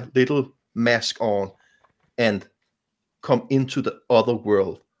put my little mask on and come into the other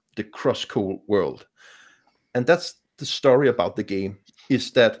world, the Crosscode world. And that's the story about the game,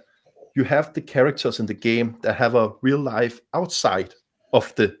 is that you have the characters in the game that have a real life outside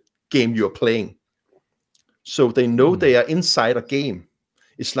of the game you're playing. So they know they are inside a game.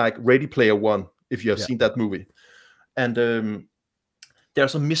 It's like Ready Player One, if you have seen that movie. And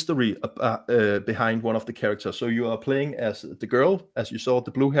there's a mystery behind one of the characters. So you are playing as the girl, as you saw,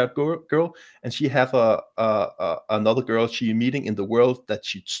 the blue-haired girl, and she have another girl she meeting in the world that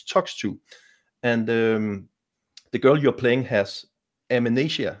she talks to. And the girl you're playing has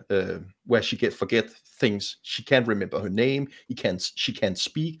amnesia, where she forget things. She can't remember her name. She can't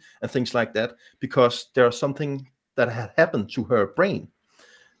speak and things like that, because there's something that had happened to her brain.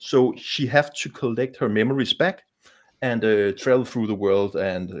 So she have to collect her memories back and travel through the world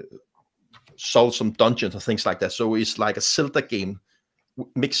and solve some dungeons and things like that. So it's like a Zelda game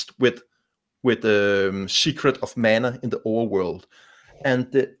mixed with Secret of Mana in the overworld. And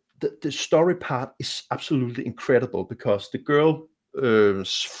the story part is absolutely incredible, because the girl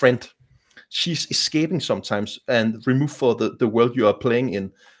friend. She's escaping sometimes and removed for the world you are playing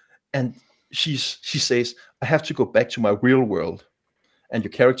in, and she says, I have to go back to my real world. And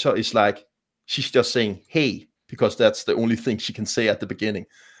your character is like, she's just saying hey, because that's the only thing she can say at the beginning,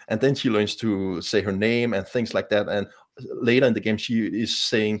 and then she learns to say her name and things like that, and later in the game she is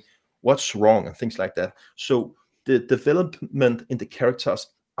saying what's wrong and things like that. So the development in the characters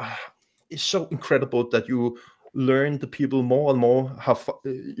is so incredible that you learn the people more and more how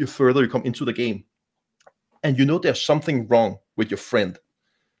you further you come into the game, and you know there's something wrong with your friend,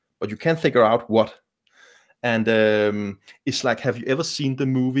 but you can't figure out what. And it's like, have you ever seen the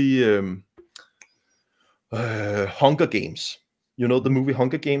movie Hunger Games? You know the movie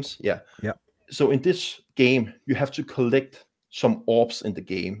Hunger Games? Yeah. So in this game you have to collect some orbs in the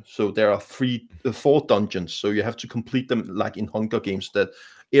game. So there are 4 dungeons, so you have to complete them like in Hunger Games, that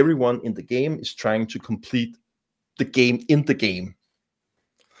everyone in the game is trying to complete the game in the game.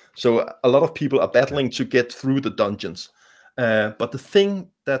 So a lot of people are battling to get through the dungeons, but the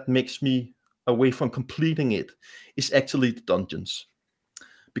thing that makes me away from completing it is actually the dungeons,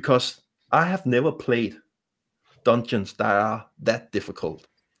 because I have never played dungeons that are that difficult.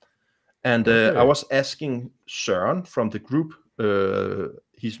 And I was asking Søren from the group,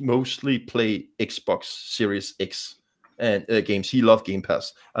 he's mostly play Xbox Series X and games. He loves Game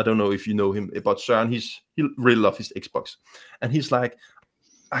Pass. I don't know if you know him, but Søren, he really loves his Xbox. And he's like,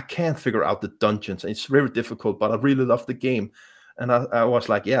 I can't figure out the dungeons. It's very difficult, but I really love the game. And I was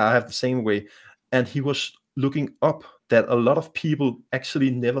like, yeah, I have the same way. And he was looking up that a lot of people actually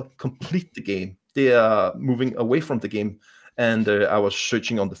never complete the game. They are moving away from the game. And I was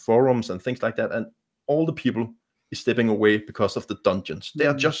searching on the forums and things like that, and all the people is stepping away because of the dungeons. They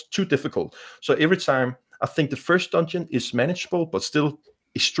are just too difficult. So every time, I think the first dungeon is manageable, but still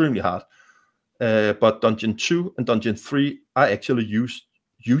extremely hard. But dungeon 2 and dungeon 3, I actually used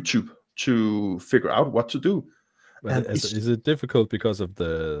YouTube to figure out what to do. And is it difficult because of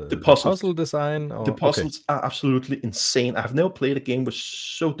the puzzle design? Or? The puzzles are absolutely insane. I've never played a game with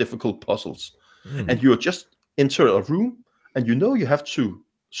so difficult puzzles. And you just enter a room, and you know you have to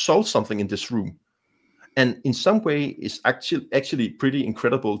solve something in this room. And in some way, it's actually pretty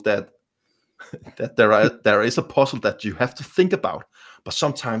incredible that there is a puzzle that you have to think about. But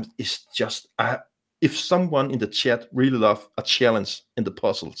sometimes it's just, if someone in the chat really love a challenge in the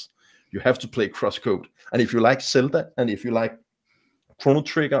puzzles, you have to play Crosscode. And if you like Zelda, and if you like Chrono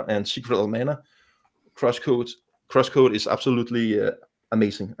Trigger and Secret of Mana, Crosscode is absolutely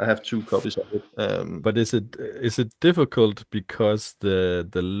amazing. I have 2 copies of it. But is it difficult because the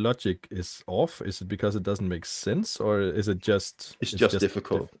logic is off? Is it because it doesn't make sense, or is it just? It's just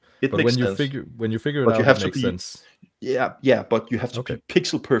difficult. It but makes when sense. you figure it out, it makes sense. Yeah, but you have to be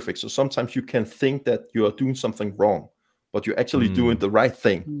pixel perfect. So sometimes you can think that you are doing something wrong, but you're actually doing the right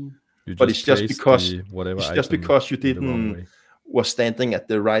thing. But it's just because you didn't was standing at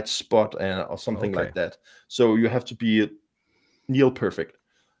the right spot or something like that. So you have to be near perfect.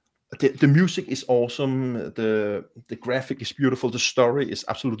 The music is awesome. The graphic is beautiful. The story is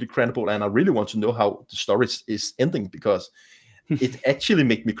absolutely incredible, and I really want to know how the story is ending, because it actually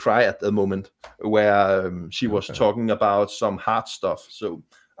made me cry at the moment where she was talking about some hard stuff. So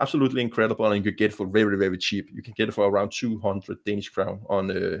absolutely incredible, and you can get it for very, very cheap. You can get it for around 200 Danish crown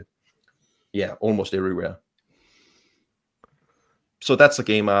on almost everywhere. So that's a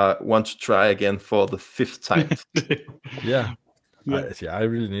game I want to try again for the 5th time. I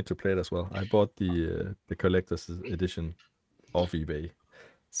really need to play it as well. I bought the collector's edition off eBay.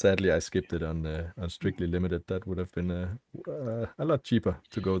 Sadly, I skipped it on Strictly Limited. That would have been a lot cheaper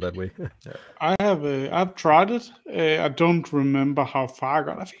to go that way. I've tried it. I don't remember how far I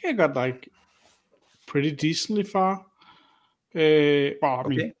got. I think I got like pretty decently far. I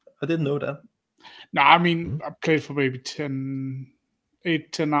didn't know that. No, I mean, I played for maybe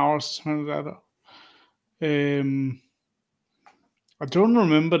 8-10 hours, something like that. I don't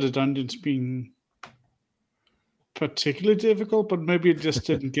remember the dungeons being particularly difficult, but maybe it just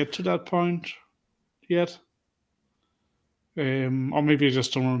didn't get to that point yet. Or maybe I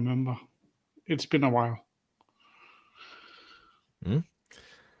just don't remember. It's been a while.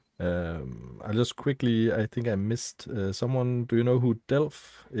 I'll just quickly, I think I missed someone. Do you know who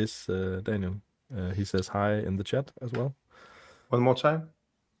Delph is, Daniel? He says hi in the chat as well. One more time.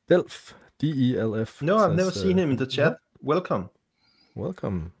 Delph, DELF. No, I've never seen him in the chat. Welcome.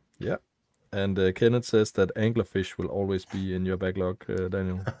 Yeah. And Kenneth says that anglerfish will always be in your backlog,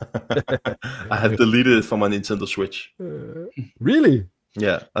 Daniel. I have deleted it from my Nintendo Switch. Really?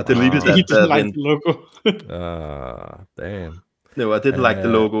 Yeah, I deleted that. He didn't like the logo. Damn. No, I didn't like the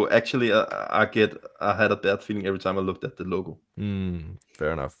logo. Actually, I had a bad feeling every time I looked at the logo.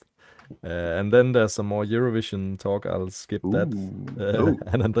 Fair enough. And then there's some more Eurovision talk. I'll skip that.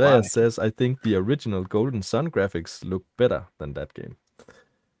 And Andreas says, I think the original Golden Sun graphics look better than that game.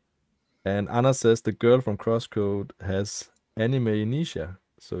 And Anna says the girl from Crosscode has anime amnesia.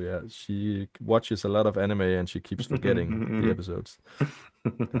 So yeah, she watches a lot of anime and she keeps forgetting the episodes,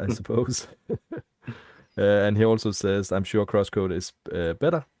 I suppose. And he also says, I'm sure Crosscode is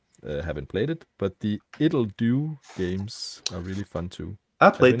better. Haven't played it, but the It'll Do games are really fun too. I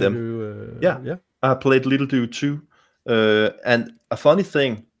played them. Yeah. I played Little Do too. And a funny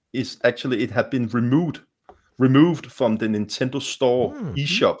thing is actually it had been removed from the Nintendo Store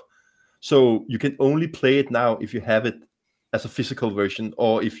eShop. So you can only play it now if you have it as a physical version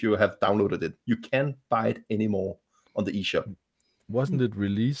or if you have downloaded it. You can't buy it anymore on the eShop. Wasn't it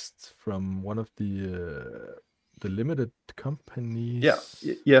released from one of the limited companies?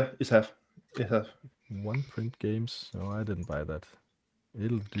 Yeah, it have. One Print Games. No, I didn't buy that.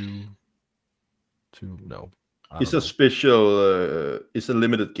 It'll Do to no. It's a special. It's a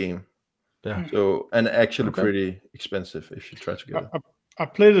limited game. Yeah. So and actually pretty expensive if you try to get it. I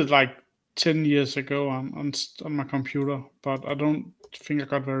played it like 10 years ago on my computer, but I don't think I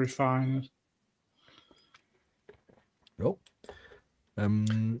got very far in it. No.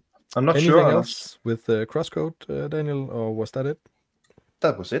 I'm not anything sure. Else with Crosscode, Daniel, or was that it?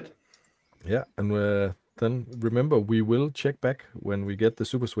 That was it. Yeah, and then remember, we will check back when we get the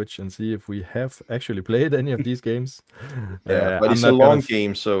Super Switch and see if we have actually played any of these games. But it's a long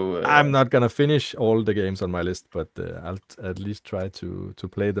game, so I'm not gonna finish all the games on my list, but I'll at least try to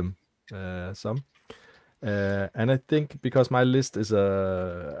play them some. And I think because my list is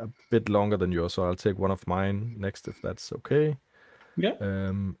a bit longer than yours, so I'll take one of mine next if that's okay. Yeah.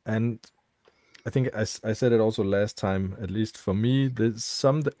 And I think I said it also last time, at least for me,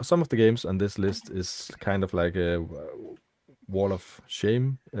 some of the games on this list is kind of like a wall of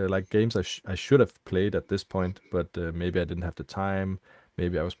shame, like games I should have played at this point, but maybe I didn't have the time,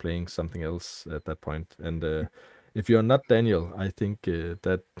 maybe I was playing something else at that point. And if you're not Daniel, I think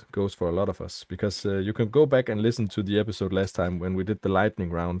that goes for a lot of us, because you can go back and listen to the episode last time when we did the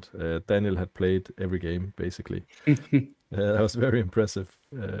lightning round. Daniel had played every game, basically. That was very impressive.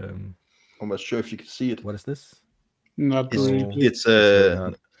 I'm not sure if you can see it. What is this? Not really. It's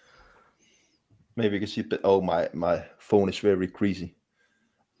maybe you can see it, but my phone is very greasy.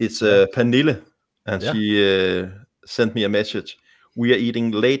 It's Pernille, and she sent me a message. We are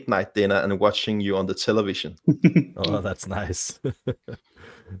eating late night dinner and watching you on the television. Oh, that's nice.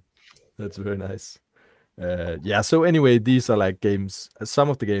 That's very nice. Yeah, so anyway, these are like games. Some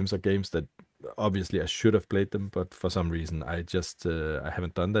of the games are games that obviously I should have played them, but for some reason I just I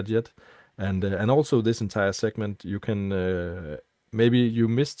haven't done that yet. And also this entire segment, you can maybe you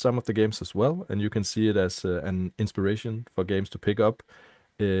missed some of the games as well, and you can see it as an inspiration for games to pick up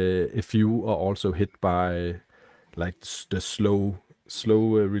if you are also hit by like the slow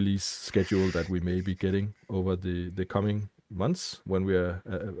release schedule that we may be getting over the coming months when we are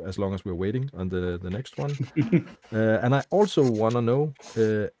as long as we're waiting on the next one. And I also want to know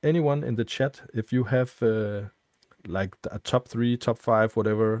anyone in the chat, if you have like a top 3, top 5,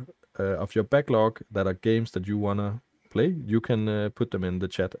 whatever of your backlog that are games that you want to play, you can put them in the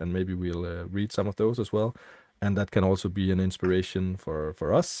chat and maybe we'll read some of those as well. And that can also be an inspiration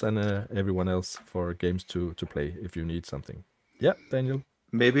for us and everyone else for games to play if you need something. Yeah, Daniel?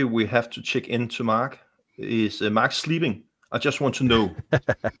 Maybe we have to check into Mark. Is Mark sleeping? I just want to know.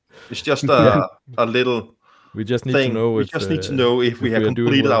 It's just a little we just need thing. To know we just need to know if we have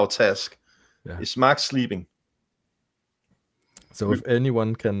completed our task. Yeah. Is Mark sleeping? So if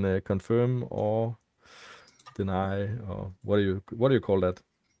anyone can confirm or deny, or what do you call that?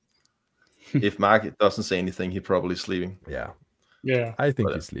 If Mark doesn't say anything, he's probably sleeping. Yeah. I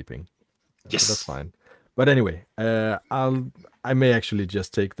think he's sleeping. Yes, so that's fine. But anyway, I may actually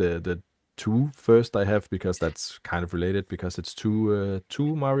just take the 2 first I have, because that's kind of related, because it's two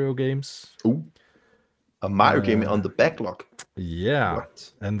Mario games. Ooh, a Mario game on the backlog. Yeah,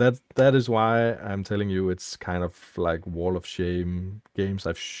 what? And that is why I'm telling you it's kind of like wall of shame games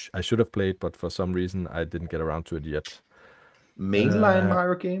I should have played, but for some reason I didn't get around to it yet. Mainline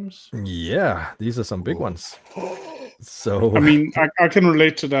Mario games? Yeah, these are some big ones. So I mean, I can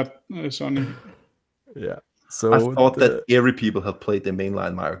relate to that, Sonny. Yeah. So I thought that every people have played the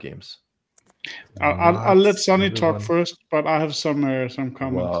mainline Mario games. I'll let Sonny talk first, but I have some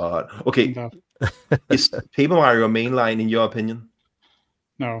comments. What? Okay. Is Paper Mario mainline in your opinion?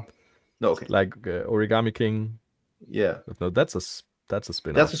 No. No. Okay. Like Origami King. Yeah. No, that's a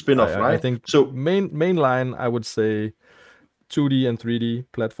spin-off. That's a spin-off, right? I think so. Mainline, I would say 2D and 3D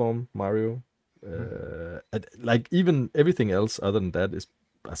platform Mario. Like even everything else other than that is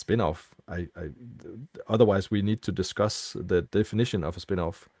a spin-off. Otherwise we need to discuss the definition of a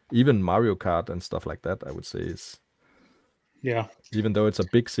spin-off. Even Mario Kart and stuff like that, I would say is. Yeah. Even though it's a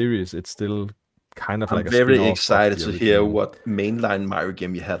big series, it's still kind of I'm like a very spin-off excited of to the hear original. what mainline Mario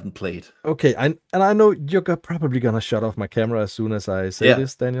game you haven't played. Okay, and I know you're probably gonna shut off my camera as soon as I say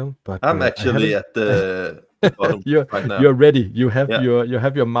this, Daniel. But I'm actually at the bottom right now. You're ready. You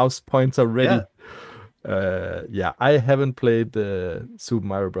have your mouse pointer ready. Yeah. I haven't played Super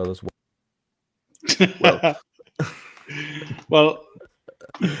Mario Brothers. Well. Well.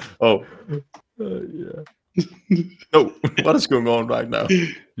 Oh. Yeah. No, what is going on right now?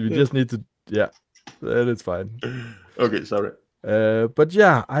 You just need to. Yeah, that is fine. Okay, sorry. But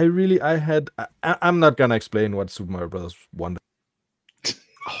yeah, I'm not gonna explain what Super Mario Brothers Wonder.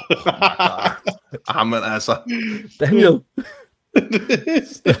 Oh my God. I'm an assa. Daniel.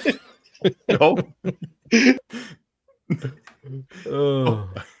 No. Oh.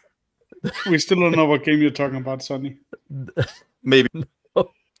 We still don't know what game you're talking about, Sonny. Maybe.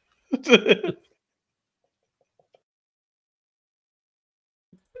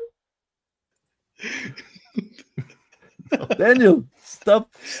 Daniel, stop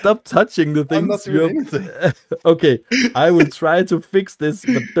touching the things. I'm not doing anything. Okay, I will try to fix this,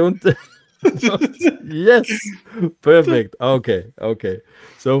 but don't. Yes, perfect. Okay.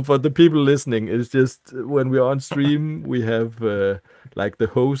 So for the people listening, it's just when we're on stream, we have like the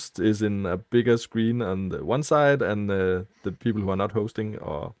host is in a bigger screen on the one side, and the people who are not hosting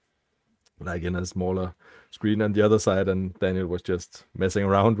are like in a smaller screen on the other side. And Daniel was just messing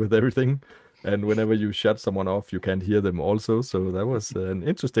around with everything. And whenever you shut someone off, you can't hear them also. So that was an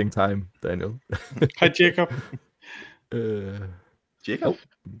interesting time, Daniel. Hi, Jacob. Jacob?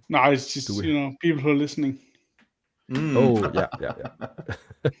 No, it's just, people who are listening. Oh, yeah.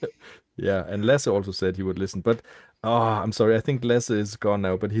 Yeah, and Lasse also said he would listen. But, I'm sorry, I think Lasse is gone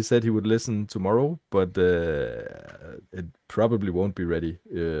now. But he said he would listen tomorrow. But it probably won't be ready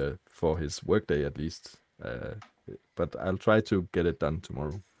for his workday at least. But I'll try to get it done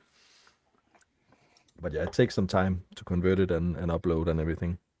tomorrow. But yeah, it takes some time to convert it and upload and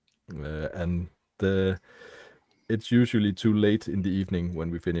everything. And it's usually too late in the evening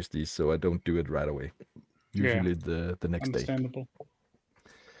when we finish these, so I don't do it right away. Usually the next day. Understandable.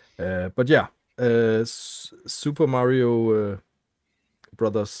 But yeah, Super Mario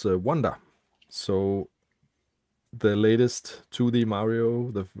Brothers Wonder. So the latest 2D Mario,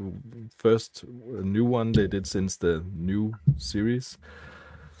 the first new one they did since the new series.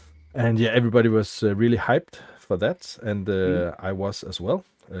 And yeah, everybody was really hyped for that, and I was as well,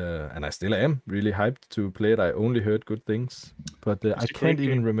 and I still am really hyped to play it. I only heard good things, but I can't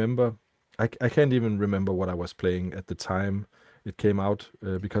even remember. I can't even remember what I was playing at the time it came out,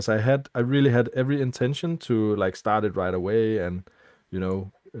 because I really had every intention to like start it right away and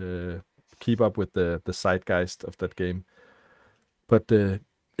keep up with the zeitgeist of that game, but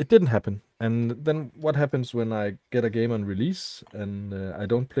it didn't happen. And then what happens when I get a game on release and I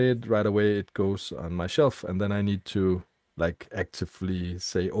don't play it right away? It goes on my shelf, and then I need to like actively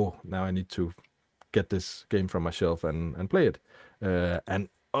say, oh, now I need to get this game from my shelf and play it. And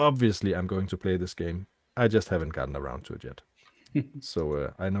obviously I'm going to play this game. I just haven't gotten around to it yet.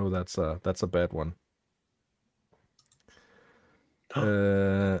 So I know that's a bad one.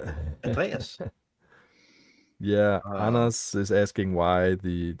 Andreas. Yeah, Anders is asking why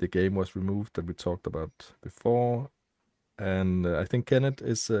the game was removed that we talked about before. And I think Kenneth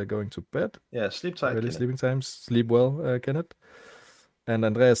is going to bed. Yeah, sleep tight. Early sleeping times. Sleep well, Kenneth. And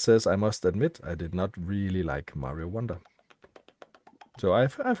Andreas says, I must admit, I did not really like Mario Wonder. So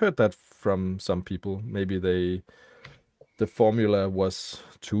I've heard that from some people. Maybe the formula was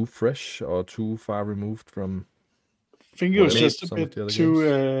too fresh or too far removed from. I think it was just a bit too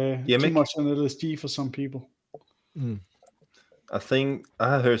much on LSD for some people. I think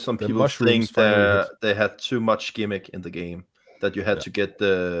I heard some people think that they had too much gimmick in the game, that you had to get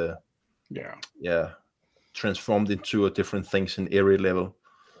the transformed into different things in every level.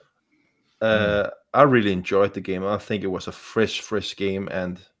 I really enjoyed the game. I think it was a fresh game,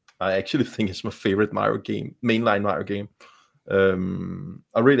 and I actually think it's my favorite Mario game, mainline Mario game.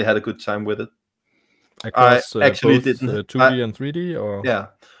 I really had a good time with it. Across, I actually both, didn't 2D and 3D, or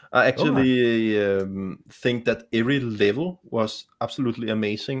I actually think that every level was absolutely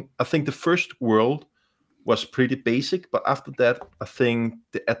amazing. I think the first world was pretty basic, but after that, I think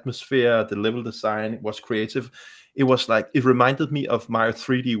the atmosphere, the level design was creative. It was like, it reminded me of Mario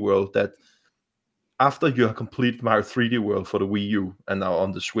 3D World, that after you have completed Mario 3D World for the Wii U and now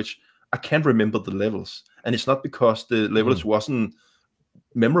on the Switch, I can't remember the levels, and it's not because the levels wasn't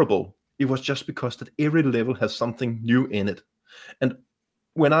memorable. It was just because that every level has something new in it. And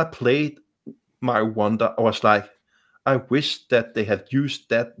when I played Mario Wonder, I was like, I wish that they had used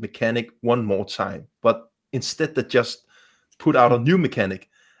that mechanic one more time, but instead they just put out a new mechanic,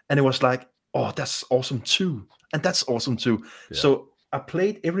 and it was like, oh, that's awesome too, and that's awesome too. So I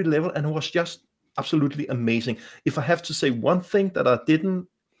played every level, and it was just absolutely amazing. If I have to say one thing that I didn't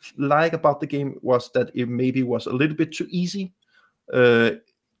like about the game, was that it maybe was a little bit too easy.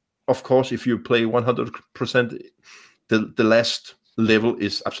 Of course, if you play 100%, the last level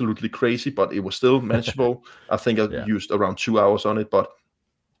is absolutely crazy, but it was still manageable. I think I used around 2 hours on it, but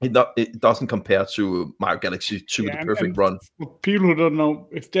it doesn't compare to Mario Galaxy 2, the perfect run. For people who don't know,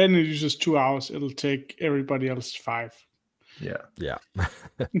 if Daniel uses 2 hours, it'll take everybody else 5. Yeah.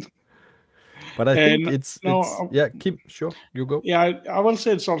 But I think it's sure, you go. Yeah, I will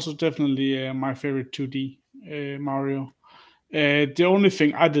say it's also definitely my favorite 2D Mario. The only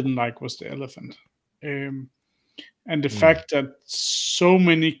thing I didn't like was the elephant. And the fact that so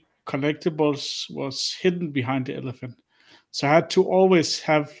many collectibles was hidden behind the elephant. So I had to always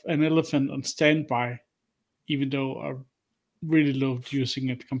have an elephant on standby, even though I really loved using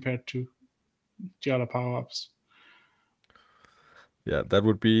it compared to the other power-ups. Yeah, that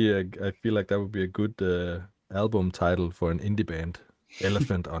would be, I feel like that would be a good album title for an indie band,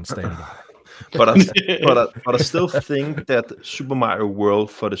 Elephant on Standby. But I still think that Super Mario World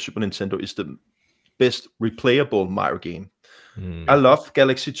for the Super Nintendo is the best replayable Mario game. I love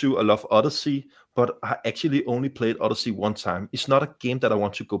Galaxy 2, I love Odyssey, but I actually only played Odyssey one time. It's not a game that I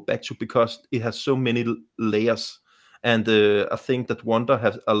want to go back to because it has so many layers, and I think that Wonder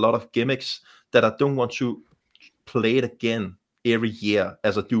has a lot of gimmicks that I don't want to play it again every year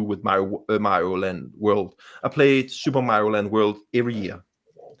as I do with Mario Land World. I played Super Mario Land World every year,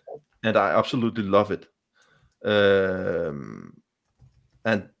 and I absolutely love it. And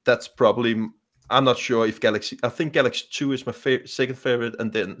that's probably, I'm not sure if I think Galaxy 2 is my second favorite,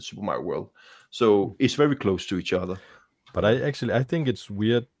 and then Super Mario World. So it's very close to each other. But I think it's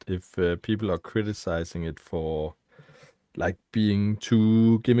weird if people are criticizing it for like being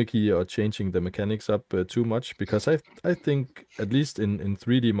too gimmicky or changing the mechanics up too much, because I think at least in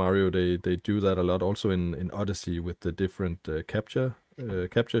 3D Mario they do that a lot, also in Odyssey with the different captures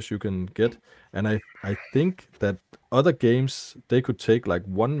you can get. And I think that other games, they could take like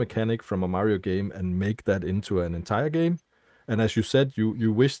one mechanic from a Mario game and make that into an entire game. And as you said,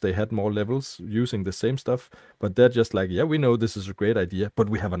 you wish they had more levels using the same stuff, but they're just like, yeah, we know this is a great idea, but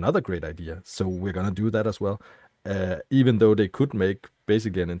we have another great idea, so we're gonna do that as well. Even though they could make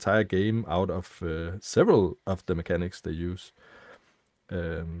basically an entire game out of several of the mechanics they use.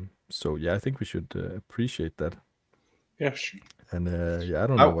 So yeah, I think we should appreciate that. Yeah, sure. And I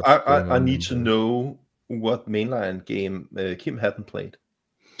don't know what's going on. I need to know what mainline game Kim hadn't played.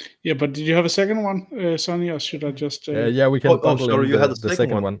 Yeah, but did you have a second one, Sonny, or should I just... yeah, we can sorry, you had the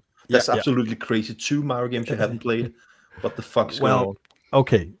second one. That's Yeah. absolutely crazy. 2 Mario games you haven't played. What the fuck is going on?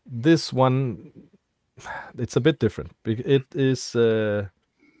 Okay, this one, it's a bit different. It is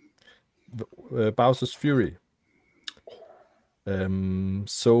Bowser's Fury.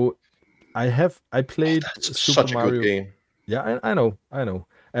 So I played That's Super such Mario. a good game. Yeah, I know,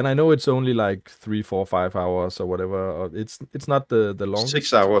 and I know it's only like 3, 4, 5 hours or whatever. Or it's not the longest.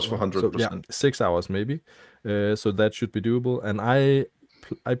 6 hours for 100%. So, yeah, 6 hours maybe. So that should be doable. And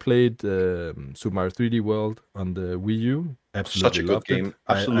I played Super Mario 3D World on the Wii U. Absolutely Such a good loved game. it.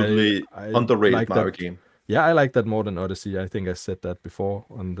 Absolutely I underrated like Mario that. game. Yeah, I like that more than Odyssey. I think I said that before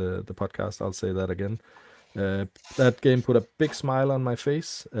on the podcast. I'll say that again. That game put a big smile on my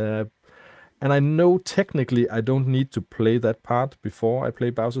face. And I know technically I don't need to play that part before I play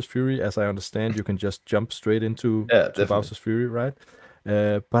Bowser's Fury. As I understand, you can just jump straight into to Bowser's Fury, right?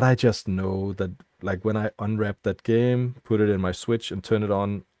 But I just know that like when I unwrap that game, put it in my Switch and turn it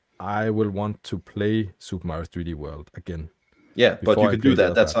on, I will want to play Super Mario 3D World again. Yeah, but you can do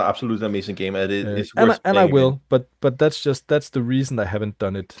that. That's an absolutely amazing game, and it's worth and I will, again. but that's the reason I haven't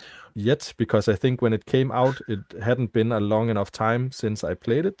done it yet, because I think when it came out, it hadn't been a long enough time since I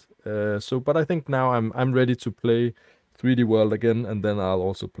played it. But I think now I'm ready to play 3D World again, and then I'll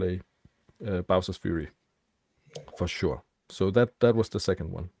also play Bowser's Fury for sure. So that was the second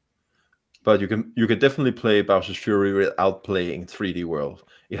one. But you can definitely play Bowser's Fury without playing 3D World.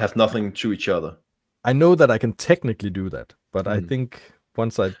 It has nothing to each other. I know that I can technically do that, but I think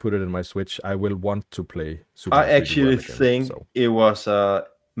once I put it in my Switch, I will want to play Super Mario 3D World again. I actually think it was a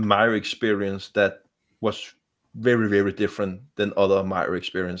Mario experience that was very, very different than other Mario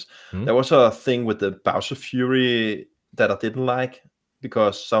experience. There was a thing with the Bowser Fury that I didn't like,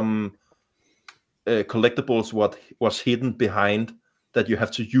 because some collectibles what was hidden behind that you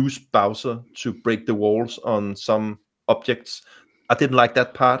have to use Bowser to break the walls on some objects. I didn't like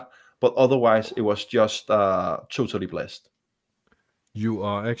that part, but otherwise it was just totally blessed. You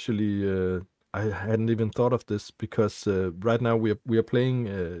are actually. I hadn't even thought of this because right now we are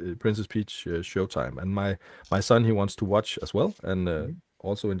playing Princess Peach Showtime, and my son, he wants to watch as well, and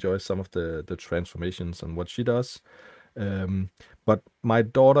also enjoys some of the transformations and what she does. But my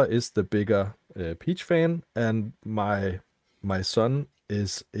daughter is the bigger Peach fan, and my son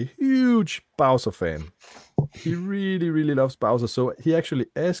is a huge Bowser fan. He really, really loves Bowser. So he actually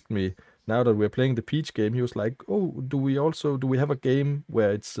asked me, now that we're playing the Peach game, he was like, "Oh, do we have a game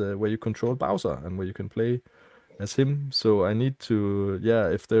where it's where you control Bowser and where you can play as him?" So I need to, yeah,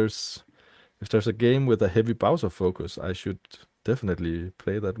 if there's a game with a heavy Bowser focus, I should definitely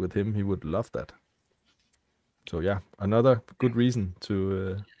play that with him. He would love that. So yeah, another good reason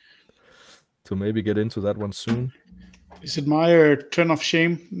to maybe get into that one soon. Is it my turn of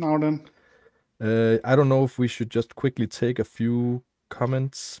shame now then? I don't know if we should just quickly take a few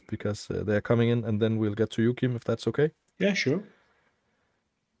comments because they're coming in, and then we'll get to you, Kim, if that's okay. Yeah, sure.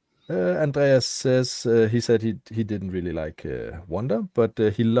 Andreas says he said he didn't really like Wonder, but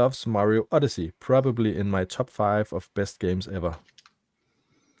he loves Mario Odyssey, probably in my top 5 of best games ever.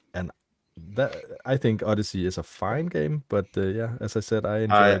 And that, I think Odyssey is a fine game, but yeah, as I said, I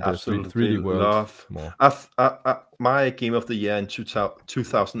enjoy the 3D world more. My game of the year in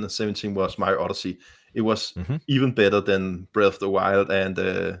 2017 was Mario Odyssey. It was even better than Breath of the Wild and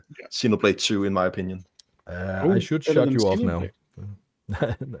Xenoblade 2, in my opinion. I should shut you off now.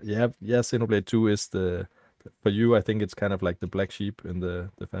 yeah, Xenoblade 2 is for you, I think it's kind of like the black sheep in the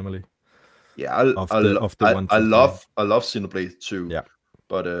family. Yeah, I love Xenoblade 2. Yeah.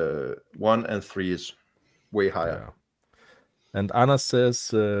 But 1 and 3 is way higher. Yeah. And Anna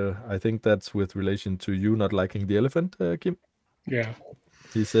says, I think that's with relation to you not liking the elephant, Kim. Yeah.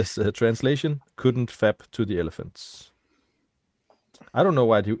 He says, translation, couldn't fap to the elephants. I don't know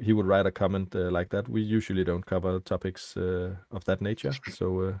why he would write a comment like that. We usually don't cover topics of that nature.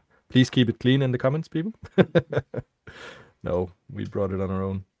 So please keep it clean in the comments, people. No, we brought it on our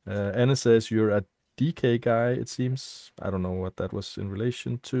own. Anna says, you're a DK guy, it seems. I don't know what that was in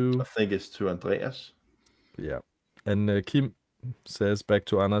relation to. I think it's to Andreas. Yeah. And Kim says back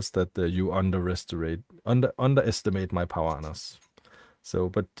to Anas that you underestimate my power, Anas. So,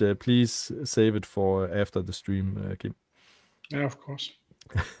 but please save it for after the stream, Kim. Yeah, of course.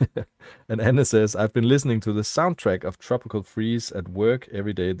 And Anna says, I've been listening to the soundtrack of Tropical Freeze at work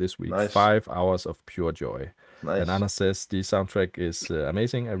every day this week. Nice. 5 hours of pure joy. Nice. And Anna says the soundtrack is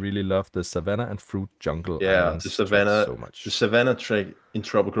amazing. I really love the Savannah and Fruit Jungle. Yeah, the Savannah so much. The Savannah track in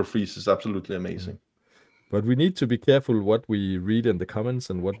Tropical Freeze is absolutely amazing. But we need to be careful what we read in the comments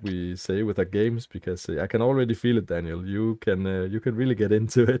and what we say with our games, because I can already feel it, Daniel. You can really get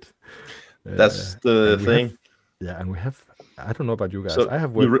into it. That's the thing. And we have. I don't know about you guys. So I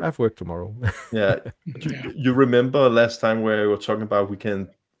have work. I have work tomorrow. Yeah. You remember last time where we were talking about we can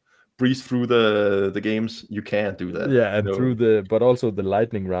breeze through the games? You can't do that. Yeah, and but also the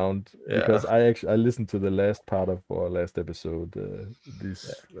lightning round, because I listened to the last part of our last episode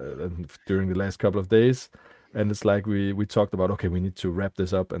during the last couple of days, and it's like we talked about, okay, we need to wrap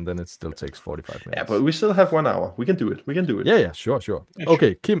this up, and then it still takes 45 minutes. Yeah, but we still have 1 hour. We can do it. Yeah, sure.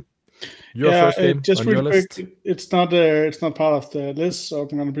 Okay, Kim, your first game just on really your quick, list. It's not part of the list, so I'm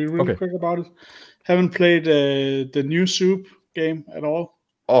going to be really quick about it. Haven't played the new Soup game at all.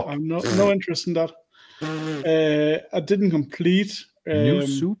 Oh. I have no interest in that. I didn't complete New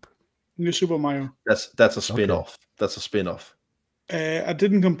Super Mario. That's a spin-off. Okay. That's a spin-off. I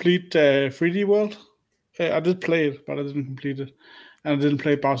didn't complete 3D World. I did play it, but I didn't complete it, and I didn't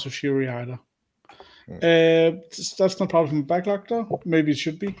play Bowser Fury either. That's not part of my backlog, though. Maybe it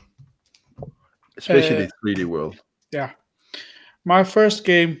should be. Especially 3D World. Yeah. My first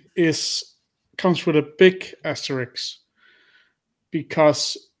game comes with a big asterisk,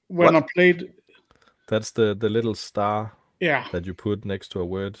 because when I played... That's the little star that you put next to a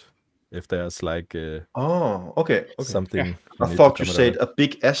word if there's like okay. Something. Yeah. I thought you said a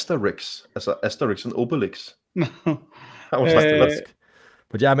big asterisk, as an asterisk and obelix. No. I was like,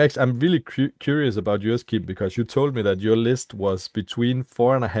 but yeah, I'm really curious about yours, Kim, because you told me that your list was between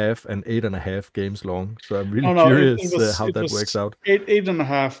 4.5 and 8.5 games long. So I'm really curious how that works out.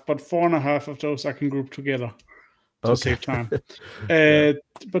 8.5, but 4.5 of those I can group together to save time.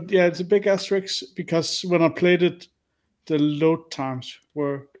 But yeah, it's a big asterisk, because when I played it, the load times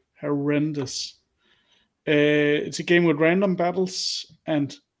were horrendous. It's a game with random battles,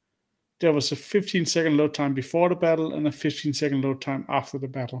 and there was a 15-second load time before the battle and a 15-second load time after the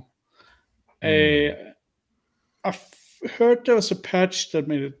battle. I've heard there was a patch that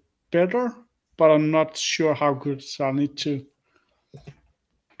made it better, but I'm not sure how good, so I need to.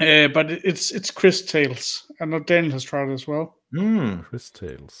 But it's Chris Tales. I know Daniel has tried it as well. Chris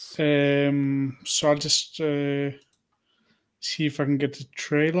Tales. So I'll just see if I can get the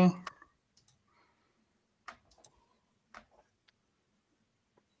trailer.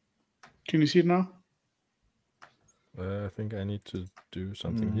 Can you see it now? I think I need to do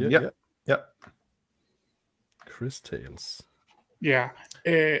something here. Yeah. Chris Tales. Yeah,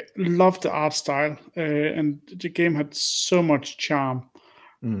 love the art style, and the game had so much charm,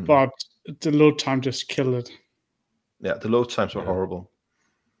 but the load time just killed it. Yeah, the load times were horrible.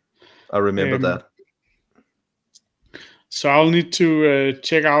 I remember that. So I'll need to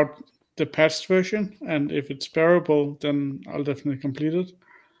check out the patched version, and if it's bearable, then I'll definitely complete it.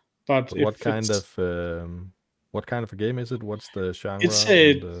 But what kind of a game is it? What's the genre? It's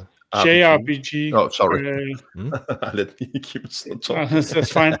a JRPG. Oh, sorry. Let me keep it so tall.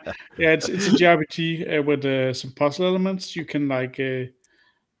 That's fine. Yeah, it's a JRPG with some puzzle elements. You can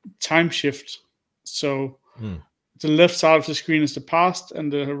time shift. So the left side of the screen is the past,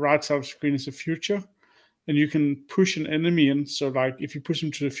 and the right side of the screen is the future. And you can push an enemy in. So, if you push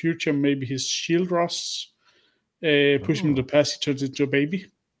him to the future, maybe his shield rusts. Push him to the past, he turns into a baby.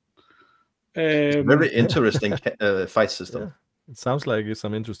 Very interesting fight system. Yeah. It sounds like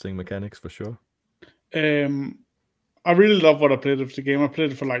some interesting mechanics for sure. I really love what I played of the game. I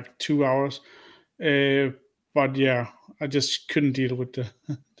played it for 2 hours. But yeah, I just couldn't deal with the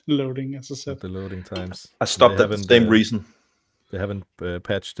loading, as I said. The loading times. I stopped at the same reason. They haven't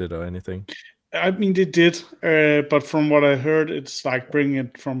patched it or anything. I mean, they did, but from what I heard, it's bringing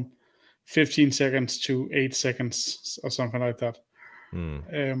it from 15 seconds to 8 seconds or something like that.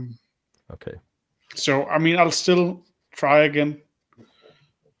 Okay. So, I mean, I'll still try again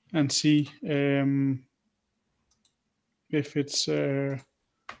and see if it's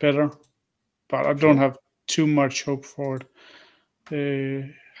better, but I don't have too much hope for it.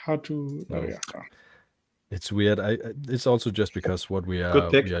 It's weird. It's also just because what we are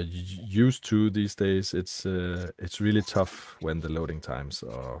used to these days. It's really tough when the loading times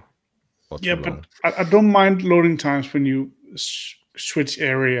are too long. But I don't mind loading times when you switch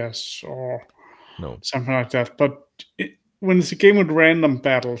areas or something like that. But when it's a game with random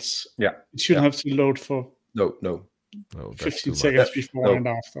battles, it shouldn't have to load for no 15 seconds before and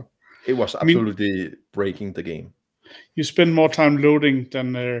after. It was absolutely breaking the game. You spend more time loading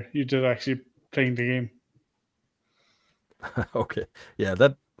than you did actually playing the game. Okay, yeah,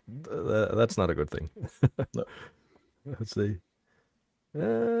 that's not a good thing. No. Let's see.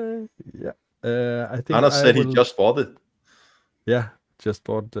 I think Anna said he just bought it. Yeah, just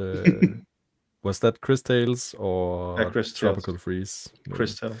bought. Was that Chris Tales or Tropical Freeze? Maybe.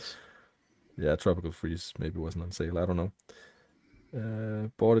 Chris Tales. Yeah, Tropical Freeze maybe wasn't on sale. I don't know.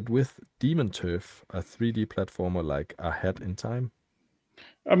 Bought it with Demon Turf, a 3D platformer like Ahead in Time.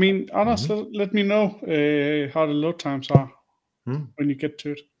 I mean, honestly, let me know how the load times are when you get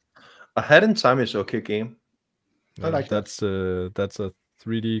to it. Ahead in Time is okay game. I like that's a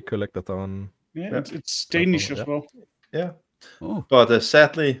 3D collectathon. Yeah, it's Danish as well. Yeah, but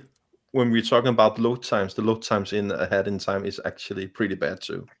sadly, when we're talking about load times, the load times in Ahead in Time is actually pretty bad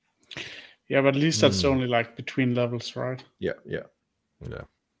too. Yeah, but at least that's only between levels, right? Yeah.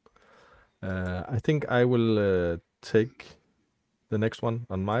 I think I will take the next one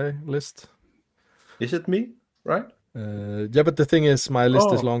on my list. Is it me? Right? Yeah, but the thing is, my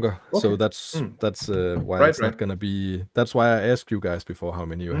list is longer, so that's why it's not gonna be. That's why I asked you guys before how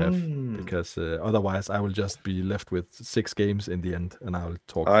many you have, because otherwise I will just be left with 6 games in the end, and I'll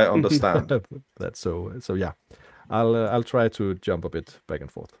talk. I understand. That's so yeah. I'll try to jump a bit back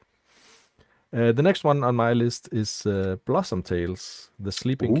and forth. The next one on my list is Blossom Tales: The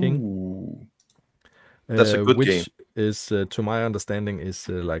Sleeping King. That's a good game. Which is, to my understanding, is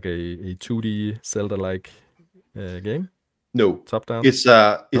like a 2D Zelda-like game. No, top down. It's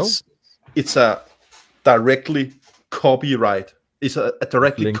a directly copyright. It's a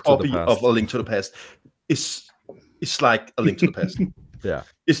directly copy of A Link to the Past. It's like A Link to the Past. Yeah,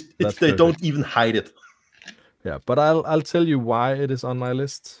 they don't even hide it. Yeah, but I'll tell you why it is on my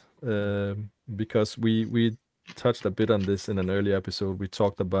list. Because we touched a bit on this in an earlier episode. We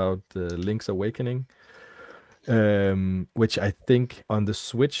talked about Link's Awakening, which I think on the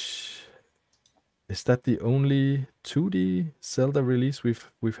Switch, is that the only 2D Zelda release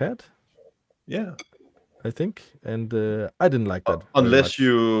we've had? Yeah, I think, and I didn't like that. Unless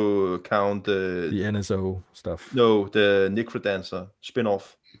you count the NSO stuff. No, the Necrodancer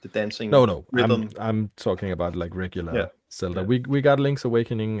spin-off, the dancing. No, I'm talking about like regular Zelda. We got Link's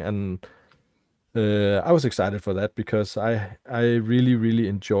Awakening, and I was excited for that because I really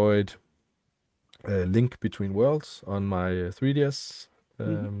enjoyed Link Between Worlds on my 3DS,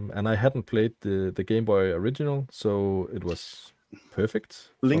 and I hadn't played the Game Boy original, so it was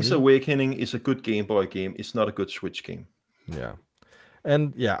perfect. Link's Awakening is a good Game Boy game. It's not a good Switch game. Yeah,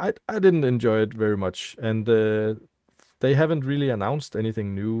 and yeah, I didn't enjoy it very much, and they haven't really announced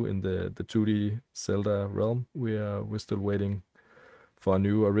anything new in the 2D Zelda realm. We're still waiting for a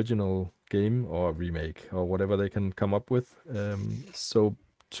new original game or remake or whatever they can come up with. So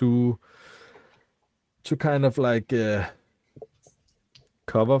to kind of like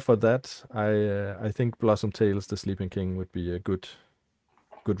cover for that, I think Blossom Tales: The Sleeping King would be a good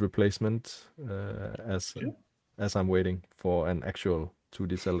replacement as I'm waiting for an actual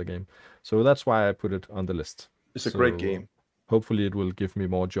 2D Zelda game. So that's why I put it on the list. It's a great game. Hopefully it will give me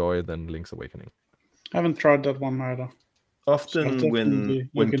more joy than Link's Awakening. I haven't tried that one either. Often when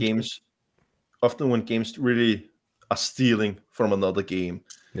games really are stealing from another game,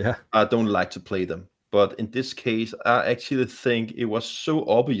 I don't like to play them. But in this case, I actually think it was so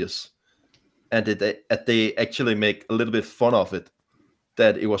obvious, and they actually make a little bit fun of it,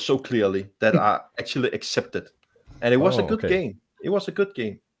 that it was so clearly that I actually accepted. And it was a good game. It was a good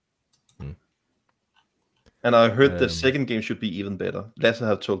game. And I heard the second game should be even better. Lasse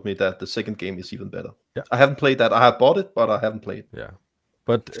have told me that the second game is even better. Yeah. I haven't played that. I have bought it, but I haven't played. Yeah.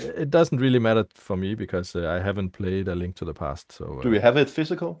 But it doesn't really matter for me because I haven't played A Link to the Past. So do you have it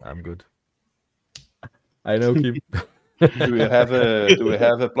physical? I'm good. I know, Kim. Do we have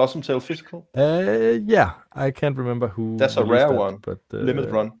a Blossom Tale physical? Yeah. I can't remember who. That's a rare one. But limited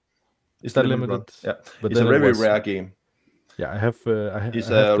run. Is that limited? Run. Yeah. But it's a very rare game. Yeah, I have.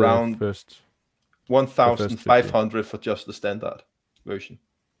 It's I have around first 1,500 for just the standard version.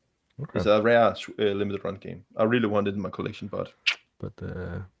 Okay. It's a rare limited run game. I really want it in my collection, but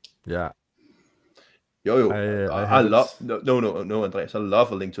yeah. I love no, Andreas. I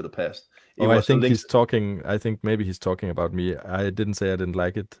love A Link to the Past. I think he's talking. I think maybe he's talking about me. I didn't say I didn't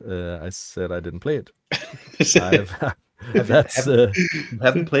like it. I said I didn't play it.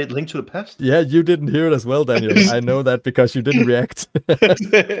 Haven't played Link to the Past? Yeah, you didn't hear it as well, Daniel. I know that because you didn't react.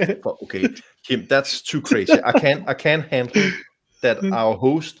 Okay, Kim, that's too crazy. I can't handle that our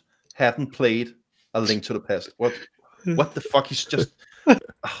host haven't played A Link to the Past. What the fuck is just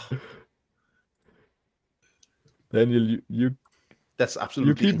Daniel, you that's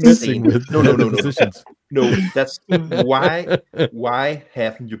absolutely you keep insane. messing with no. decisions. No, that's why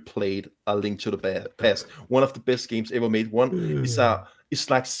haven't you played A Link to the Past? One of the best games ever made. It's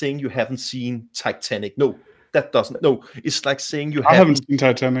like saying you haven't seen Titanic. No, that doesn't. No, it's like saying I haven't seen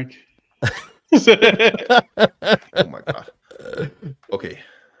Titanic. Oh my god. Okay.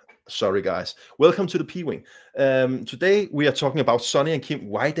 Sorry, guys. Welcome to the P-Wing. Today we are talking about Sonny and Kim.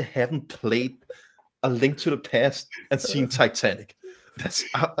 Why they haven't played A Link to the Past and seen Titanic. That's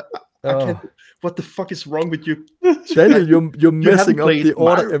I can't. What the fuck is wrong with you, Daniel? You're messing up the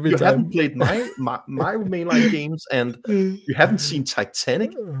order every time. You haven't played my mainline games, and you haven't seen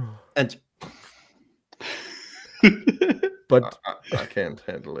Titanic, and but I can't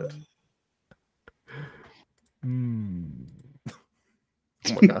handle it. Oh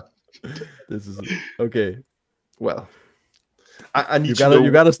my god, this is okay. Well, I need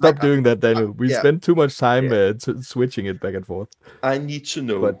you gotta stop doing that, Daniel. We spend too much time switching it back and forth. I need to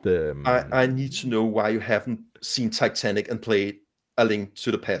know. But I need to know why you haven't seen Titanic and played A Link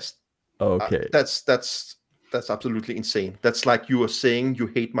to the Past. Okay, that's absolutely insane. That's like you are saying you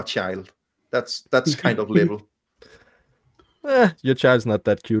hate my child. That's kind of level. Your child's not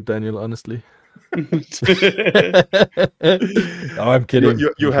that cute, Daniel. Honestly. Oh, I'm kidding.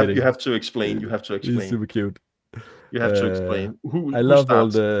 You have to explain. You have to explain. He's super cute. You have to explain. I love all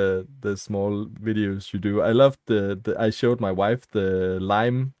the small videos you do. I love I showed my wife the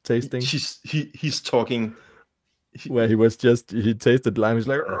lime tasting. He's talking. Where he tasted lime. He's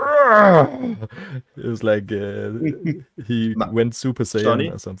like, Argh! It was like he went Super Saiyan Sonny,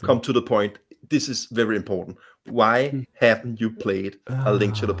 or something. Come to the point. This is very important. Why haven't you played A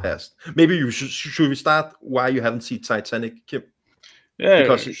Link to the Past? Maybe you should we start why you haven't seen Titanic, Kim? Yeah,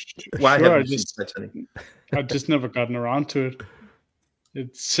 because why haven't you seen Titanic? I've just never gotten around to it.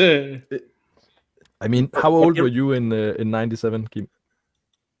 It's. I mean, how old were you in '97, Kim?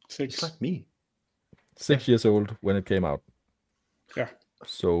 6. It's like me. 6 years old when it came out. Yeah.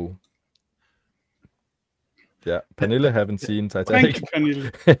 So. Yeah, Pernille haven't seen Titanic. Thank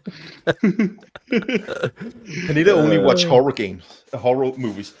you, Pernille. Pernille only watch horror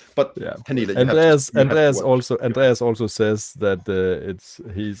movies, but yeah. Pernille, Andreas also says that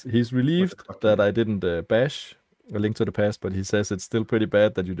he's relieved that I didn't bash A Link to the Past, but he says it's still pretty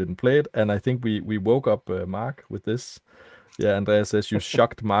bad that you didn't play it. And I think we woke up Mark with this. Yeah, Andrea says you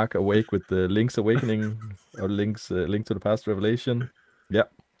shocked Mark awake with the Link's Awakening or Link to the Past Revelation. Yeah.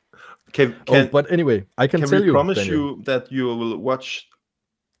 But anyway, I can tell we you, promise Daniel, you that you will watch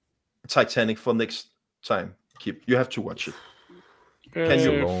Titanic for next time. You have to watch it. Can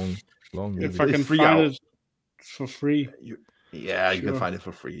you long movie. If I can find it for free. You can find it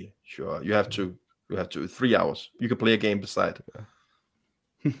for free. Sure. You have to 3 hours. You can play a game beside.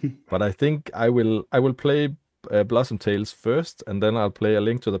 But I think I will play Blossom Tales first, and then I'll play A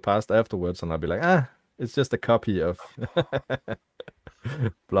Link to the Past afterwards, and I'll be like, it's just a copy of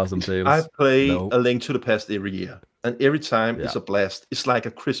Blossom Tales. I play A Link to the Past every year, and every time it's a blast. It's like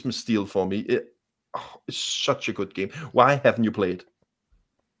a Christmas steal for me. It's such a good game. Why haven't you played?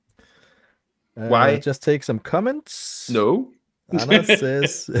 Why? Just take some comments. No. Anna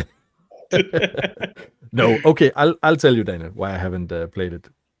says no. Okay, I'll tell you, Daniel, why I haven't played it.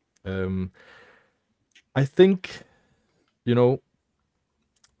 I think, as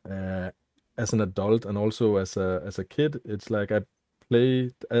an adult and also as a kid, it's like as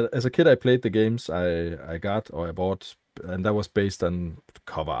a kid I played the games I got or I bought, and that was based on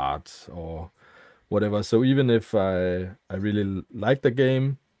cover art or whatever. So even if I really liked the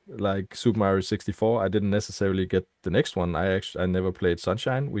game, like Super Mario 64, I didn't necessarily get the next one. I never played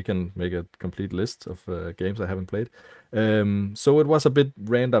Sunshine. We can make a complete list of games I haven't played. So it was a bit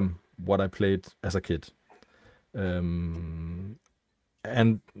random what I played as a kid. And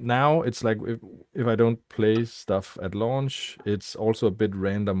now it's like if I don't play stuff at launch, it's also a bit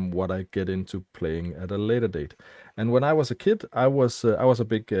random what I get into playing at a later date. And when I was a kid, I was a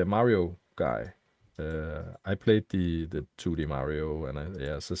big Mario guy. I played the 2D Mario, and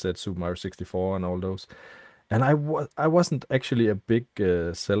as I said, Super Mario 64 and all those. And I wasn't actually a big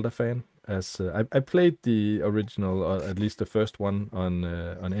Zelda fan. As I played the original, or at least the first one on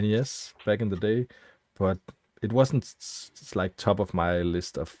NES back in the day, but it wasn't like top of my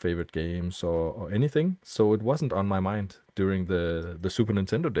list of favorite games or anything. So it wasn't on my mind during the Super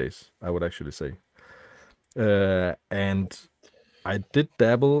Nintendo days, I would actually say. And I did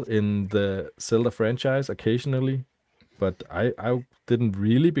dabble in the Zelda franchise occasionally, but I didn't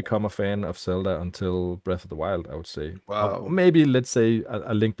really become a fan of Zelda until Breath of the Wild, I would say. Wow. Or maybe, let's say,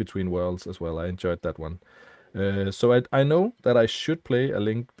 a Link Between Worlds as well. I enjoyed that one. So I know that I should play A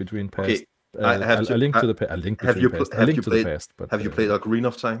Link Between Past. Okay. A Link to the Past. A Link Between Past. A Link to the Past. But have you played Ocarina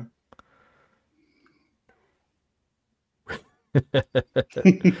of Time?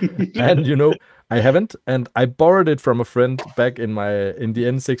 And I haven't, and I borrowed it from a friend back in the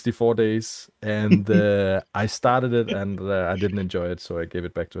N64 days, and I started it and I didn't enjoy it, so I gave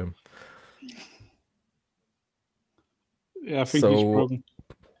it back to him. Yeah, I think he's broken.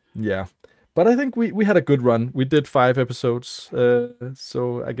 Yeah, but I think we had a good run. We did 5 episodes,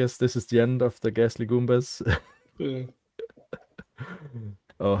 so I guess this is the end of the Gastly Goombas. Yeah.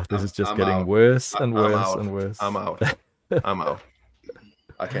 Oh, this is just getting worse and worse and worse. I'm out. I'm out.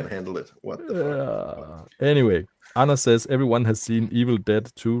 I can't handle it. What the fuck? Anyway, Anna says everyone has seen Evil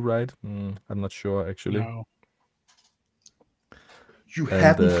Dead 2, right? I'm not sure, actually. No. You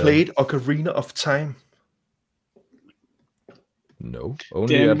haven't played Ocarina of Time? No.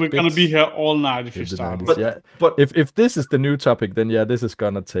 Only Dan, we're going to be here all night if you start. But if this is the new topic, then this is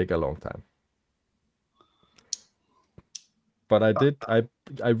going to take a long time. But I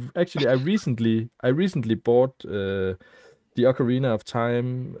recently bought the Ocarina of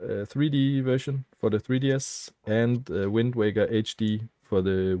Time 3D version for the 3DS and Wind Waker HD for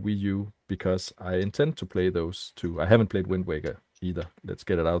the Wii U, because I intend to play those two. I haven't played Wind Waker either. Let's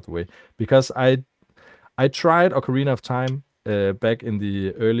get it out of the way. Because I tried Ocarina of Time back in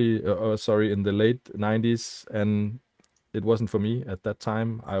the in the late 90s, and it wasn't for me at that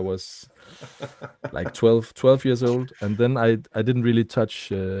time. I was like 12 years old, and then I didn't really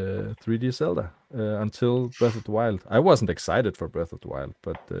touch 3D Zelda until Breath of the Wild. I wasn't excited for Breath of the Wild,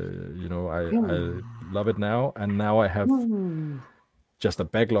 but I love it now, and now I have just a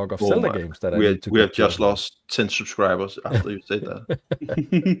backlog of Zelda games that I need to. We have just lost 10 subscribers after you said that.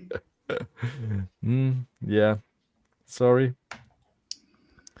 Yeah, sorry.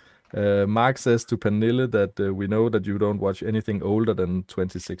 Mark says to Pernille that we know that you don't watch anything older than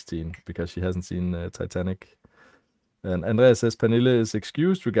 2016 because she hasn't seen Titanic. And Andrea says Pernille is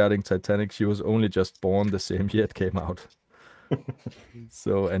excused regarding Titanic. She was only just born the same year it came out.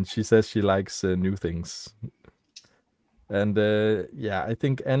 And she says she likes new things. And I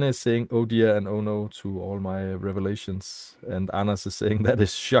think Anna is saying oh dear and oh no to all my revelations. And Anna is saying that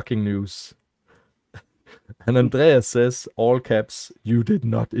is shocking news. And Andreas says, all caps, you did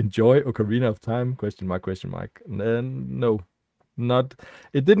not enjoy Ocarina of Time? Question mark, question mark. No, not.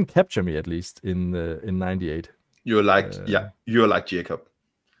 It didn't capture me, at least, in 98. You're like, you're like Jacob.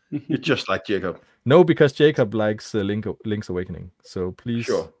 You're just like Jacob. No, because Jacob likes Link's Awakening. So please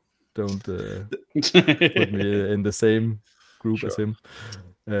don't put me in the same group as him.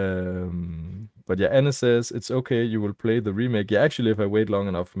 But yeah, Anna says it's okay. You will play the remake. Yeah, actually, if I wait long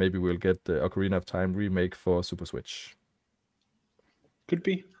enough, maybe we'll get the Ocarina of Time remake for Super Switch. Could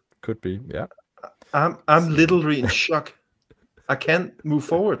be. Yeah. I'm literally in shock. I can't move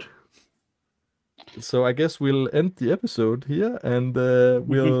forward. So I guess we'll end the episode here, and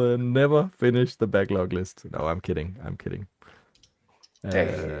we'll never finish the backlog list. No, I'm kidding.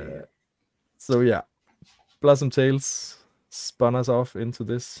 So yeah, Blossom Tales spun us off into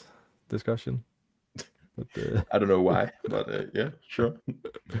this discussion. But, I don't know why, but yeah, sure.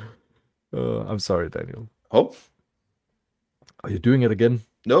 I'm sorry, Daniel. Oh, are you doing it again?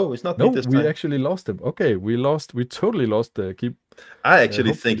 No, it's not me this time. We actually lost him. Okay, we totally lost the keep. I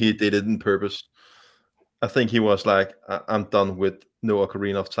actually think he did it on purpose. I think he was like, I'm done with no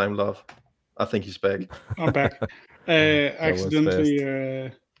Ocarina of Time love. I think he's back. I'm back.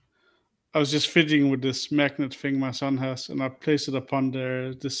 Accidentally, I was just fiddling with this magnet thing my son has, and I placed it upon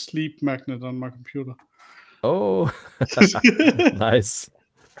the sleep magnet on my computer. Oh, nice.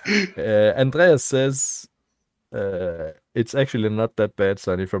 Andreas says, it's actually not that bad,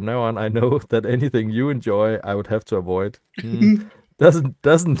 Sonny. From now on, I know that anything you enjoy, I would have to avoid.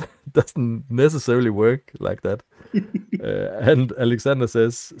 Doesn't necessarily work like that. And Alexander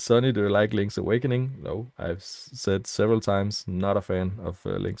says, Sonny, do you like Link's Awakening? No, I've said several times, not a fan of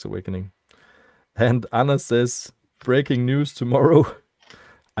Link's Awakening. And Anna says, breaking news tomorrow.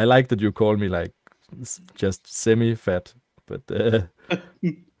 I like that you call me like just semi-fat, but I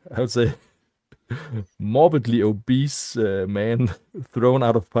would say morbidly obese man thrown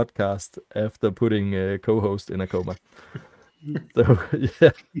out of podcast after putting co-host in a coma. So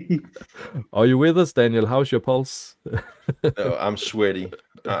yeah, are you with us, Daniel? How's your pulse? No, I'm sweaty.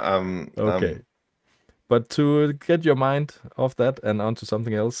 Okay. But to get your mind off that and onto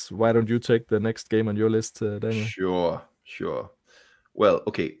something else, why don't you take the next game on your list, Daniel? Sure. Well,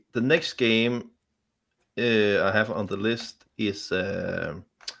 okay. The next game I have on the list is a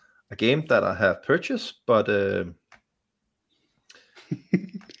game that I have purchased, but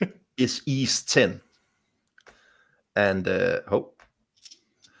it's Ys 10. And the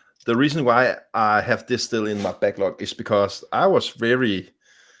reason why I have this still in my backlog is because I was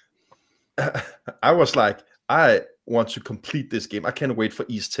like, I want to complete this game. I can't wait for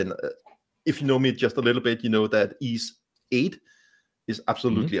Ys 10. If you know me just a little bit, you know that Ys 8 is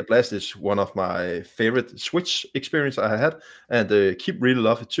absolutely a blast. It's one of my favorite Switch experience I had, and Kip really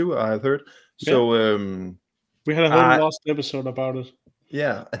love it too, I've heard. Yeah. So we had a whole last episode about it.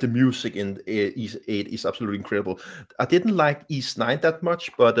 Yeah, and the music in Ys 8 is absolutely incredible. I didn't like Ys 9 that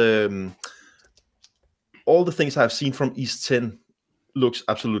much, but all the things I've seen from Ys 10 looks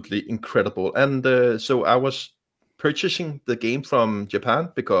absolutely incredible. And so I was purchasing the game from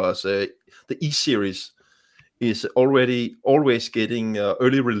Japan because the Ys series is always getting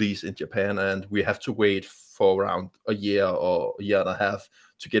early release in Japan, and we have to wait for around a year or a year and a half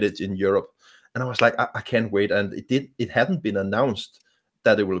to get it in Europe. And I was like, I can't wait. And it hadn't been announced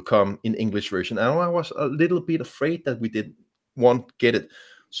that it will come in English version. And I was a little bit afraid that we won't get it.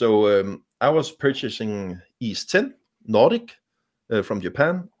 So I was purchasing Ys 10 Nordic from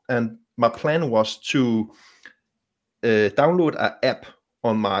Japan, and my plan was to download an app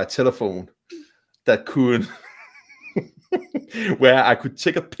on my telephone that could where I could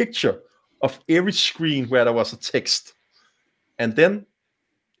take a picture of every screen where there was a text, and then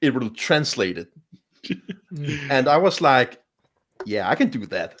it will translate it. And I was like, yeah, I can do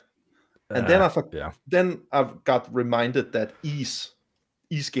that. And then I got reminded that Ys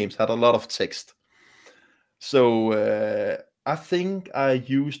games had a lot of text. So I think I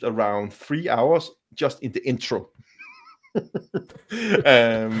used around 3 hours just in the intro.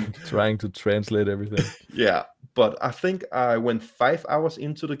 Trying to translate everything. Yeah, but I think I went 5 hours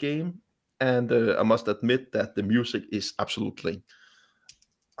into the game, and I must admit that the music is absolutely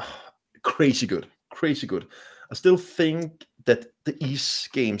crazy good. I still think that the Ys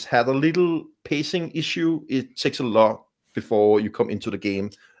games had a little pacing issue. It takes a lot before you come into the game.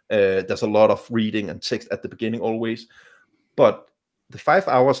 There's a lot of reading and text at the beginning always. But the 5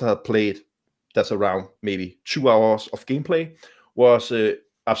 hours I had played, that's around maybe 2 hours of gameplay, was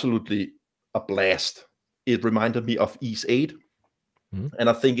absolutely a blast. It reminded me of Ys 8. And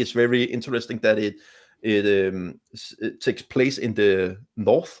I think it's very interesting that it takes place in the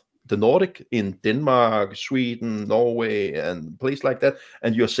north the Nordic, in Denmark, Sweden, Norway, and places like that,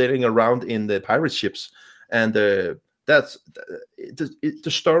 and you're sailing around in the pirate ships, and that's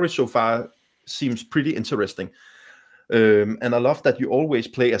the story so far seems pretty interesting, and I love that you always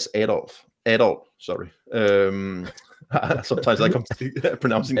play as Adolf. Sorry. Sometimes I come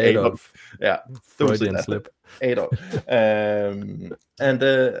pronouncing Adolf. Yeah, Freudian slip. Adolf. And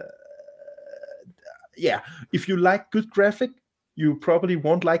yeah, if you like good graphic, you probably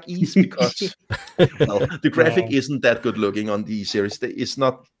won't like Ease because well, the graphic isn't that good looking on the series. It's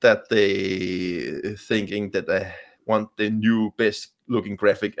not that they thinking that they want the new best looking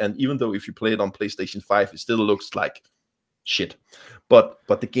graphic, and even though if you play it on PlayStation 5, it still looks like shit. But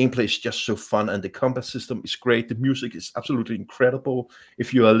the gameplay is just so fun, and the combat system is great. The music is absolutely incredible.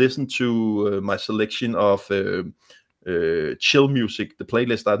 If you listen to my selection of chill music, the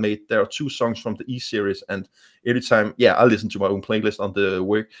playlist I made, there are 2 songs from the E series, and every time, I listen to my own playlist on the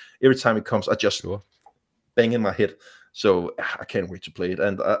work. Every time it comes, I just bang in my head. So I can't wait to play it,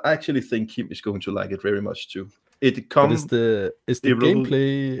 and I actually think Kim is going to like it very much too. It comes. But is the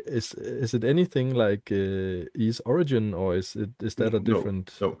gameplay is it anything like Ease Origin, or is that a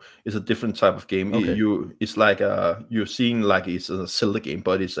different? No, it's a different type of game. Okay. It's like you're seeing like it's a Zelda game,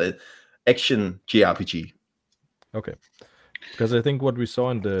 but it's an action JRPG. Okay, because I think what we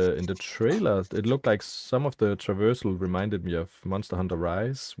saw in the trailer, it looked like some of the traversal reminded me of Monster Hunter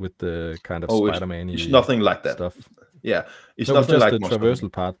Rise with the kind of Spider-Man-y it's nothing like that stuff. Yeah, it's no, nothing just like the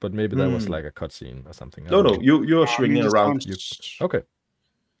traversal part, but maybe that was like a cutscene or something. No, you're swinging around. Okay.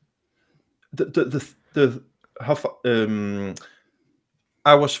 How far,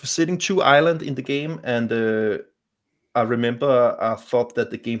 I was visiting 2 islands in the game, and I remember I thought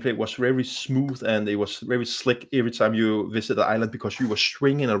that the gameplay was very smooth and it was very slick every time you visit the island, because you were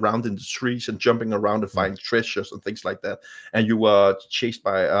swinging around in the trees and jumping around to find treasures and things like that, and you were chased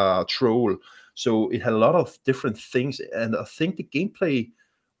by a troll. So it had a lot of different things, and I think the gameplay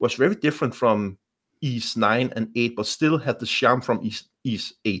was very different from Ease 9 and 8, but still had the charm from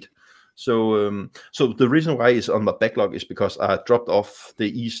Ease 8. So the reason why it's on my backlog is because I dropped off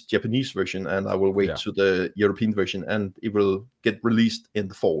the East Japanese version, and I will wait to the European version, and it will get released in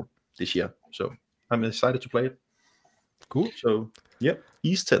the fall this year. So I'm excited to play it. Cool. So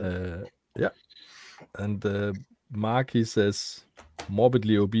East 10. And Mark, he says,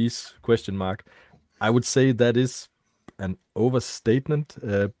 morbidly obese ? I would say that is an overstatement,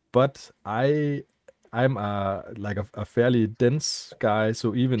 but I'm like a fairly dense guy,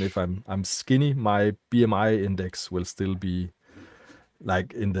 so even if I'm skinny, my BMI index will still be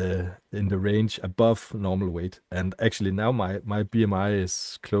like in the range above normal weight. And actually now my BMI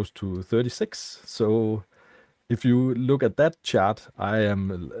is close to 36. So if you look at that chart, I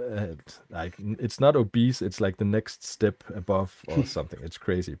am like, it's not obese, it's like the next step above or something. It's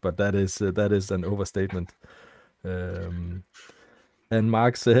crazy, but that is an overstatement. And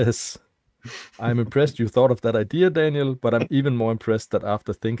Mark says, I'm impressed you thought of that idea, Daniel, but I'm even more impressed that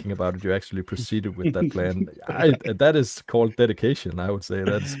after thinking about it, you actually proceeded with that plan. That is called dedication, I would say.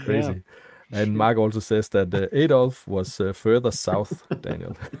 That's crazy. And Mark also says that Adolf was further south,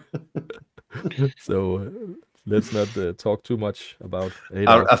 Daniel. So let's not talk too much about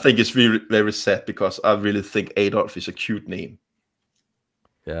Adolf. I think it's really very sad, because I really think Adolf is a cute name.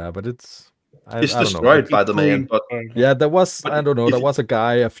 Yeah, but it's destroyed by the man. But yeah, there was, I don't know, there was a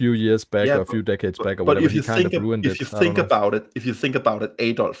guy a few years back, or a few decades back, or whatever. But if you think about it,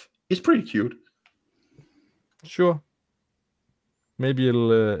 Adolf is pretty cute. Sure. Maybe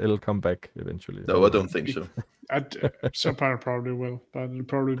it'll come back eventually. No, I don't think so. Some part probably will, but it'll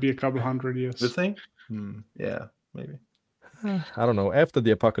probably be a couple hundred years. You think? Yeah, maybe. I don't know. After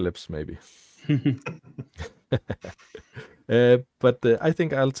the apocalypse, maybe. But I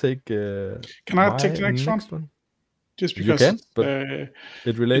think I'll take. Can I take the next one? Just because you can, but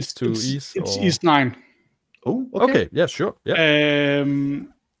it relates to Ease. It's Ease 9. Oh, okay. Yeah, sure. Yeah.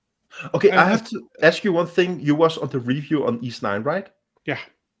 Okay, I have to ask you one thing. You was on the review on Ease 9, right? Yeah.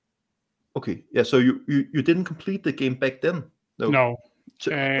 Okay. Yeah. So you didn't complete the game back then? No.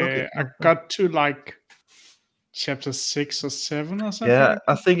 I got to like chapter 6 or 7 or something. Yeah,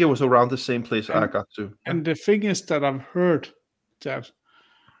 I think it was around the same place I got to. And the thing is that I've heard that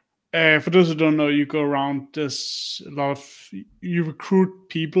for those who don't know, you go around, there's a lot of, you recruit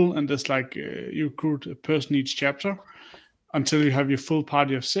people, and there's like you recruit a person each chapter until you have your full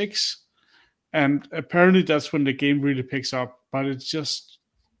party of 6, and apparently that's when the game really picks up, but it's just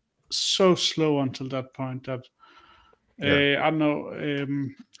so slow until that point that I don't know.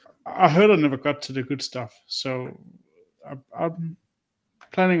 I heard I never got to the good stuff, so I'm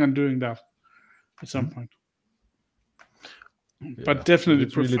planning on doing that at some point. but definitely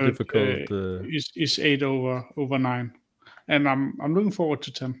it's really difficult. Is 8 over 9, and I'm looking forward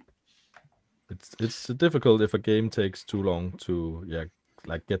to 10. It's difficult if a game takes too long to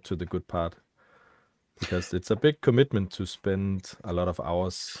like get to the good part, because it's a big commitment to spend a lot of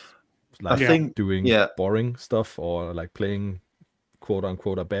hours like doing boring stuff or like playing quote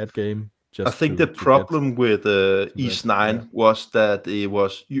unquote a bad game. I think the problem with Ys 9 was that it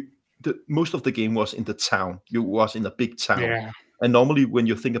was most of the game was in the town. You was in a big town, and normally when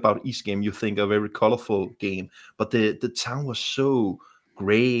you think about Ys game, you think a very colorful game, but the town was so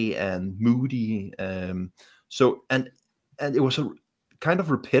gray and moody. So and it was a kind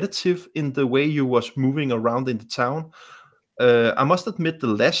of repetitive in the way you was moving around in the town. I must admit, the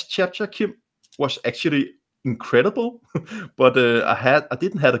last chapter, Kim, was actually incredible, but I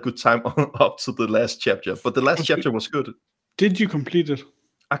didn't have a good time up to the last chapter. But the last chapter was good. Did you complete it?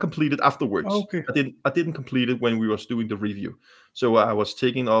 I completed afterwards. Okay. I didn't complete it when we was doing the review. So I was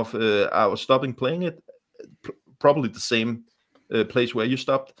taking off. I was stopping playing it, probably the same place where you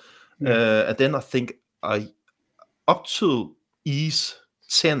stopped. And then I think up to Ys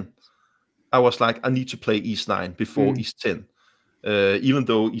 10, I was like, I need to play Ys 9 before Ys 10. Even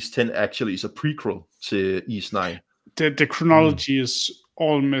though Ys 10 actually is a prequel to Ys 9. The chronology is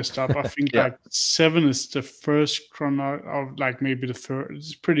all messed up. I think like 7 is the first chronology, or like maybe the third.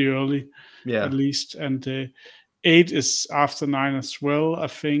 It's pretty early, at least. And 8 is after 9 as well, I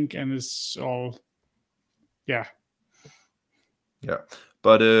think, and it's all, yeah.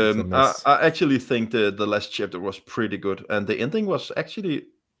 But I actually think the last chapter was pretty good, and the ending was actually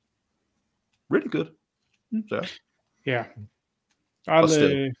really good. So. Yeah.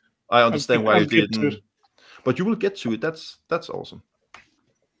 Still, I understand why you didn't, but you will get to it. That's awesome.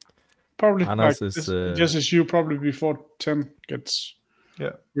 Probably like is, just as you, probably before 10 gets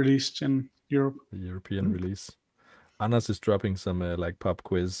released in Europe. The European release. Anders is dropping some like pop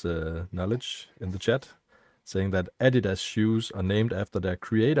quiz knowledge in the chat, saying that Adidas shoes are named after their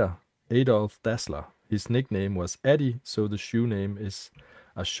creator, Adolf Dassler. His nickname was Addy, so the shoe name is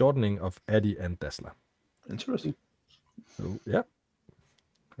a shortening of Addy and Dassler. Interesting. So yeah.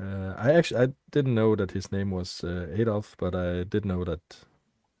 I didn't know that his name was Adolf, but I did know that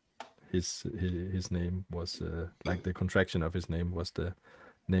his name was like the contraction of his name was the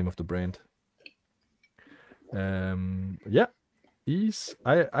name of the brand. Ys.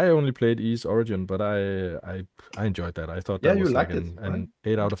 I only played Ys Origin, but I enjoyed that. I thought that was like an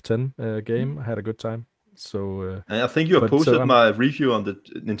 8 out of 10 game. I had a good time. So and I think you have posted my review on the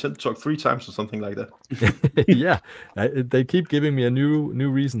Nintendo Talk 3 times or something like that. Yeah, they keep giving me a new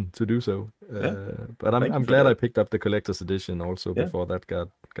reason to do so. But I'm glad I picked up the collector's edition also before that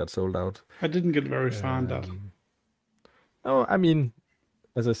got sold out. I didn't get very far on that. Oh, I mean,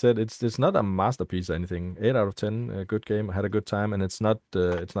 as I said, it's not a masterpiece or anything. 8 out of 10, a good game. I had a good time, and it's not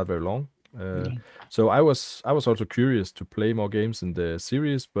very long. So I was also curious to play more games in the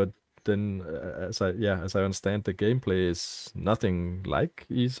series, but then as I understand, the gameplay is nothing like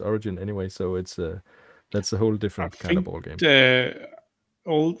Ys Origin anyway, so that's a whole different kind of ball game.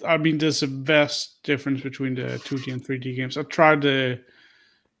 There's a vast difference between the 2D and 3D games. I tried the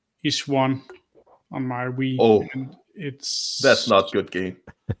Ys 1 on my Wii, and that's not good game.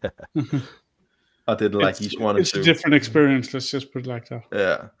 I didn't like Ys 1 and 2. It's a different experience, let's just put it like that.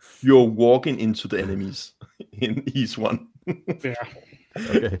 Yeah, you're walking into the enemies in Ys 1. Yeah.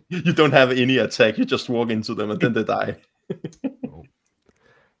 Okay. You don't have any attack, you just walk into them and then they die.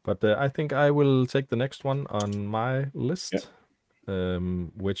 But I think I will take the next one on my list,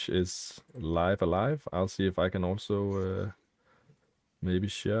 which is Live Alive. I'll see if I can also maybe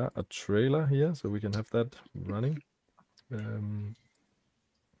share a trailer here so we can have that running.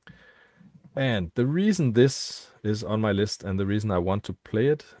 And the reason this is on my list and the reason I want to play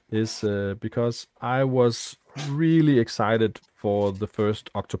it is because I was really excited for the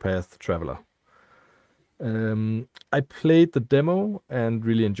first Octopath Traveler. I played the demo and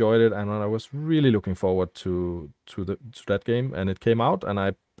really enjoyed it, and I was really looking forward to that game. And it came out, and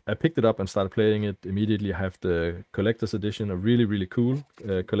I picked it up and started playing it immediately. I have the collector's edition, a really, really cool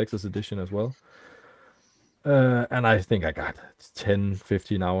collector's edition as well. And I think I got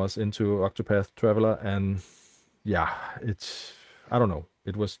 10-15 hours into Octopath Traveler, and yeah, I don't know.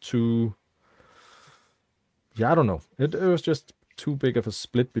 It was too... Yeah, I don't know. It was just too big of a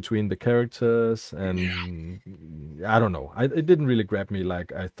split between the characters, and I don't know. It didn't really grab me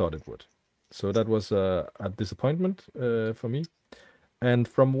like I thought it would. So that was a disappointment for me. And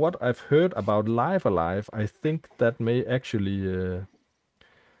from what I've heard about Live Alive, I think that may actually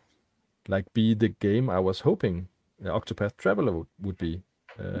like be the game I was hoping Octopath Traveler would be.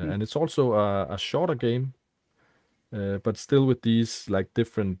 And it's also a shorter game. but still with these like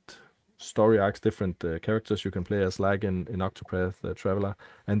different story arcs, different characters you can play as, like in Octopath Traveler.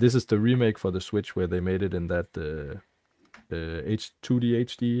 And this is the remake for the Switch where they made it in that 2D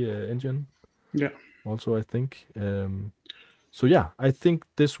HD engine. Yeah. Also, I think. So yeah, I think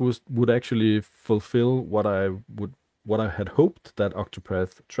this would actually fulfill what I had hoped that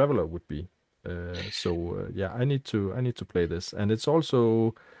Octopath Traveler would be. Yeah, I need to play this, and it's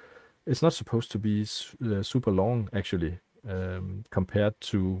not supposed to be super long actually, compared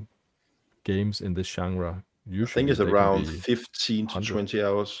to games in this genre. I think Usually it's they can around be 15 to 100. 20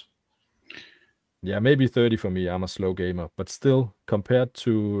 hours. Yeah, maybe 30 for me. I'm a slow gamer, but still compared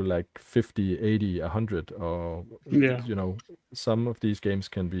to like 50, 80, 100, or Yeah. some of these games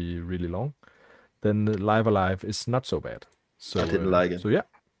can be really long. Then Live Alive is not so bad. So I didn't like it. So yeah,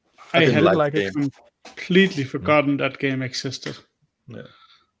 I didn't had like the game. completely forgotten that game existed. Yeah.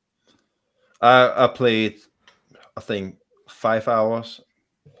 I played, I think, 5 hours,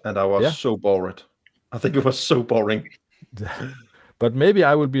 and I was so bored. I think it was so boring. But maybe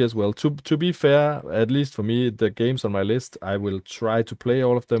I will be as well. To be fair, at least for me, the games on my list, I will try to play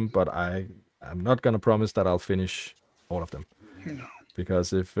all of them, but I'm not gonna promise that I'll finish all of them. No.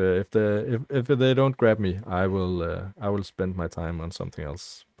 Because if they don't grab me, I will spend my time on something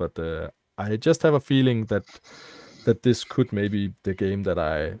else. But I just have a feeling that this could maybe the game that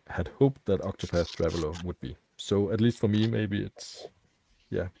I had hoped that Octopath Traveler would be. So at least for me, maybe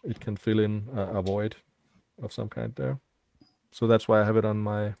it can fill in a void of some kind there. So that's why I have it on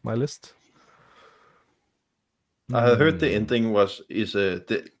my list. I heard the ending is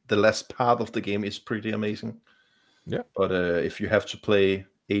the last part of the game is pretty amazing. Yeah. But if you have to play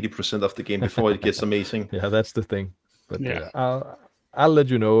 80% of the game before it gets amazing. Yeah, that's the thing. But I'll let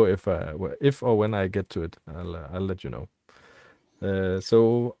you know if or when I get to it. I'll let you know.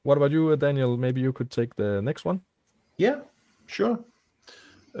 So what about you, Daniel? Maybe you could take the next one. Yeah, sure.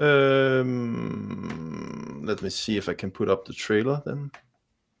 Let me see if I can put up the trailer then.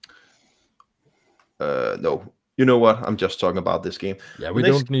 No, you know what? I'm just talking about this game. Yeah, we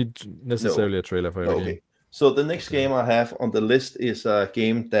don't need necessarily a trailer for every game. So the next game I have on the list is a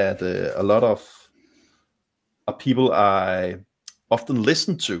game that a lot of people I often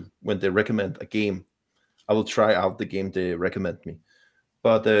listen to when they recommend a game. I will try out the game they recommend me.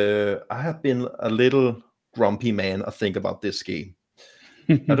 But I have been a little grumpy man, I think, about this game.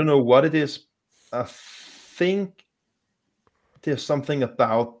 I don't know what it is. I think there's something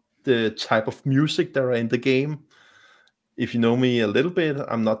about the type of music that are in the game. If you know me a little bit,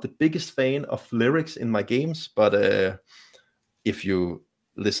 I'm not the biggest fan of lyrics in my games, but if you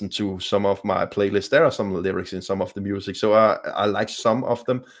listen to some of my playlists, there are some lyrics in some of the music, so I like some of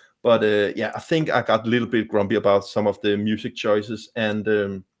them. But I think I got a little bit grumpy about some of the music choices,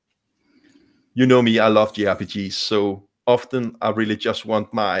 and you know me, I love JRPGs, so often I really just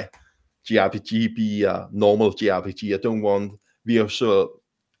want my JRPG be a normal JRPG. I don't want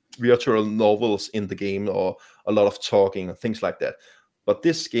virtual novels in the game or a lot of talking and things like that. But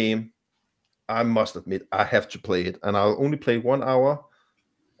this game, I must admit, I have to play it, and I'll only play 1 hour,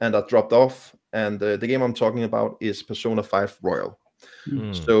 and I dropped off. And the game I'm talking about is Persona 5 Royal.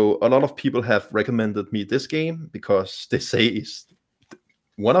 So a lot of people have recommended me this game because they say it's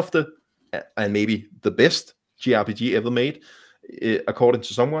one of the, and maybe the best JRPG ever made, according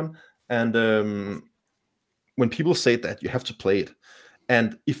to someone. And when people say that, you have to play it.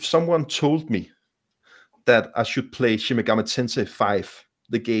 And if someone told me that I should play Shin Megami Tensei 5,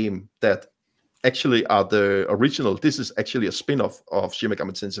 the game that actually are the original, this is actually a spin-off of Shin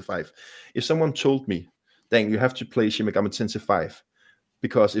Megami Tensei 5. If someone told me, then you have to play Shin Megami Tensei 5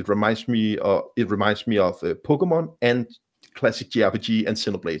 because it reminds me of Pokemon and classic JRPG and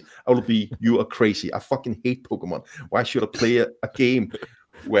Xenoblade, I will be, you are crazy. I fucking hate Pokemon. Why should I play a game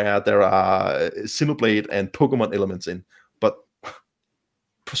where there are Xenoblade and Pokemon elements in? But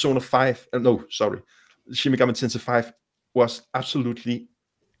Persona 5, Shin Megami Tensei 5 was absolutely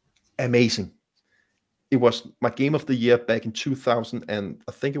amazing. It was my game of the year back in 2000, and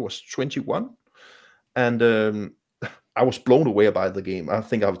I think it was 21. And I was blown away by the game. I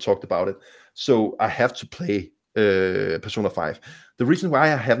think I've talked about it. So I have to play Persona 5. The reason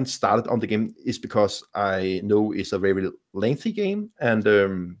why I haven't started on the game is because I know it's a very lengthy game.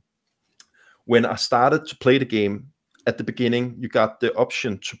 And when I started to play the game, at the beginning, you got the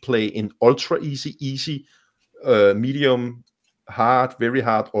option to play in ultra easy, medium, hard, very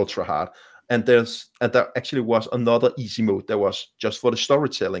hard, ultra hard. And there actually was another easy mode that was just for the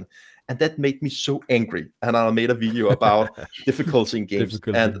storytelling. and that made me so angry. And I made a video about difficulty in games.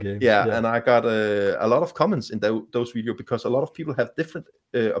 And I got a lot of comments in those videos because a lot of people have different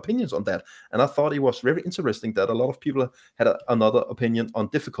opinions on that. And I thought it was very interesting that a lot of people had another opinion on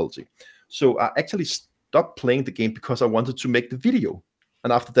difficulty. So I actually stopped playing the game because I wanted to make the video.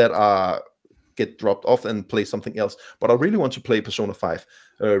 And after that, I get dropped off and play something else. But I really want to play Persona 5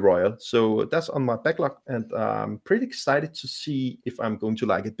 Royal. So that's on my backlog, and I'm pretty excited to see if I'm going to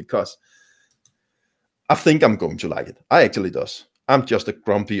like it, because I think I'm going to like it. I actually does. I'm just a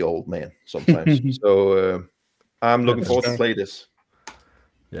grumpy old man sometimes. So I'm looking forward to play this.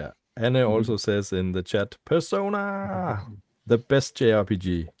 Yeah. Anna also says in the chat, Persona, the best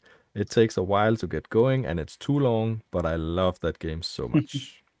JRPG. It takes a while to get going and it's too long, but I love that game so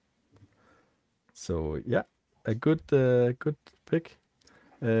much. So yeah, a good pick.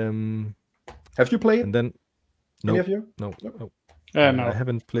 Have you played? And then any of you? No. No. I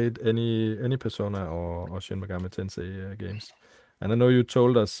haven't played any Persona or Shin Megami Tensei games. And I know you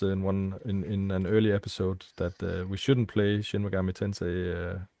told us in an early episode that we shouldn't play Shin Megami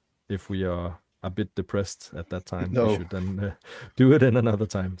Tensei if we are a bit depressed at that time. No. We should then do it in another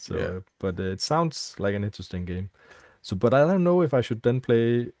time. So, but it sounds like an interesting game. So, but I don't know if I should then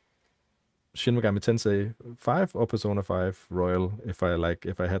play Shin Megami Tensei 5 or Persona 5 Royal if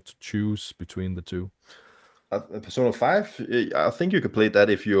I had to choose between the two. Persona 5, I think you could play that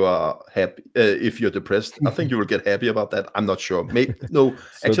if you are happy. If you're depressed, I think you will get happy about that. I'm not sure. Maybe no.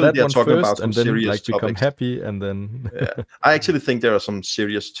 So actually, they're talking about some and then, serious become topics. Happy, and then I actually think there are some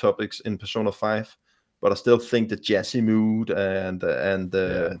serious topics in Persona 5, but I still think the jazzy mood and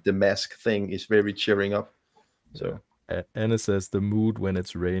the mask thing is very cheering up. So Anna says the mood when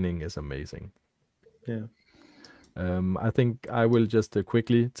it's raining is amazing. Yeah. I think I will just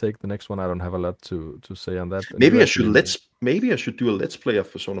quickly take the next one. I don't have a lot to say on that. Maybe I should do a let's play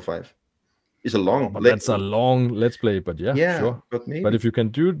of Persona 5. It's a long. That's a long let's play, but yeah, sure. But if you can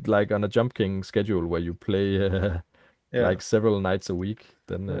do it like on a Jump King schedule where you play like several nights a week,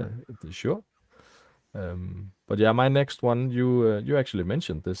 then sure. But yeah, my next one, you actually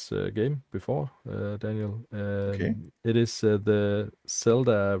mentioned this game before, Daniel. Okay. It is the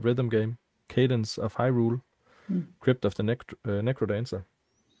Zelda rhythm game, Cadence of Hyrule. Crypt of the Necrodancer.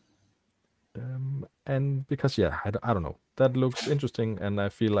 And because I don't know, that looks interesting and I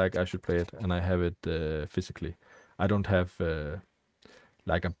feel like I should play it, and I have it physically. I don't have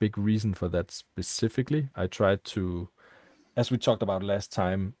like a big reason for that specifically. I tried to, as we talked about last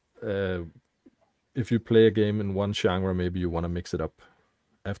time, if you play a game in one genre, maybe you want to mix it up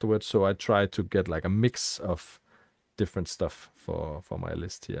afterwards. So I tried to get like a mix of different stuff for my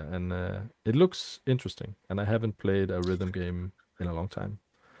list here, and it looks interesting, and I haven't played a rhythm game in a long time.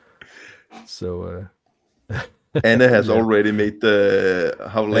 So Anna has already made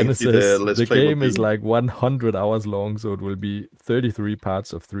how lengthy the let's play game is like 100 hours long, so it will be 33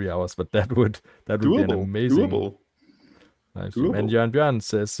 parts of 3 hours, but that would be an amazing nice doable. And Jørgen Bjørn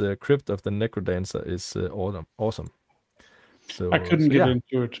says Crypt of the Necrodancer is awesome. So I couldn't get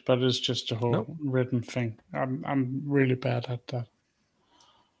into it, but it's just a whole written thing. I'm really bad at that.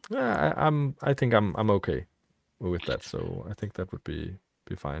 Yeah, I think I'm okay with that. So I think that would be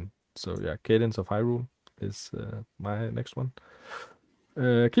fine. So yeah, Cadence of Hyrule is my next one.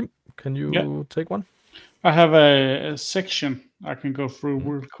 Kim, can you take one? I have a section I can go through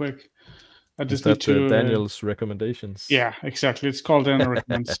real quick. I just need to Daniel's recommendations. Yeah, exactly. It's called Daniel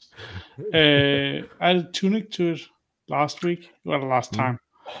Recommends. I added Tunic to it last time,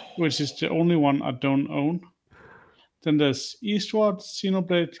 which is the only one I don't own. Then there's Eastward,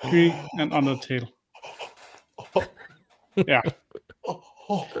 Xenoblade, Krieg, and Undertale. Yeah.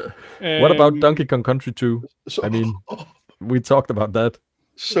 What about Donkey Kong Country 2? I mean, we talked about that.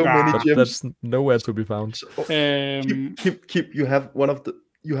 So many gems. That's nowhere to be found. Keep you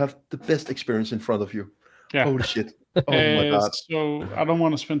have the best experience in front of you. Yeah. Holy shit. Oh my god. So I don't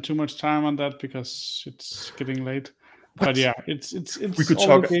want to spend too much time on that because it's getting late. But yeah, it's we could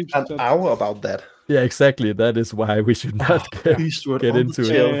talk an hour about that. Yeah, exactly. That is why we should not get into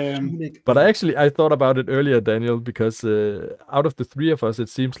it. But I thought about it earlier, Daniel, because out of the three of us, it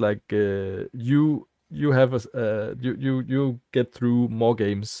seems like you have you get through more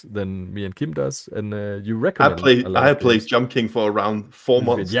games than me and Kim does, and you recommend. I played Jump King for around 4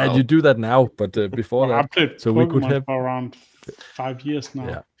 months. Yeah, you do that now, but before that, I played so we could have for around 5 years now.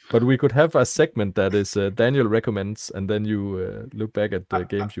 Yeah. But we could have a segment that is Daniel recommends, and then you look back at the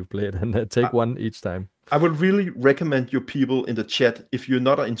games you've played and take one each time. I would really recommend you people in the chat, if you're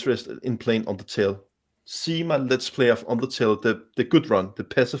not interested in playing Undertale, see my Let's Play of Undertale, the good run, the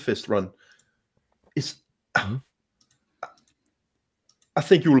pacifist run. It's I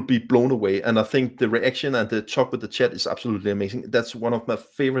think you will be blown away, and I think the reaction and the talk with the chat is absolutely amazing. That's one of my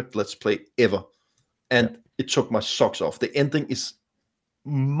favorite Let's Play ever, and it took my socks off. The ending is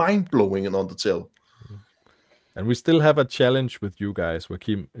mind-blowing in Undertale. And we still have a challenge with you guys where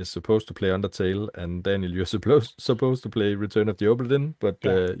Kim is supposed to play Undertale and Daniel, you're supposed to play Return of the Obra Dinn, but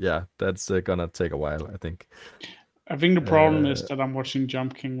that's gonna take a while, I think. I think the problem is that I'm watching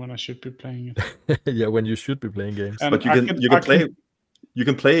Jump King when I should be playing it. Yeah, when you should be playing games. And but you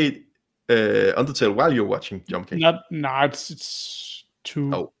can play Undertale while you're watching Jump King. It's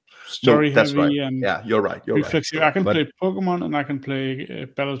too story heavy right. and you're right. Reflexive. I can play Pokemon and I can play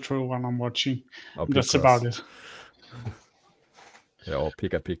Battletro when I'm watching. That's about it. Yeah, or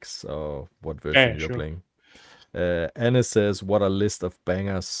Pick-a-Pix or what version you're playing. Anne says, "What a list of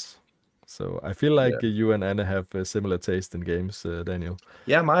bangers." So I feel like you and Anne have a similar taste in games, Daniel.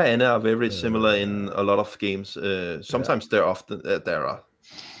 Yeah, my and Anne are very similar in a lot of games. Sometimes there are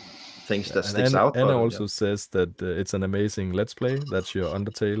things that sticks out. Anna also says that it's an amazing Let's Play. That's your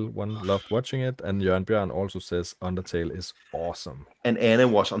Undertale one. Loved watching it. And Jørgen Bjørn also says Undertale is awesome. And Anna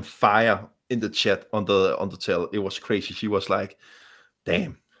was on fire in the chat on the Undertale. It was crazy. She was like,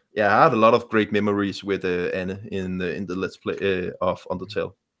 "Damn, yeah, I had a lot of great memories with Anna in the Let's Play of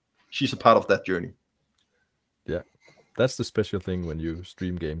Undertale. She's a part of that journey." Yeah, that's the special thing when you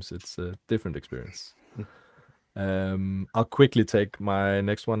stream games. It's a different experience. I'll quickly take my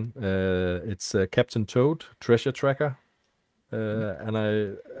next one. It's Captain Toad Treasure Tracker. And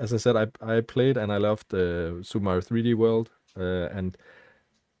as I said, I played and I loved Super Mario 3D World. And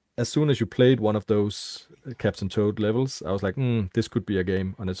as soon as you played one of those Captain Toad levels, I was like, this could be a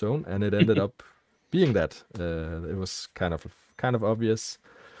game on its own. And it ended up being that. It was kind of obvious.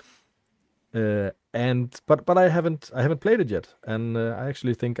 But I haven't played it yet, and I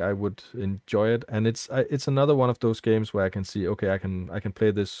actually think I would enjoy it. And it's another one of those games where I can see, okay, I can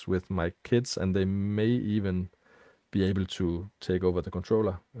play this with my kids, and they may even be able to take over the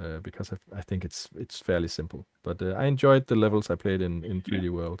controller because I think it's fairly simple. But I enjoyed the levels I played in 3D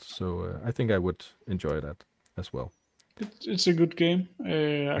World, so I think I would enjoy that as well. It's a good game.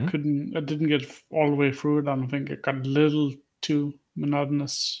 I didn't get all the way through it. I don't think it got a little too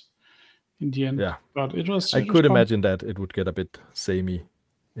monotonous in the end. Yeah, but it was. I could imagine that it would get a bit samey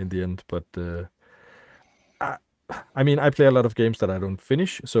in the end, but I mean, I play a lot of games that I don't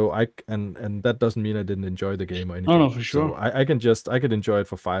finish, so and that doesn't mean I didn't enjoy the game or anything. No, for sure. So I could enjoy it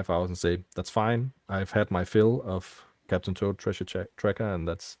for 5 hours and say that's fine. I've had my fill of Captain Toad Treasure Tracker, and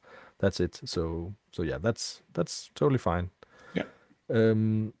that's it. So yeah, that's totally fine. Yeah.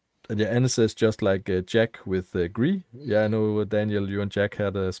 And yeah, Anna says just like Jack with Gree. Yeah, I know, Daniel, you and Jack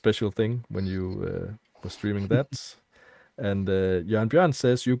had a special thing when you were streaming that. And Jørgen Bjørn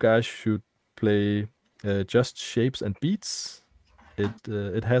says you guys should play Just Shapes and Beats.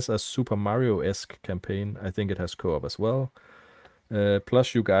 It has a Super Mario-esque campaign. I think it has co-op as well.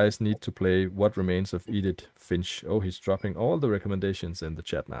 Plus, you guys need to play What Remains of Edith Finch. Oh, he's dropping all the recommendations in the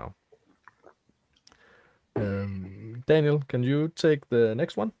chat now. Daniel, can you take the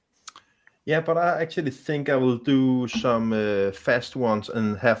next one? Yeah, but I actually think I will do some fast ones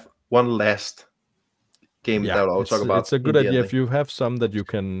and have one last game that I'll talk about. It's a good idea if you have some that you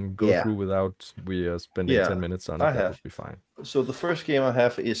can go through without we are spending 10 minutes on it. That would be fine. So the first game I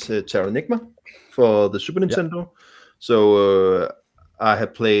have is Terranigma for the Super Nintendo. So I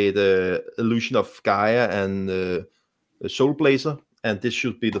have played Illusion of Gaia and Soul Blazer, and this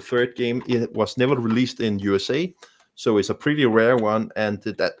should be the third game. It was never released in USA. So it's a pretty rare one, and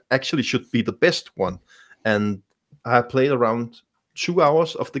that actually should be the best one. And I played around 2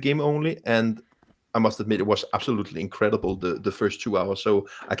 hours of the game only, and I must admit it was absolutely incredible the first 2 hours. So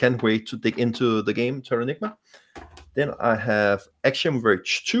I can't wait to dig into the game Terranigma. Then I have Axiom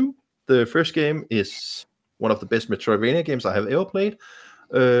Verge 2. The first game is one of the best Metroidvania games I have ever played.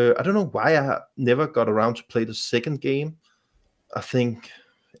 I don't know why I never got around to play the second game. I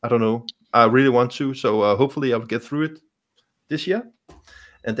don't know. I really want to, so hopefully I'll get through it this year.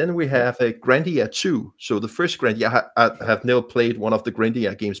 And then we have Grandia 2. So the first Grandia, I have never played one of the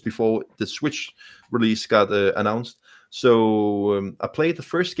Grandia games before the Switch release got announced. So I played the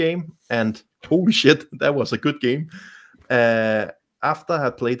first game, and holy shit, that was a good game. After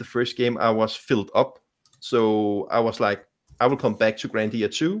I played the first game, I was filled up. So I was like, I will come back to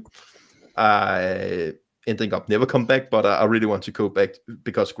Grandia 2. I ending up never come back, but I really want to go back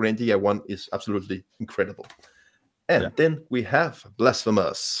because Grandia 1 is absolutely incredible. And then we have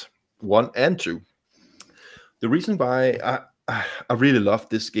Blasphemous 1 and 2. The reason why I really love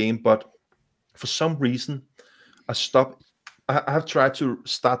this game, but for some reason I stopped. I have tried to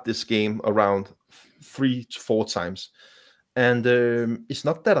start this game around 3 to 4 times, And it's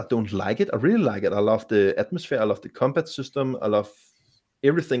not that I don't like it. I really like it. I love the atmosphere. I love the combat system. I love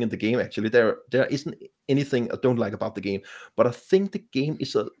everything in the game. Actually, there isn't anything I don't like about the game. But I think the game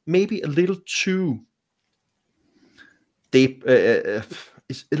is maybe a little too deep.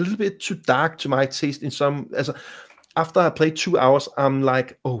 It's a little bit too dark to my taste. After I played 2 hours, I'm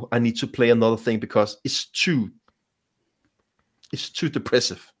like, oh, I need to play another thing because it's too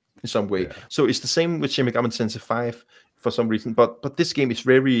depressive in some way. Yeah. So it's the same with Shin Megami Tensei 5 for some reason, but this game is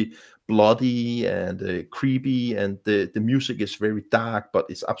very bloody and creepy, and the music is very dark, but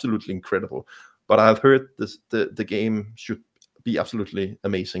it's absolutely incredible. But I've heard the game should be absolutely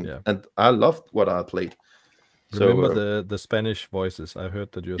amazing, and I loved what I played. Remember the Spanish voices? I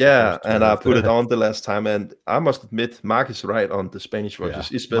heard that you're supposed to and I put it on the last time, and I must admit, Mark is right on the Spanish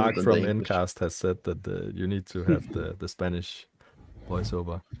voices. Yeah. It's better Mark than from the English. Ncast has said that you need to have the Spanish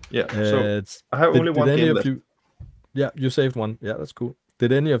voiceover. Yeah, so I have only one game left. You saved one. Yeah, that's cool.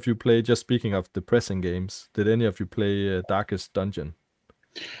 Did any of you play, just speaking of depressing games, did any of you play Darkest Dungeon?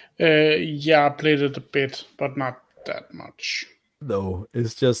 Yeah, I played it a bit, but not that much. No,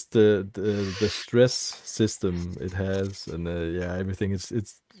 it's just the stress system it has, and everything.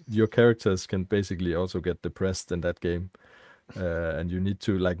 It's your characters can basically also get depressed in that game, and you need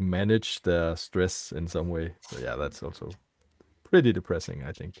to like manage their stress in some way. So yeah, that's also pretty depressing,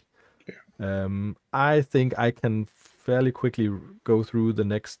 I think. Yeah. I think I can fairly quickly go through the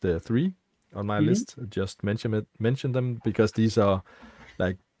next 3 on my list. Just mention them because these are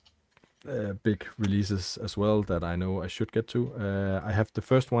like big releases as well that I know I should get to. I have the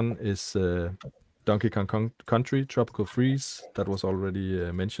first one is Donkey Kong Country Tropical Freeze. That was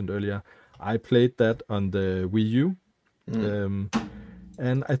already mentioned earlier. I played that on the Wii U.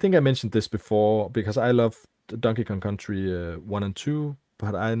 And I think I mentioned this before because I love Donkey Kong Country 1 and 2,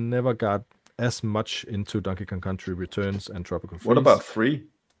 but I never got as much into Donkey Kong Country Returns and Tropical Freeze. What about 3?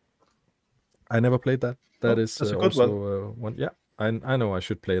 I never played that. That's a good also one. Yeah, I know I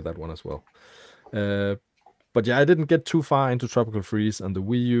should play that one as well. But yeah, I didn't get too far into Tropical Freeze on the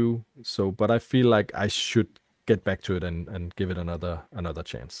Wii U. But I feel like I should get back to it and give it another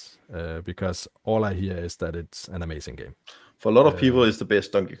chance because all I hear is that it's an amazing game. For a lot of people, it's the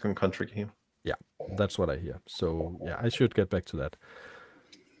best Donkey Kong Country game. Yeah, that's what I hear. So yeah, I should get back to that.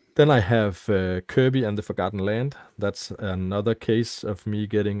 Then I have Kirby and the Forgotten Land. That's another case of me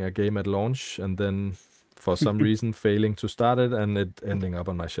getting a game at launch and then for some reason failing to start it and it ending up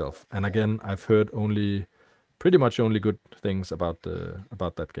on my shelf. And again, I've heard pretty much only good things about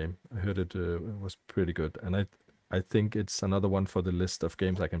that game. I heard it was pretty good, and I think it's another one for the list of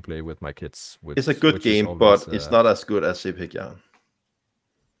games I can play with my kids. It's a good game, always, but it's not as good as Epic Yarn.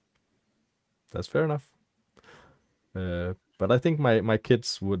 That's fair enough. But I think my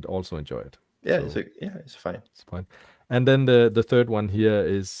kids would also enjoy it. Yeah, so, it's fine. It's fine. And then the third one here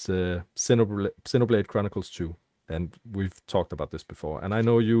is Xenoblade Chronicles 2. And we've talked about this before. And I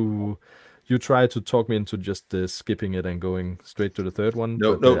know you try to talk me into just skipping it and going straight to the third one.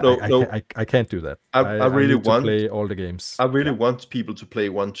 No. I can't do that. I really want to play all the games. I really want people to play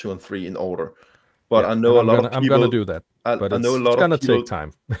 1, 2, and 3 in order. But I know I'm gonna do that. But it's gonna take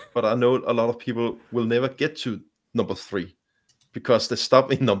time. But I know a lot of people will never get to number 3 because they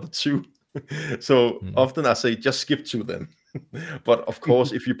stop in number 2. So often I say just skip 2 then. But of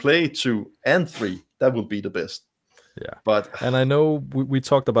course, if you play 2 and 3, that will be the best. Yeah, and I know we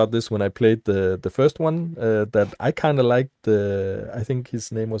talked about this when I played the first one. That I kind of liked I think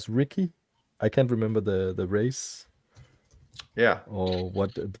his name was Ricky. I can't remember the race. Yeah. Or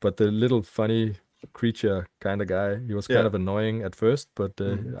what? But the little funny creature kind of guy. He was kind of annoying at first, but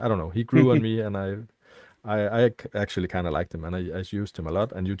I don't know. He grew on me, and I actually kind of liked him, and I used him a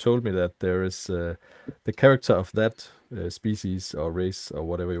lot. And you told me that there is the character of that species or race or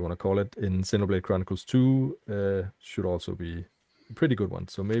whatever you want to call it in Xenoblade Chronicles 2 should also be a pretty good one.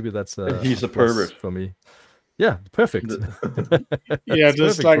 So maybe that's he's a pervert for me. Yeah, perfect. Yeah,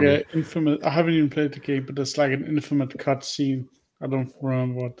 there's like an infamous. I haven't even played the game, but there's like an infamous cutscene. I don't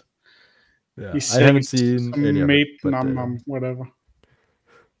remember what. Yeah, I haven't seen any of it, but, whatever.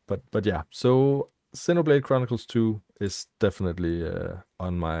 But yeah, so Xenoblade Chronicles 2 is definitely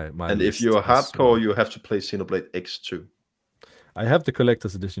on my and list. If you're hardcore, you have to play Xenoblade X2. I have the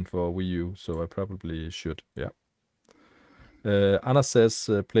collector's edition for Wii U, so I probably should. Yeah. Anna says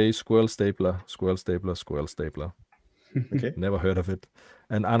play Squirrel Stapler. Okay. Never heard of it.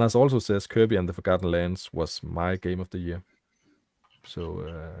 And Anna's also says Kirby and the Forgotten Lands was my game of the year. So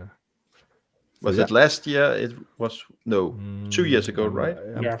was it last year? It was 2 years ago, right?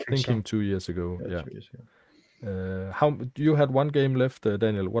 I'm thinking 2 years ago. Yeah. 2 years ago. You had one game left,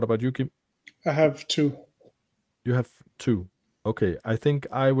 Daniel. What about you, Kim? I have 2. You have 2. Okay, I think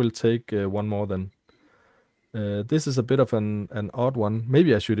I will take one more then. This is a bit of an odd one.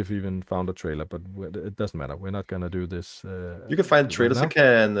 Maybe I should have even found a trailer, but it doesn't matter. We're not gonna do this. You can find trailers. right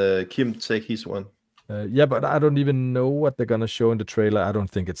Can Kim take his one? Yeah, but I don't even know what they're gonna show in the trailer. I don't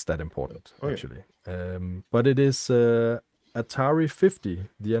think it's that important, Okay. actually. But it is Atari 50,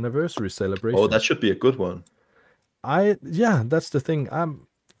 the anniversary celebration. Oh, that should be a good one. Yeah, that's the thing.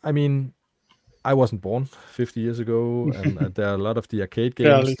 I mean, I wasn't born 50 years ago, and there are a lot of the arcade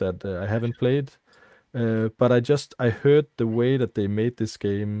games that I haven't played. But I heard the way that they made this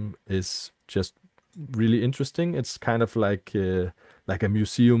game is just really interesting. It's kind of like a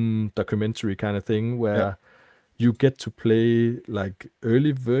museum documentary kind of thing where you get to play like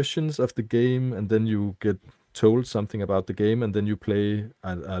early versions of the game, and then you get told something about the game, and then you play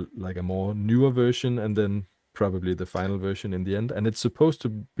like a more newer version, and then probably the final version in the end. And it's supposed to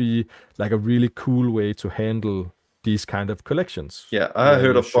be like a really cool way to handle these kind of collections. Yeah, I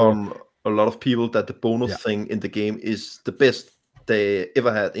heard from a lot of people that the bonus thing in the game is the best they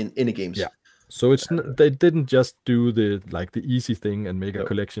ever had in any games. Yeah. So they didn't just do the easy thing and make a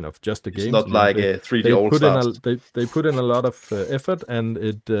collection of just the games. It's not like a 3D All Stars. They put in a lot of effort, and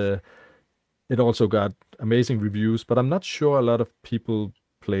it also got amazing reviews. But I'm not sure a lot of people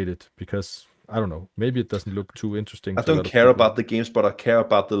played it because I don't know. Maybe it doesn't look too interesting. I don't care about the games, but I care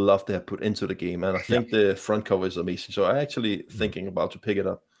about the love they have put into the game, and I think the front cover is amazing. So I'm actually thinking about to pick it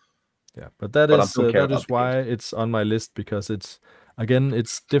up. Yeah, but that is why it's on my list, because it's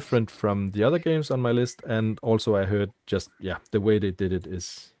different from the other games on my list, and also I heard the way they did it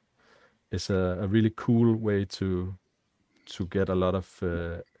is a really cool way to get a lot of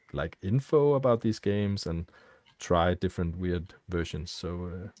info about these games and try different weird versions.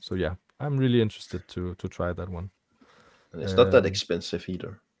 So yeah, I'm really interested to try that one. And it's not that expensive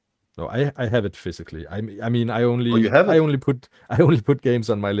either. No, I have it physically. I mean, I only you have it? I only put games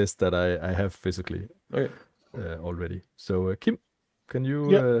on my list that I have physically already. So Kim, can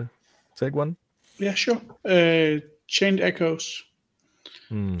you take one? Yeah, sure. Chained Echoes.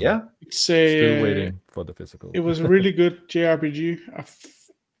 Yeah, it's still waiting for the physical. It was a really good JRPG. I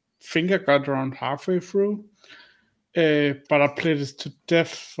think I got around halfway through, but I played it to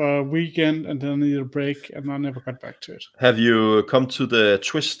death for a weekend, and then I needed a break, and I never got back to it. Have you come to the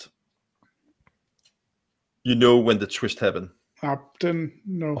twist? You know when the twist happened? Then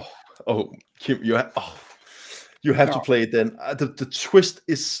no. Oh, Kim, you have to play it then. The twist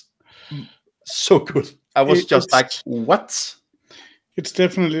is so good. I was just like, what? It's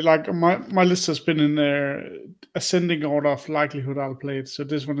definitely like my list has been in ascending order of likelihood I'll play it. So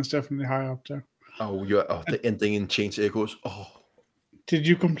this one is definitely high up there. Oh, the ending in Chained Echoes. Oh, did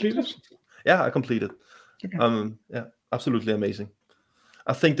you complete it? Yeah, I completed. Okay. Yeah, absolutely amazing.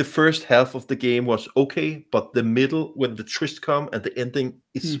 I think the first half of the game was okay, but the middle, when the twist come and the ending,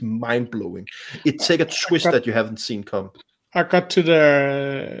 is mind-blowing. It takes a twist that you haven't seen come. I got to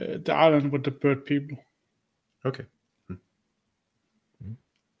the island with the bird people. Okay.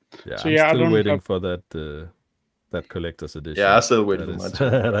 Yeah, so, I'm still waiting for that collector's edition. Yeah, I'm still waiting for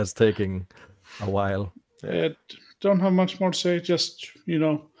mine. That's taking a while. Don't have much more to say. Just,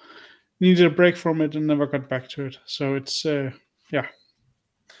 needed a break from it and never got back to it. So it's,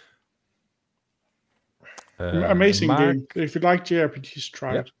 amazing game. If you like JRPGs,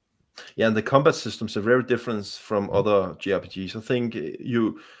 try it. Yeah, and the combat systems are very different from other JRPGs. I think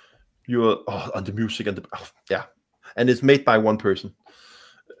you're on the music and and it's made by one person.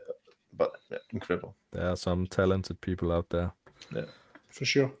 But incredible. There are some talented people out there. Yeah, for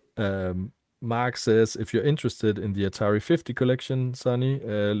sure. Mark says, if you're interested in the Atari 50 collection, Sonny,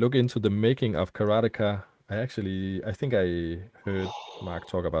 look into the making of Karateka. I think I heard Mark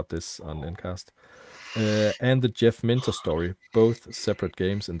talk about this on Ncast. And the Jeff Minter story, both separate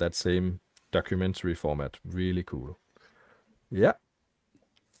games in that same documentary format. Really cool. Yeah.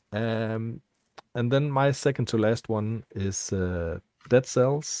 And then my second to last one is Dead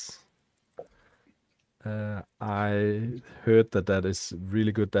Cells. I heard that is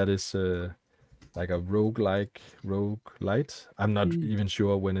really good. That is like a roguelite. I'm not even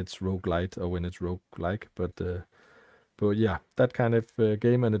sure when it's roguelite or when it's roguelike, but yeah, that kind of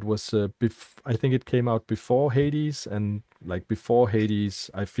game. And it was I think it came out before Hades, and like before Hades,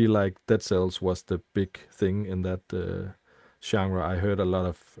 I feel like Dead Cells was the big thing in that genre. I heard a lot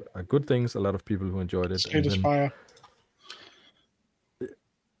of good things, a lot of people who enjoyed it. Slay the Spire.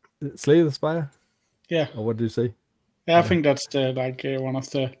 Slay the Spire? Yeah. Or what did you say? Yeah, I think that's one of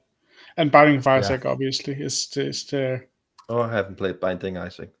the, and Binding of Isaac obviously is the. Oh, I haven't played Binding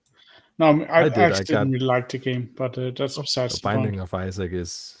Isaac. No, I actually didn't really like the game, but that's besides the Binding point. of Isaac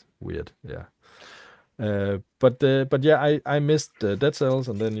is weird. Yeah. But yeah, I missed Dead Cells,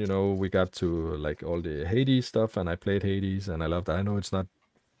 and then we got to like all the Hades stuff, and I played Hades, and I loved it. I know it's not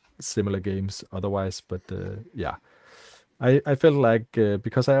similar games otherwise, but yeah, I felt like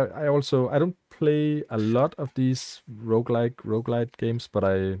because I don't play a lot of these roguelite games, but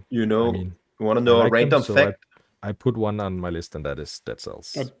I mean, you want to I know a like them, random so fact? I put one on my list, and that is Dead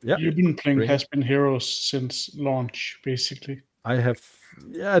Cells. Yeah, You've been playing bring it. Has-Been Heroes since launch, basically. I have,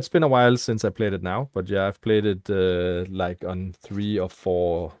 yeah, it's been a while since I played it now, but yeah, I've played it like on 3 or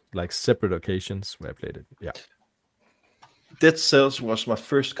 4 like separate occasions where I played it. Yeah. Dead Cells was my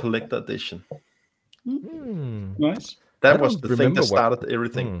first collector edition. Nice. That was the thing that started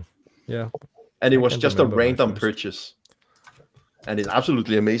everything. Yeah. And it was just a random purchase. And it's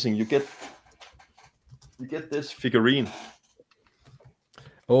absolutely amazing. You get this figurine.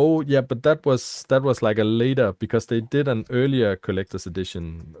 Oh yeah, but that was like a later, because they did an earlier collector's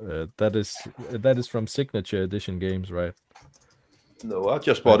edition. That is from Signature Edition Games, right? No, I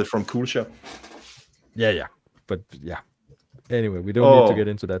just bought it from Cool Shop. Yeah. But yeah. Anyway, we don't need to get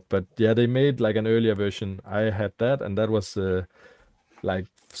into that. But yeah, they made like an earlier version. I had that, and that was like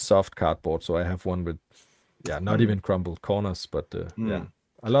soft cardboard. So I have one with not even crumbled corners, but yeah,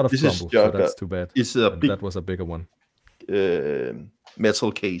 a lot of crumble. So that's too bad. That was a bigger one.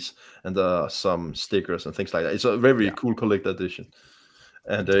 Metal case and some stickers and things like that. It's a very cool collector edition,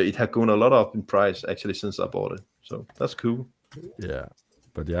 and it had gone a lot up in price actually since I bought it. So that's cool. Yeah,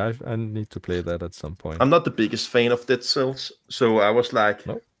 but yeah, I need to play that at some point. I'm not the biggest fan of Dead Cells, so I was like,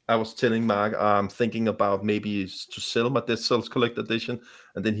 I was telling Mark, I'm thinking about maybe to sell my Dead Cells collector edition,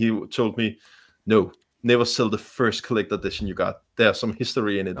 and then he told me, no, never sell the first collector edition you got. There's some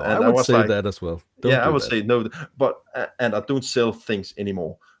history in it. No, and I would say like, that as well. I would say no, but and I don't sell things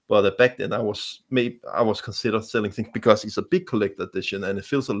anymore. But back then I was considered selling things because it's a big collector edition and it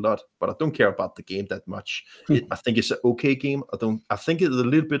feels a lot. But I don't care about the game that much. I think it's an okay game. I think it's a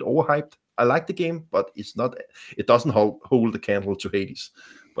little bit overhyped. I like the game, but it's not. It doesn't hold the candle to Hades.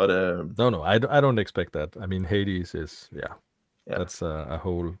 But no, I don't expect that. I mean, Hades is that's a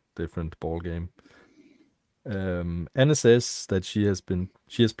whole different ball game. Anna says that she has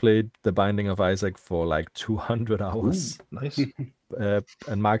played The Binding of Isaac for like 200 hours. Ooh, nice.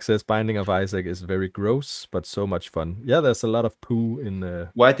 And Mark says Binding of Isaac is very gross, but so much fun. Yeah, there's a lot of poo in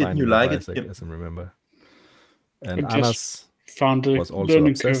Why didn't you like Isaac, it? As I remember. And Anna's found the was also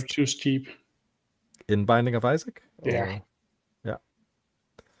learning obsessed. curve too steep. In Binding of Isaac? Yeah.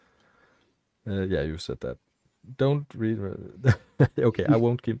 Yeah, you said that. Don't read. Okay, I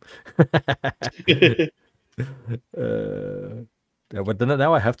won't keep. Yeah, but then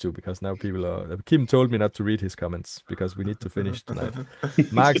now I have to, because now people are. Kim told me not to read his comments because we need to finish tonight.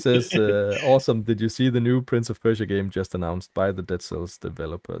 Mark says, "Awesome! Did you see the new Prince of Persia game just announced by the Dead Cells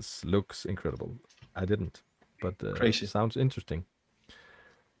developers? Looks incredible." I didn't, but crazy. Sounds interesting.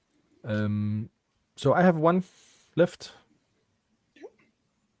 So I have one left.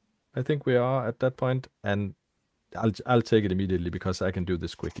 I think we are at that point, and I'll take it immediately because I can do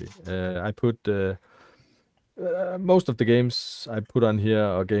this quickly. I put most of the games I put on here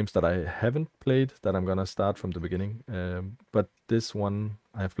are games that I haven't played, that I'm gonna start from the beginning. But this one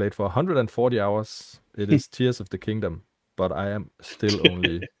I have played for 140 hours. It is Tears of the Kingdom, but I am still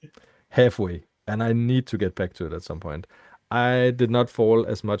only halfway, and I need to get back to it at some point. I did not fall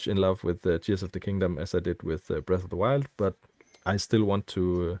as much in love with Tears of the Kingdom as I did with Breath of the Wild, but I still want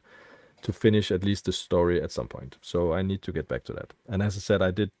to finish at least the story at some point. So I need to get back to that. And as I said,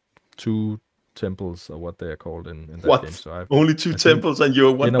 I did 2 temples, or what they are called in that game. So I've only 2 temples, and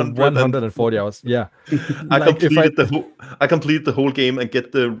you're 140 hours. Yeah, I completed the whole game and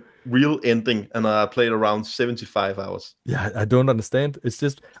get the real ending, and I played around 75 hours. Yeah, I don't understand. It's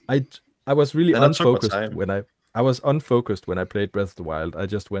just I was really unfocused I was unfocused when I played Breath of the Wild. I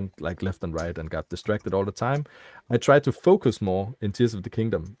just went like left and right and got distracted all the time. I tried to focus more in Tears of the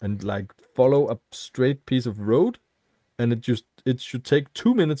Kingdom and like follow a straight piece of road, and it should take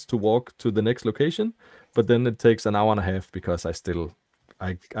 2 minutes to walk to the next location, but then it takes an hour and a half because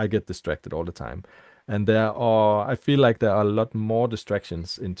I get distracted all the time. And I feel like there are a lot more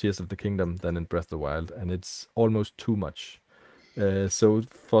distractions in Tears of the Kingdom than in Breath of the Wild, and it's almost too much. So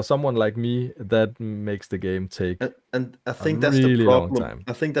for someone like me, that makes the game take and I think that's really the problem. long time.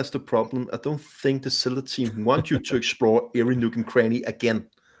 I think that's the problem. I don't think the Zelda team want you to explore every nook and cranny again,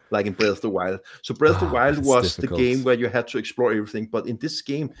 like in Breath of the Wild. So Breath of the Wild was difficult. The game where you had to explore everything, but in this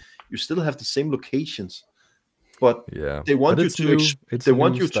game, you still have the same locations. But they want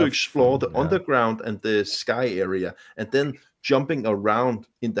you to explore the underground and the sky area, and then jumping around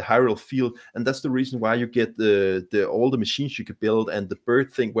in the Hyrule field, and that's the reason why you get all the machines you can build and the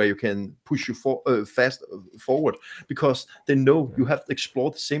bird thing where you can push you fast forward, because they know you have to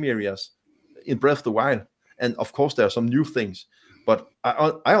explore the same areas in Breath of the Wild. And of course there are some new things, but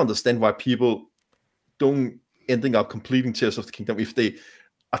I understand why people don't ending up completing Tears of the Kingdom if they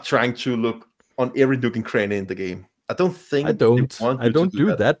are trying to look on every nook and cranny in the game. I don't think I don't do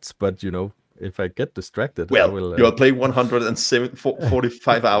that. that, but if I get distracted, well, I will. You'll play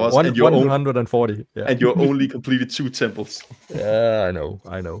 145 hours, and you're 140, and you're only completed 2 temples. Yeah,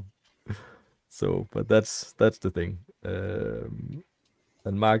 I know. So, but that's the thing.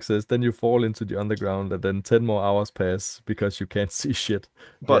 And Mark says, then you fall into the underground, and then 10 more hours pass because you can't see shit.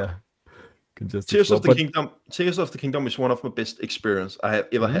 But yeah, can just Tears of the Kingdom is one of my best experience I have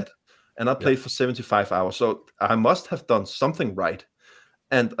ever had, and I played for 75 hours, so I must have done something right.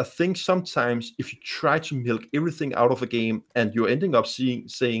 And I think sometimes if you try to milk everything out of a game and you're ending up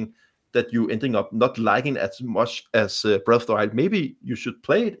saying that you're ending up not liking as much as Breath of the Wild, maybe you should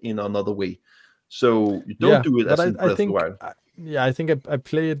play it in another way. So you don't do it as in Breath of the Wild. I think I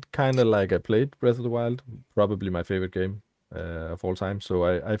played kind of like I played Breath of the Wild, probably my favorite game of all time. So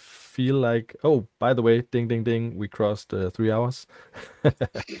I feel like, oh, by the way, ding, ding, ding, we crossed 3 hours.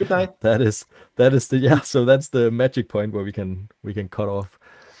 Good night. That is so that's the magic point where we can cut off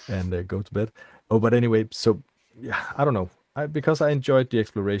and go to bed. Oh, but anyway, so yeah, I don't know. Because I enjoyed the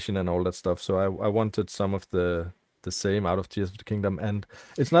exploration and all that stuff, so I wanted some of the same out of Tears of the Kingdom. And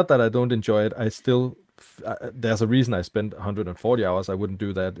it's not that I don't enjoy it. I still there's a reason I spent 140 hours. I wouldn't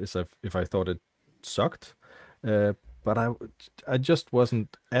do that if I thought it sucked. But I just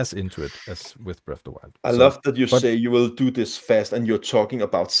wasn't as into it as with Breath of the Wild. I love that you say you will do this fast, and you're talking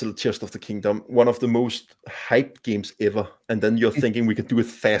about Tears of the Kingdom, one of the most hyped games ever, and then you're thinking we can do it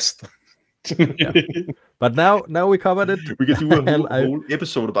fast. Yeah. But now we covered it. We could do a whole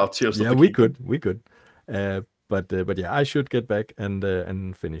episode about Tears of the Kingdom. We could. But yeah, I should get back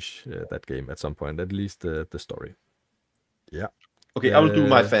and finish that game at some point, at least the story. Yeah. Okay, I will do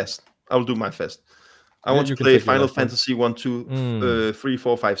my fast. I want to play Final Fantasy 1, 2, 3,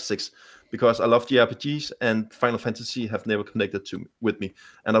 4, 5, 6, because I love JRPGs, and Final Fantasy have never connected with me.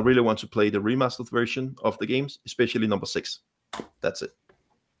 And I really want to play the remastered version of the games, especially number 6. That's it.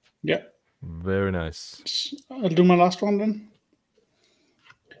 Yeah. Very nice. I'll do my last one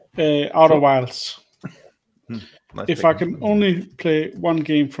then. Outer Wilds. Nice if I can only play one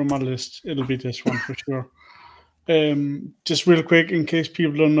game from my list, it'll be this one for sure. Just real quick, in case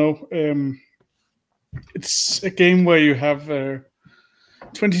people don't know, it's a game where you have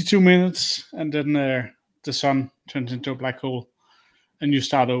 22 minutes, and then the sun turns into a black hole, and you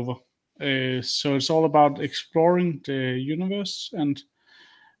start over. So it's all about exploring the universe and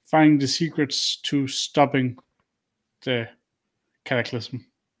finding the secrets to stopping the cataclysm.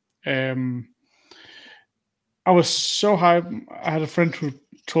 I was so hyped. I had a friend who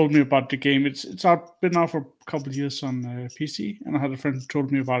told me about the game. It's been out for a couple of years on PC, and I had a friend who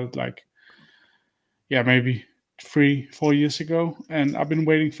told me about it maybe 3-4 years ago, and I've been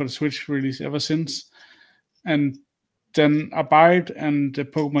waiting for the Switch release ever since. And then I buy it, and the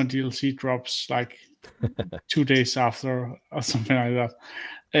Pokemon DLC drops 2 days after or something like that.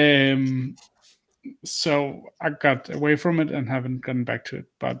 So I got away from it and haven't gotten back to it.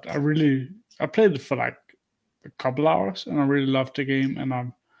 But I played it for a couple hours, and I really loved the game, and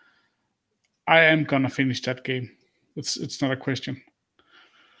I am gonna finish that game. It's not a question.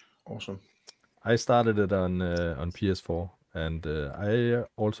 Awesome. I started it on PS4, and I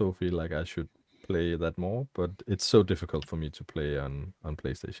also feel like I should play that more, but it's so difficult for me to play on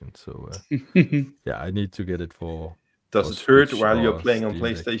PlayStation. So yeah, I need to get it for. Does it hurt while you're playing on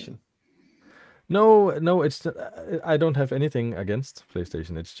PlayStation? No, it's I don't have anything against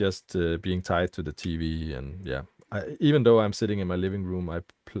PlayStation. It's just being tied to the TV, and yeah. Even though I'm sitting in my living room, I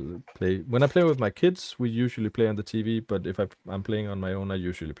play. When I play with my kids, we usually play on the TV. But if I'm playing on my own, I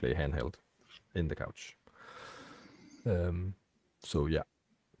usually play handheld in the couch. So yeah.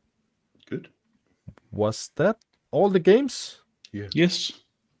 Good. Was that all the games? Yeah. Yes.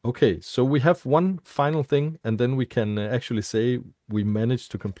 Okay, so we have one final thing, and then we can actually say we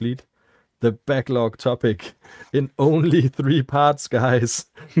managed to complete the backlog topic in only 3 parts, guys.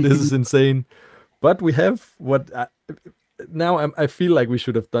 This is insane. But we have what now I feel like we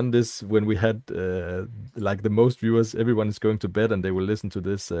should have done this when we had the most viewers. Everyone is going to bed and they will listen to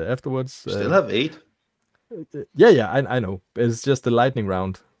this afterwards. Still have 8. Yeah, I know. It's just the lightning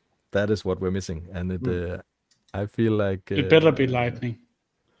round. That is what we're missing, and it. I feel like it better be lightning.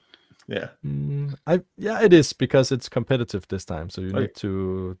 Yeah. It is, because it's competitive this time, so you need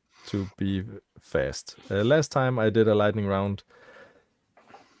to to be fast. Last time I did a lightning round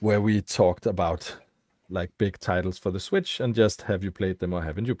where we talked about like big titles for the Switch and just have you played them or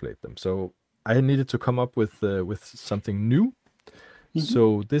haven't you played them. So I needed to come up with something new.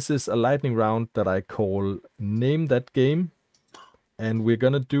 So this is a lightning round that I call Name That Game, and we're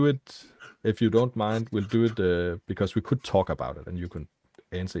gonna do it. If you don't mind, we'll do it because we could talk about it and you can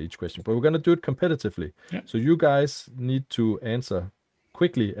answer each question. But we're gonna do it competitively. Yeah. So you guys need to answer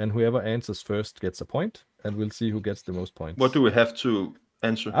quickly, and whoever answers first gets a point, and we'll see who gets the most points. What do we have to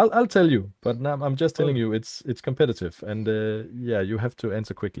answer? I'll tell you, but now I'm just telling you it's competitive, and yeah, you have to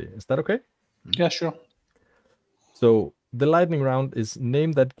answer quickly. Is that okay? Yeah, sure. So the lightning round is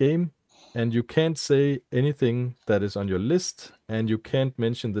Name That Game, and you can't say anything that is on your list, and you can't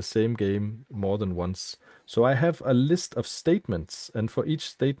mention the same game more than once. So I have a list of statements, and for each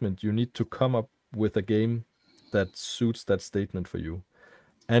statement you need to come up with a game that suits that statement for you.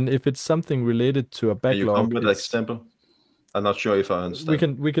 And if it's something related to a Can you come backlog, with an example? I'm not sure if I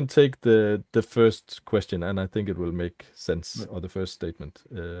understand. we can take the first question, and I think it will make sense, or the first statement.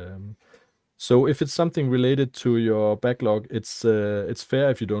 So if it's something related to your backlog, it's fair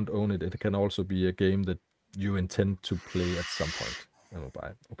if you don't own it. It can also be a game that you intend to play at some point and will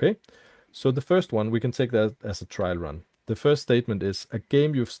buy. Okay? So the first one, we can take that as a trial run. The first statement is a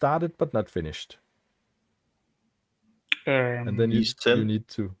game you've started but not finished. And then you need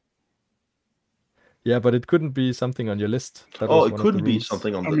to... Yeah, but it couldn't be something on your list. That it couldn't be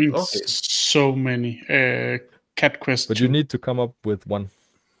something on the... I mean, so many. Cat Quest 2. But you need to come up with one.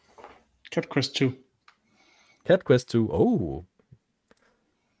 Cat Quest 2. Cat Quest 2. Oh.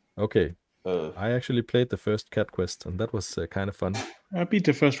 Okay. I actually played the first Cat Quest, and that was kind of fun. I beat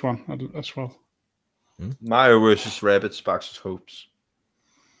the first one as well. Mario vs. Rabbids Sparks Hopes.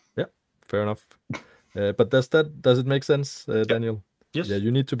 Yeah, fair enough. But does it make sense, Daniel? Yes. Yeah,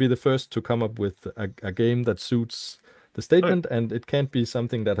 you need to be the first to come up with a game that suits the statement, and it can't be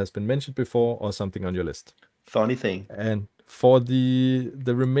something that has been mentioned before or something on your list. Funny thing. And for the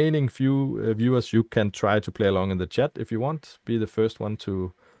remaining few viewers, you can try to play along in the chat if you want. Be the first one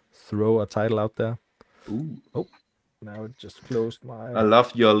to throw a title out there. Ooh. Oh, now it just closed my... I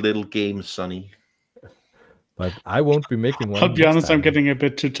love your little game, Sonny. But I won't be making one. I'll be honest, I'm getting a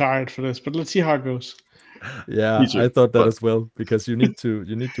bit too tired for this, but let's see how it goes. Yeah, I thought that as well, because you need to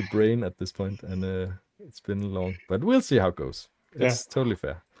brain at this point, and it's been long. But we'll see how it goes. It's totally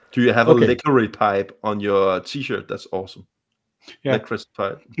fair. Do you have a licorice pipe on your t-shirt? That's awesome. Yeah. Licorice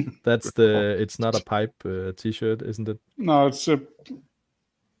pipe. That's it's not a pipe t-shirt, isn't it? No, it's a...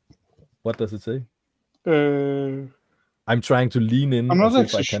 What does it say? I'm trying to lean in. I'm not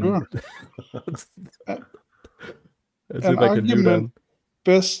actually sure. As if I can do that.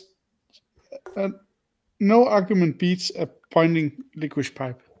 Best... no argument beats a pointing licorice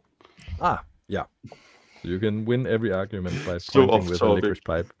pipe. Ah, yeah. You can win every argument by pointing with a licorice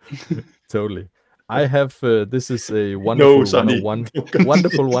pipe. Totally. I have, this is a wonderful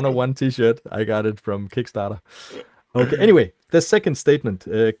 101 t-shirt. I got it from Kickstarter. Okay, anyway, the second statement.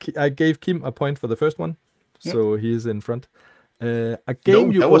 I gave Kim a point for the first one, so he is in front. A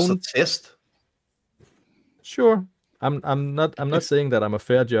game you own... that was a test. Sure. I'm not saying that I'm a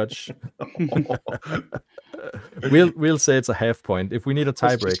fair judge. We'll say it's a half point. If we need a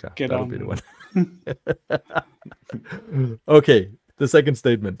tiebreaker, that'll be the one. Okay, the second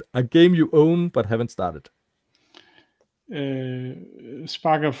statement. A game you own but haven't started.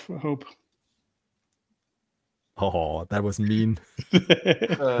 Spark of Hope. Oh, that was mean.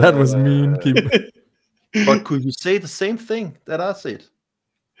 That was mean, Kim. But could you say the same thing that I said?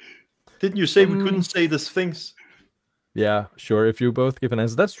 Didn't you say we couldn't say these things? Yeah, sure. If you both give an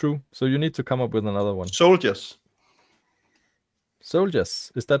answer, that's true. So you need to come up with another one. Soldiers.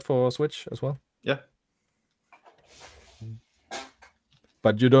 Is that for Switch as well? Yeah.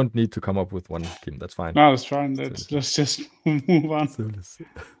 But you don't need to come up with one, Kim. That's fine. No, that's fine. Let's just move on.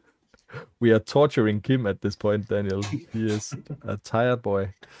 We are torturing Kim at this point, Daniel. He is a tired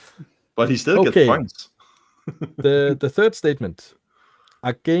boy. But he still gets points. The third statement.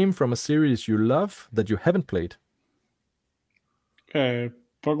 A game from a series you love that you haven't played.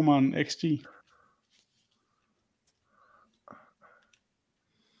 Pokemon XD.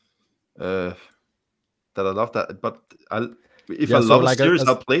 That I love that, but if I love a series,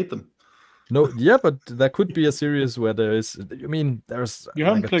 I'll play them. No, yeah, but there could be a series where there is. You mean there's? You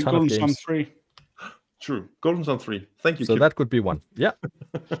haven't played Golden Sun 3. True, Golden Sun 3. Thank you. So that could be one. Yeah,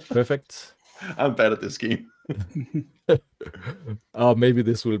 perfect. I'm bad at this game. Oh, maybe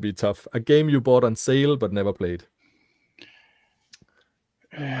this will be tough. A game you bought on sale but never played.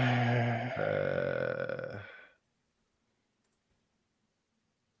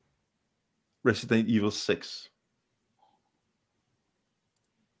 Resident Evil 6.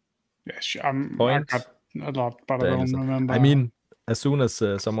 Yeah, sure. I Point. got a lot, but I Danielson. don't remember. I mean, as soon as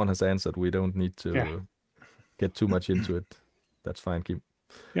someone has answered, we don't need to Yeah. get too much into it. That's fine, Kim.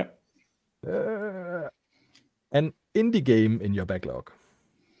 Yeah. An indie game in your backlog.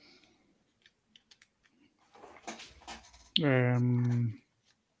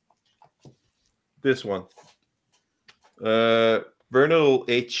 This one. Vernal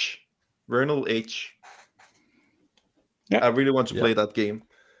H. Vernal H. Yeah. I really want to play that game.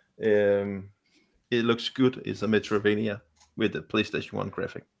 It looks good. It's a Metroidvania with a PlayStation 1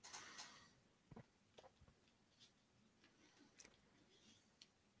 graphic.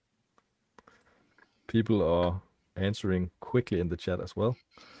 People are answering quickly in the chat as well.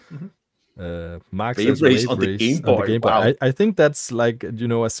 Mark Wave says Race Wave on the Race Game on the Boy. Game Boy. Wow. I think that's like,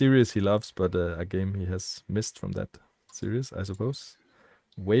 a series he loves, but a game he has missed from that series, I suppose.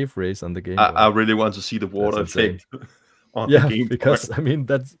 Wave Race on the Game Boy. I really want to see the water effect on the Game because Boy. I mean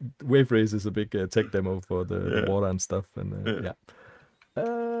that's Wave Race is a big tech demo for the water and stuff, and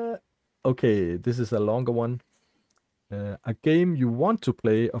okay, this is a longer one. A game you want to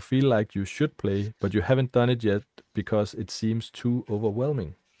play or feel like you should play, but you haven't done it yet because it seems too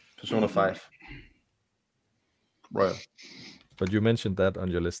overwhelming. Persona 5. Right. But you mentioned that on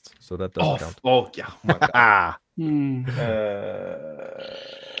your list, so that doesn't count. Oh yeah. Oh my god.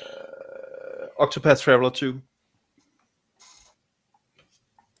 Octopath Traveler 2.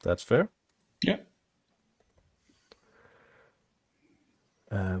 That's fair. Yeah.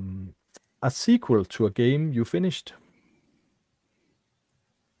 A sequel to a game you finished.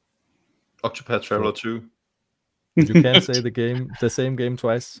 Octopath Traveler 2. You can't say the same game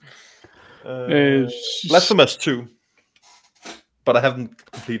twice. Blasphemous 2. But I haven't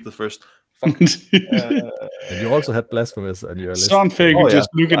completed the first. And you also had Blasphemous on your list. Something, just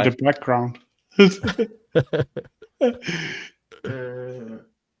look at the background.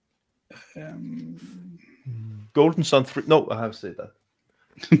 Golden Sun 3. No, I have said that.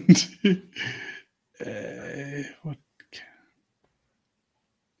 What?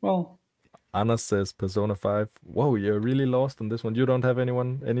 Well, Anna says Persona 5. Whoa, you're really lost on this one. You don't have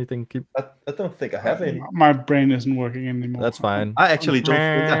anything? Keep. I don't think I have any. My brain isn't working anymore. That's fine. I actually don't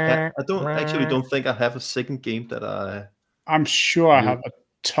think don't think I have a second game that I. I'm sure I have a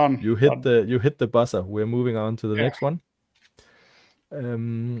ton. You hit the buzzer. We're moving on to the next one. A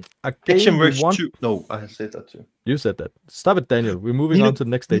game you want. 2. No, I have said that too. You said that. Stop it, Daniel. We're moving on to the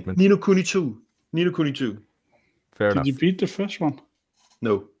next statement. Ni no Kuni 2. Ni no Kuni 2. Fair enough. Did you beat the first one?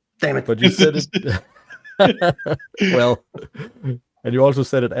 No. Damn it. But you said it. Well, and you also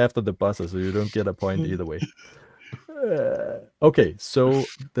said it after the buzzer, so you don't get a point either way. Okay, so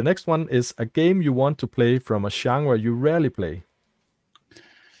the next one is a game you want to play from a genre you rarely play.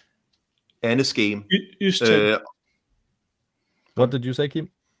 Anna's game. East 10. What did you say,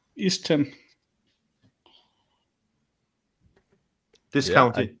 Kim? East 10.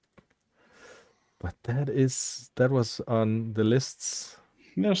 Discounted. But that was on the lists.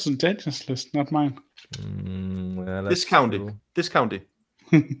 That was on Daniel's list, not mine. Yeah, Discounted.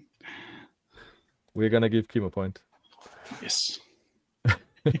 We're gonna give Kim a point. Yes.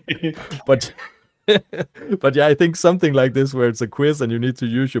 But yeah, I think something like this where it's a quiz and you need to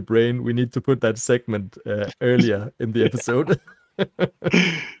use your brain, we need to put that segment earlier in the episode.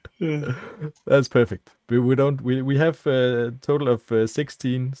 That's perfect. We have a total of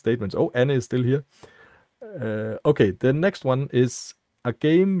 16 statements. Oh, Anna is still here. Okay, the next one is a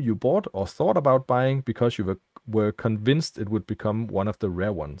game you bought or thought about buying because you were convinced it would become one of the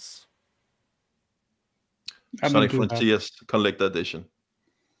rare ones. Sonic Frontiers Collector Edition.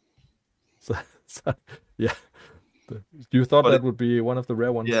 So, yeah, you thought that would be one of the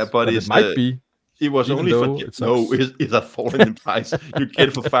rare ones. Yeah, but it might be. It was only for it's a falling in price. You get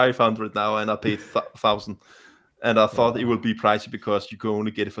it for 500 now, and I paid 1,000, and I thought it would be pricey because you can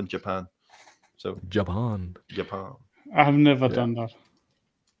only get it from Japan. So Japan. I have never done that.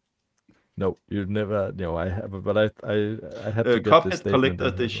 No, you've never. No, I have, but I had to get Cuphead this statement Collector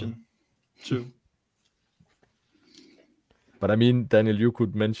Edition too. But I mean, Daniel, you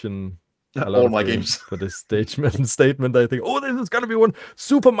could mention a lot all of my games for this statement. I think, this is gonna be one.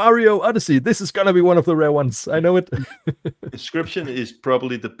 Super Mario Odyssey. This is gonna be one of the rare ones. I know it. Inscription is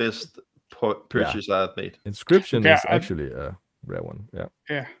probably the best purchase I've made. Inscription is actually a rare one. Yeah.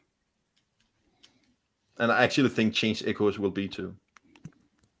 Yeah. And I actually think Change Echoes will be too.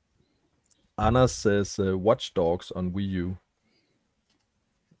 Anna says Watch Dogs on Wii U.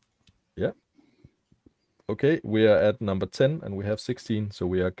 Yeah. Okay, we are at number 10 and we have 16, so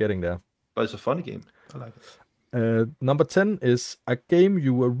we are getting there. But it's a funny game. I like it. Number 10 is a game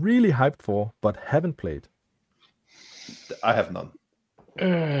you were really hyped for but haven't played. I have none.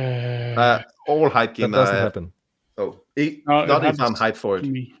 All hype games. That doesn't happen. Oh, No, not it if I'm hyped for it.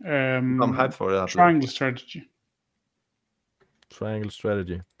 Me. If I'm hyped for it, I'll play. Triangle strategy. Triangle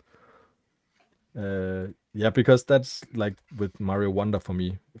strategy. Yeah, because that's like with Mario Wonder for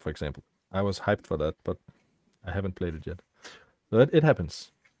me, for example. I was hyped for that, but I haven't played it yet. So it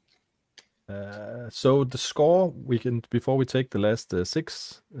happens. So the score, before we take the last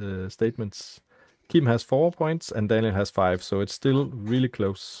 6 statements, Kim has 4 points and Daniel has 5, so it's still really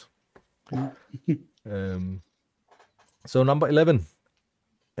close. So number 11,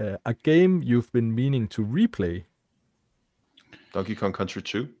 a game you've been meaning to replay. Donkey Kong Country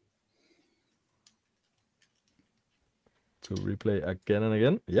 2. To replay again and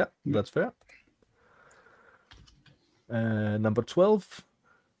again. Yeah, that's fair. Number 12,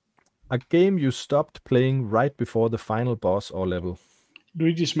 a game you stopped playing right before the final boss or level.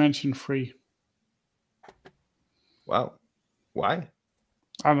 Luigi's Mansion 3. Wow. Why?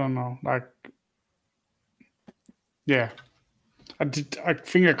 I don't know. Like, yeah. I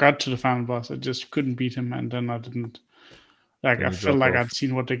think I got to the final boss. I just couldn't beat him, and then I didn't. Like, I felt like I'd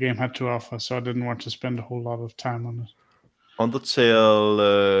seen what the game had to offer, so I didn't want to spend a whole lot of time on it. Undertale,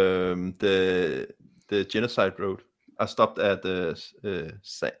 the Genocide Road. I stopped at the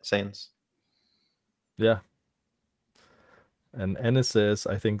Sands. Yeah. And Anna says,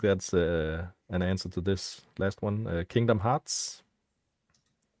 I think that's an answer to this last one. Kingdom Hearts.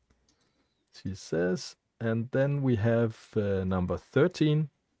 She says. And then we have number 13.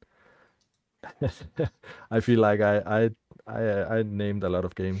 I feel like I named a lot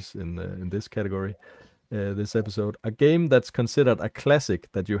of games in this category, this episode. A game that's considered a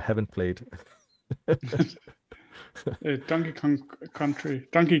classic that you haven't played. Donkey Kong Country.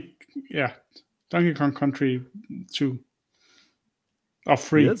 Donkey Kong Country 2. Or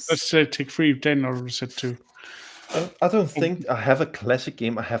 3. Yes. Let's say take 3. Daniel said 2. I don't think I have a classic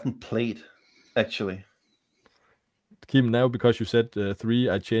game I haven't played, actually. Kim, now because you said 3,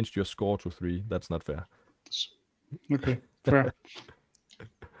 I changed your score to 3. That's not fair. Okay, fair.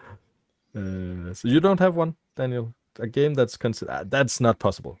 So you don't have one, Daniel? A game that's considered... that's not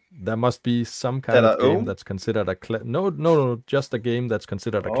possible. There must be some kind of game that's considered a... No, just a game that's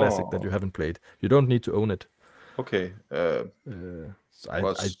considered a classic that you haven't played. You don't need to own it. Okay. So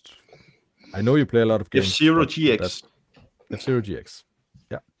I know you play a lot of games. F-Zero GX. F-Zero GX.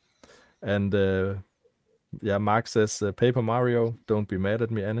 Yeah. And... yeah, Mark says Paper Mario. Don't be mad at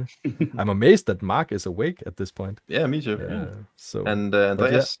me, Anne. I'm amazed that Mark is awake at this point. Yeah, me too. So, and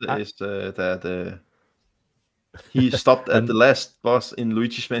Andreas is that he stopped at the last boss in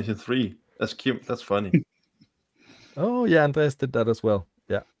Luigi's Mansion 3. That's cute. That's funny. Oh yeah, Andreas did that as well.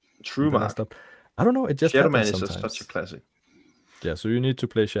 Yeah, true, Mark. I don't know. It just Shadow Man is such a classic. Yeah, so you need to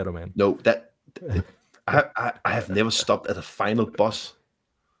play Shadow Man. No, I have never stopped at a final boss.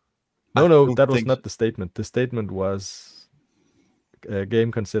 No, that was not the statement. The statement was a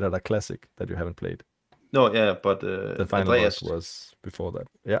game considered a classic that you haven't played. No, yeah, but the final boss was before that.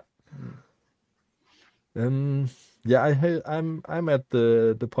 Yeah. Yeah, I'm at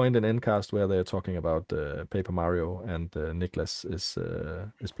the point in Endcast where they're talking about Paper Mario, and Niklas is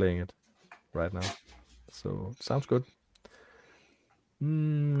playing it right now. So sounds good.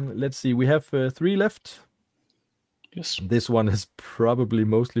 Let's see. We have 3 left. Yes. This one is probably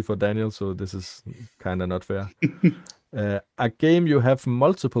mostly for Daniel, so this is kind of not fair. A game you have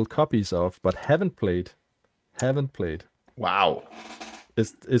multiple copies of but haven't played. Wow.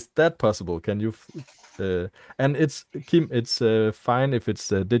 Is that possible? Can you? And it's Kim. It's fine if it's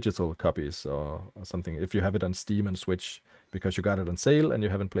digital copies or something. If you have it on Steam and Switch because you got it on sale and you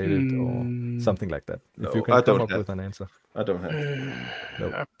haven't played it or something like that. No, if you can come up with an answer. I don't have.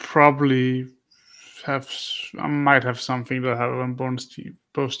 No. I probably I might have something that have on both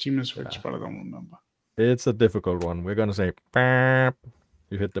Steam and Switch, but I don't remember. It's a difficult one. We're gonna say, Bap.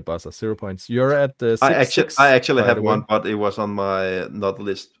 You hit the buzzer. 0 points. You're at the 6. I actually have one, but it was on my not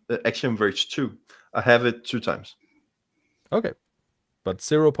list. Action Verge 2. I have it 2 times. Okay, but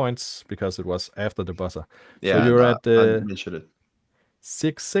 0 points because it was after the buzzer. Yeah, so you're at I mentioned it.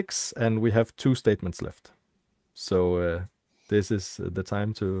 6, and we have 2 statements left. So this is the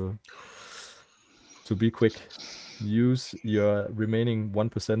time to be quick. Use your remaining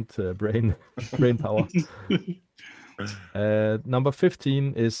 1% brain power. Number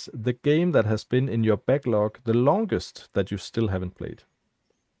 15 is the game that has been in your backlog the longest that you still haven't played.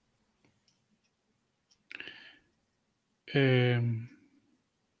 I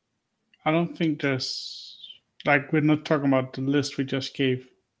don't think there's, like, we're not talking about the list we just gave,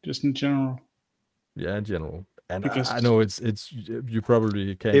 just in general. Yeah, in general. And Because I know it's you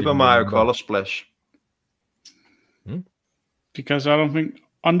probably can't. Paper even Mario remember. Color Splash. because I don't think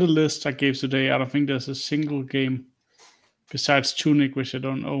on the list I gave today, I don't think there's a single game besides Tunic which I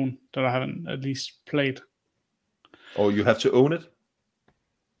don't own that I haven't at least played. Oh, you have to own it.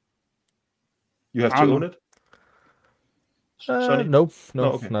 You have I to don't own know. it. Sonny? No,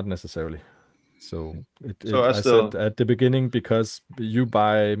 okay. not necessarily. So So I said at the beginning, because you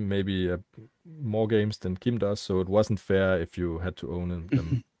buy maybe more games than Kim does, so it wasn't fair if you had to own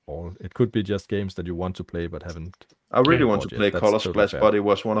them all. It could be just games that you want to play but haven't. I really want to bought yet. play That's Color totally Splash, fair. but it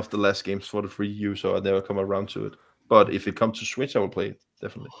was one of the last games for the 3U, so I never come around to it. But if it comes to Switch, I will play it,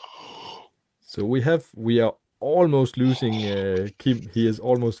 definitely. So we are almost losing Kim. He is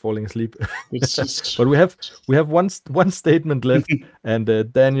almost falling asleep. It's just But we have one statement left, and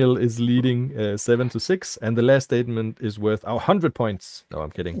Daniel is leading 7-6, and the last statement is worth 100 points. No,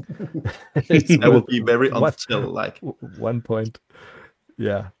 I'm kidding. That will be very until like 1 point.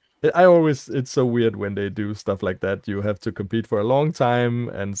 Yeah. It's so weird when they do stuff like that. You have to compete for a long time,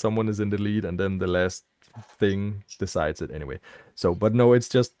 and someone is in the lead, and then the last thing decides it anyway. So, but no, it's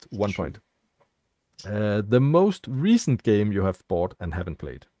just 1 point. The most recent game you have bought and haven't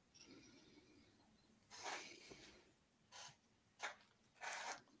played.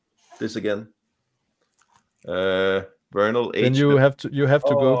 this again. Vernal H. Then you have to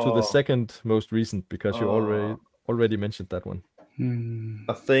go to the Oh. second most recent, because you already mentioned that one.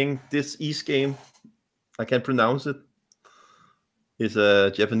 I think this East game, I can't pronounce it, is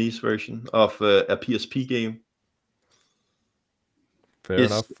a Japanese version of a PSP game. Fair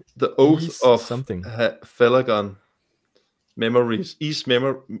It's enough. the Oath East of something. Felagon. Memories. East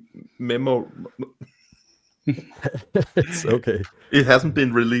Memo. It's okay. It hasn't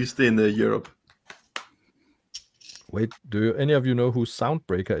been released in Europe. Wait, do any of you know who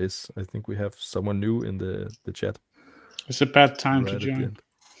Soundbreaker is? I think we have someone new in the chat. it's a bad time right to at the join. end.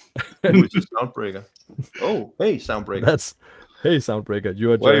 Who is a Soundbreaker? Oh, hey, Soundbreaker. Hey Soundbreaker,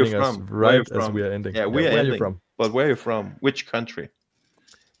 you are Where are you joining us from? Where are you right as from? we are ending. Yeah, where ending. are you from? But where are you from? Which country?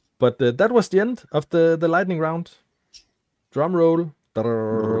 But that was the end of the lightning round. Drum roll.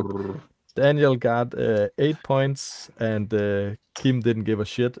 Daniel got 8 points, and Kim didn't give a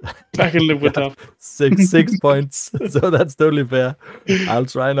shit. I can live with that. six points, so that's totally fair. I'll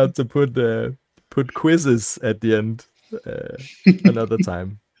try not to put quizzes at the end another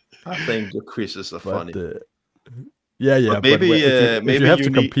time. I think the quizzes are funny. Yeah. But maybe if you have you to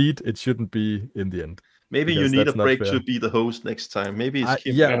need- compete, it shouldn't be in the end. Maybe you because need a that's not break fair. to be the host next time. Maybe it's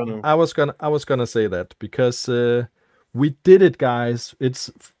Kim. I Yeah, don't know. I was gonna say that, because we did it, guys.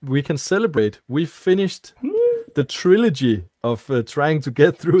 We can celebrate. We finished the trilogy of trying to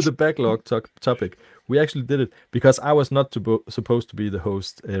get through the backlog topic. We actually did it, because I was not supposed to be the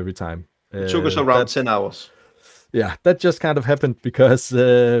host every time. It took us around 10 hours. Yeah, that just kind of happened because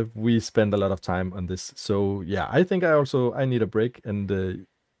we spent a lot of time on this. So yeah, I think I need a break, and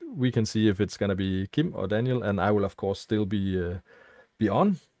we can see if it's gonna be Kim or Daniel, and I will of course still be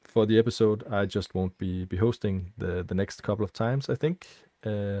on for the episode. I just won't be hosting the next couple of times, I think.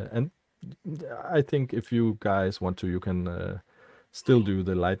 And I think if you guys want to, you can still do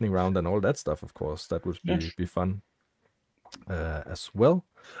the lightning round and all that stuff. Of course, that would be fun as well.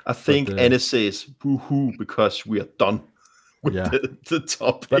 I think Anna says boo-hoo because we are done with the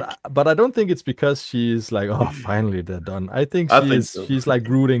topic. But I don't think it's because she's like, oh, finally they're done. I think she's like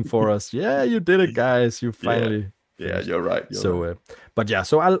rooting for us. Yeah, you did it, guys. You finally. Yeah, you're right. So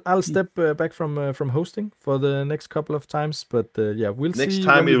I'll step back from hosting for the next couple of times. But we'll see. Next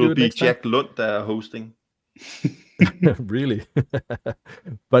time when it we will do be next Jack Lund hosting. Really.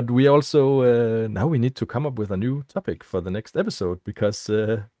 But we also now we need to come up with a new topic for the next episode, because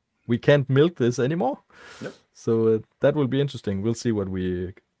we can't milk this anymore. Yep. So that will be interesting. We'll see what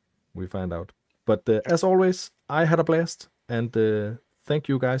we find out. But as always, I had a blast, and thank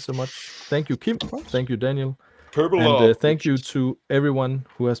you guys so much. Thank you, Kim. Thank you, Daniel. And thank you to everyone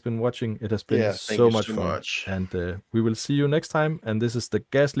who has been watching. It has been so much fun. And we will see you next time. And this is the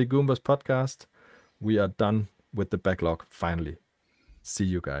Gastly Goombas podcast. We are done with the backlog finally. See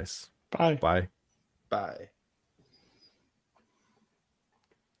you guys. Bye. Bye. Bye.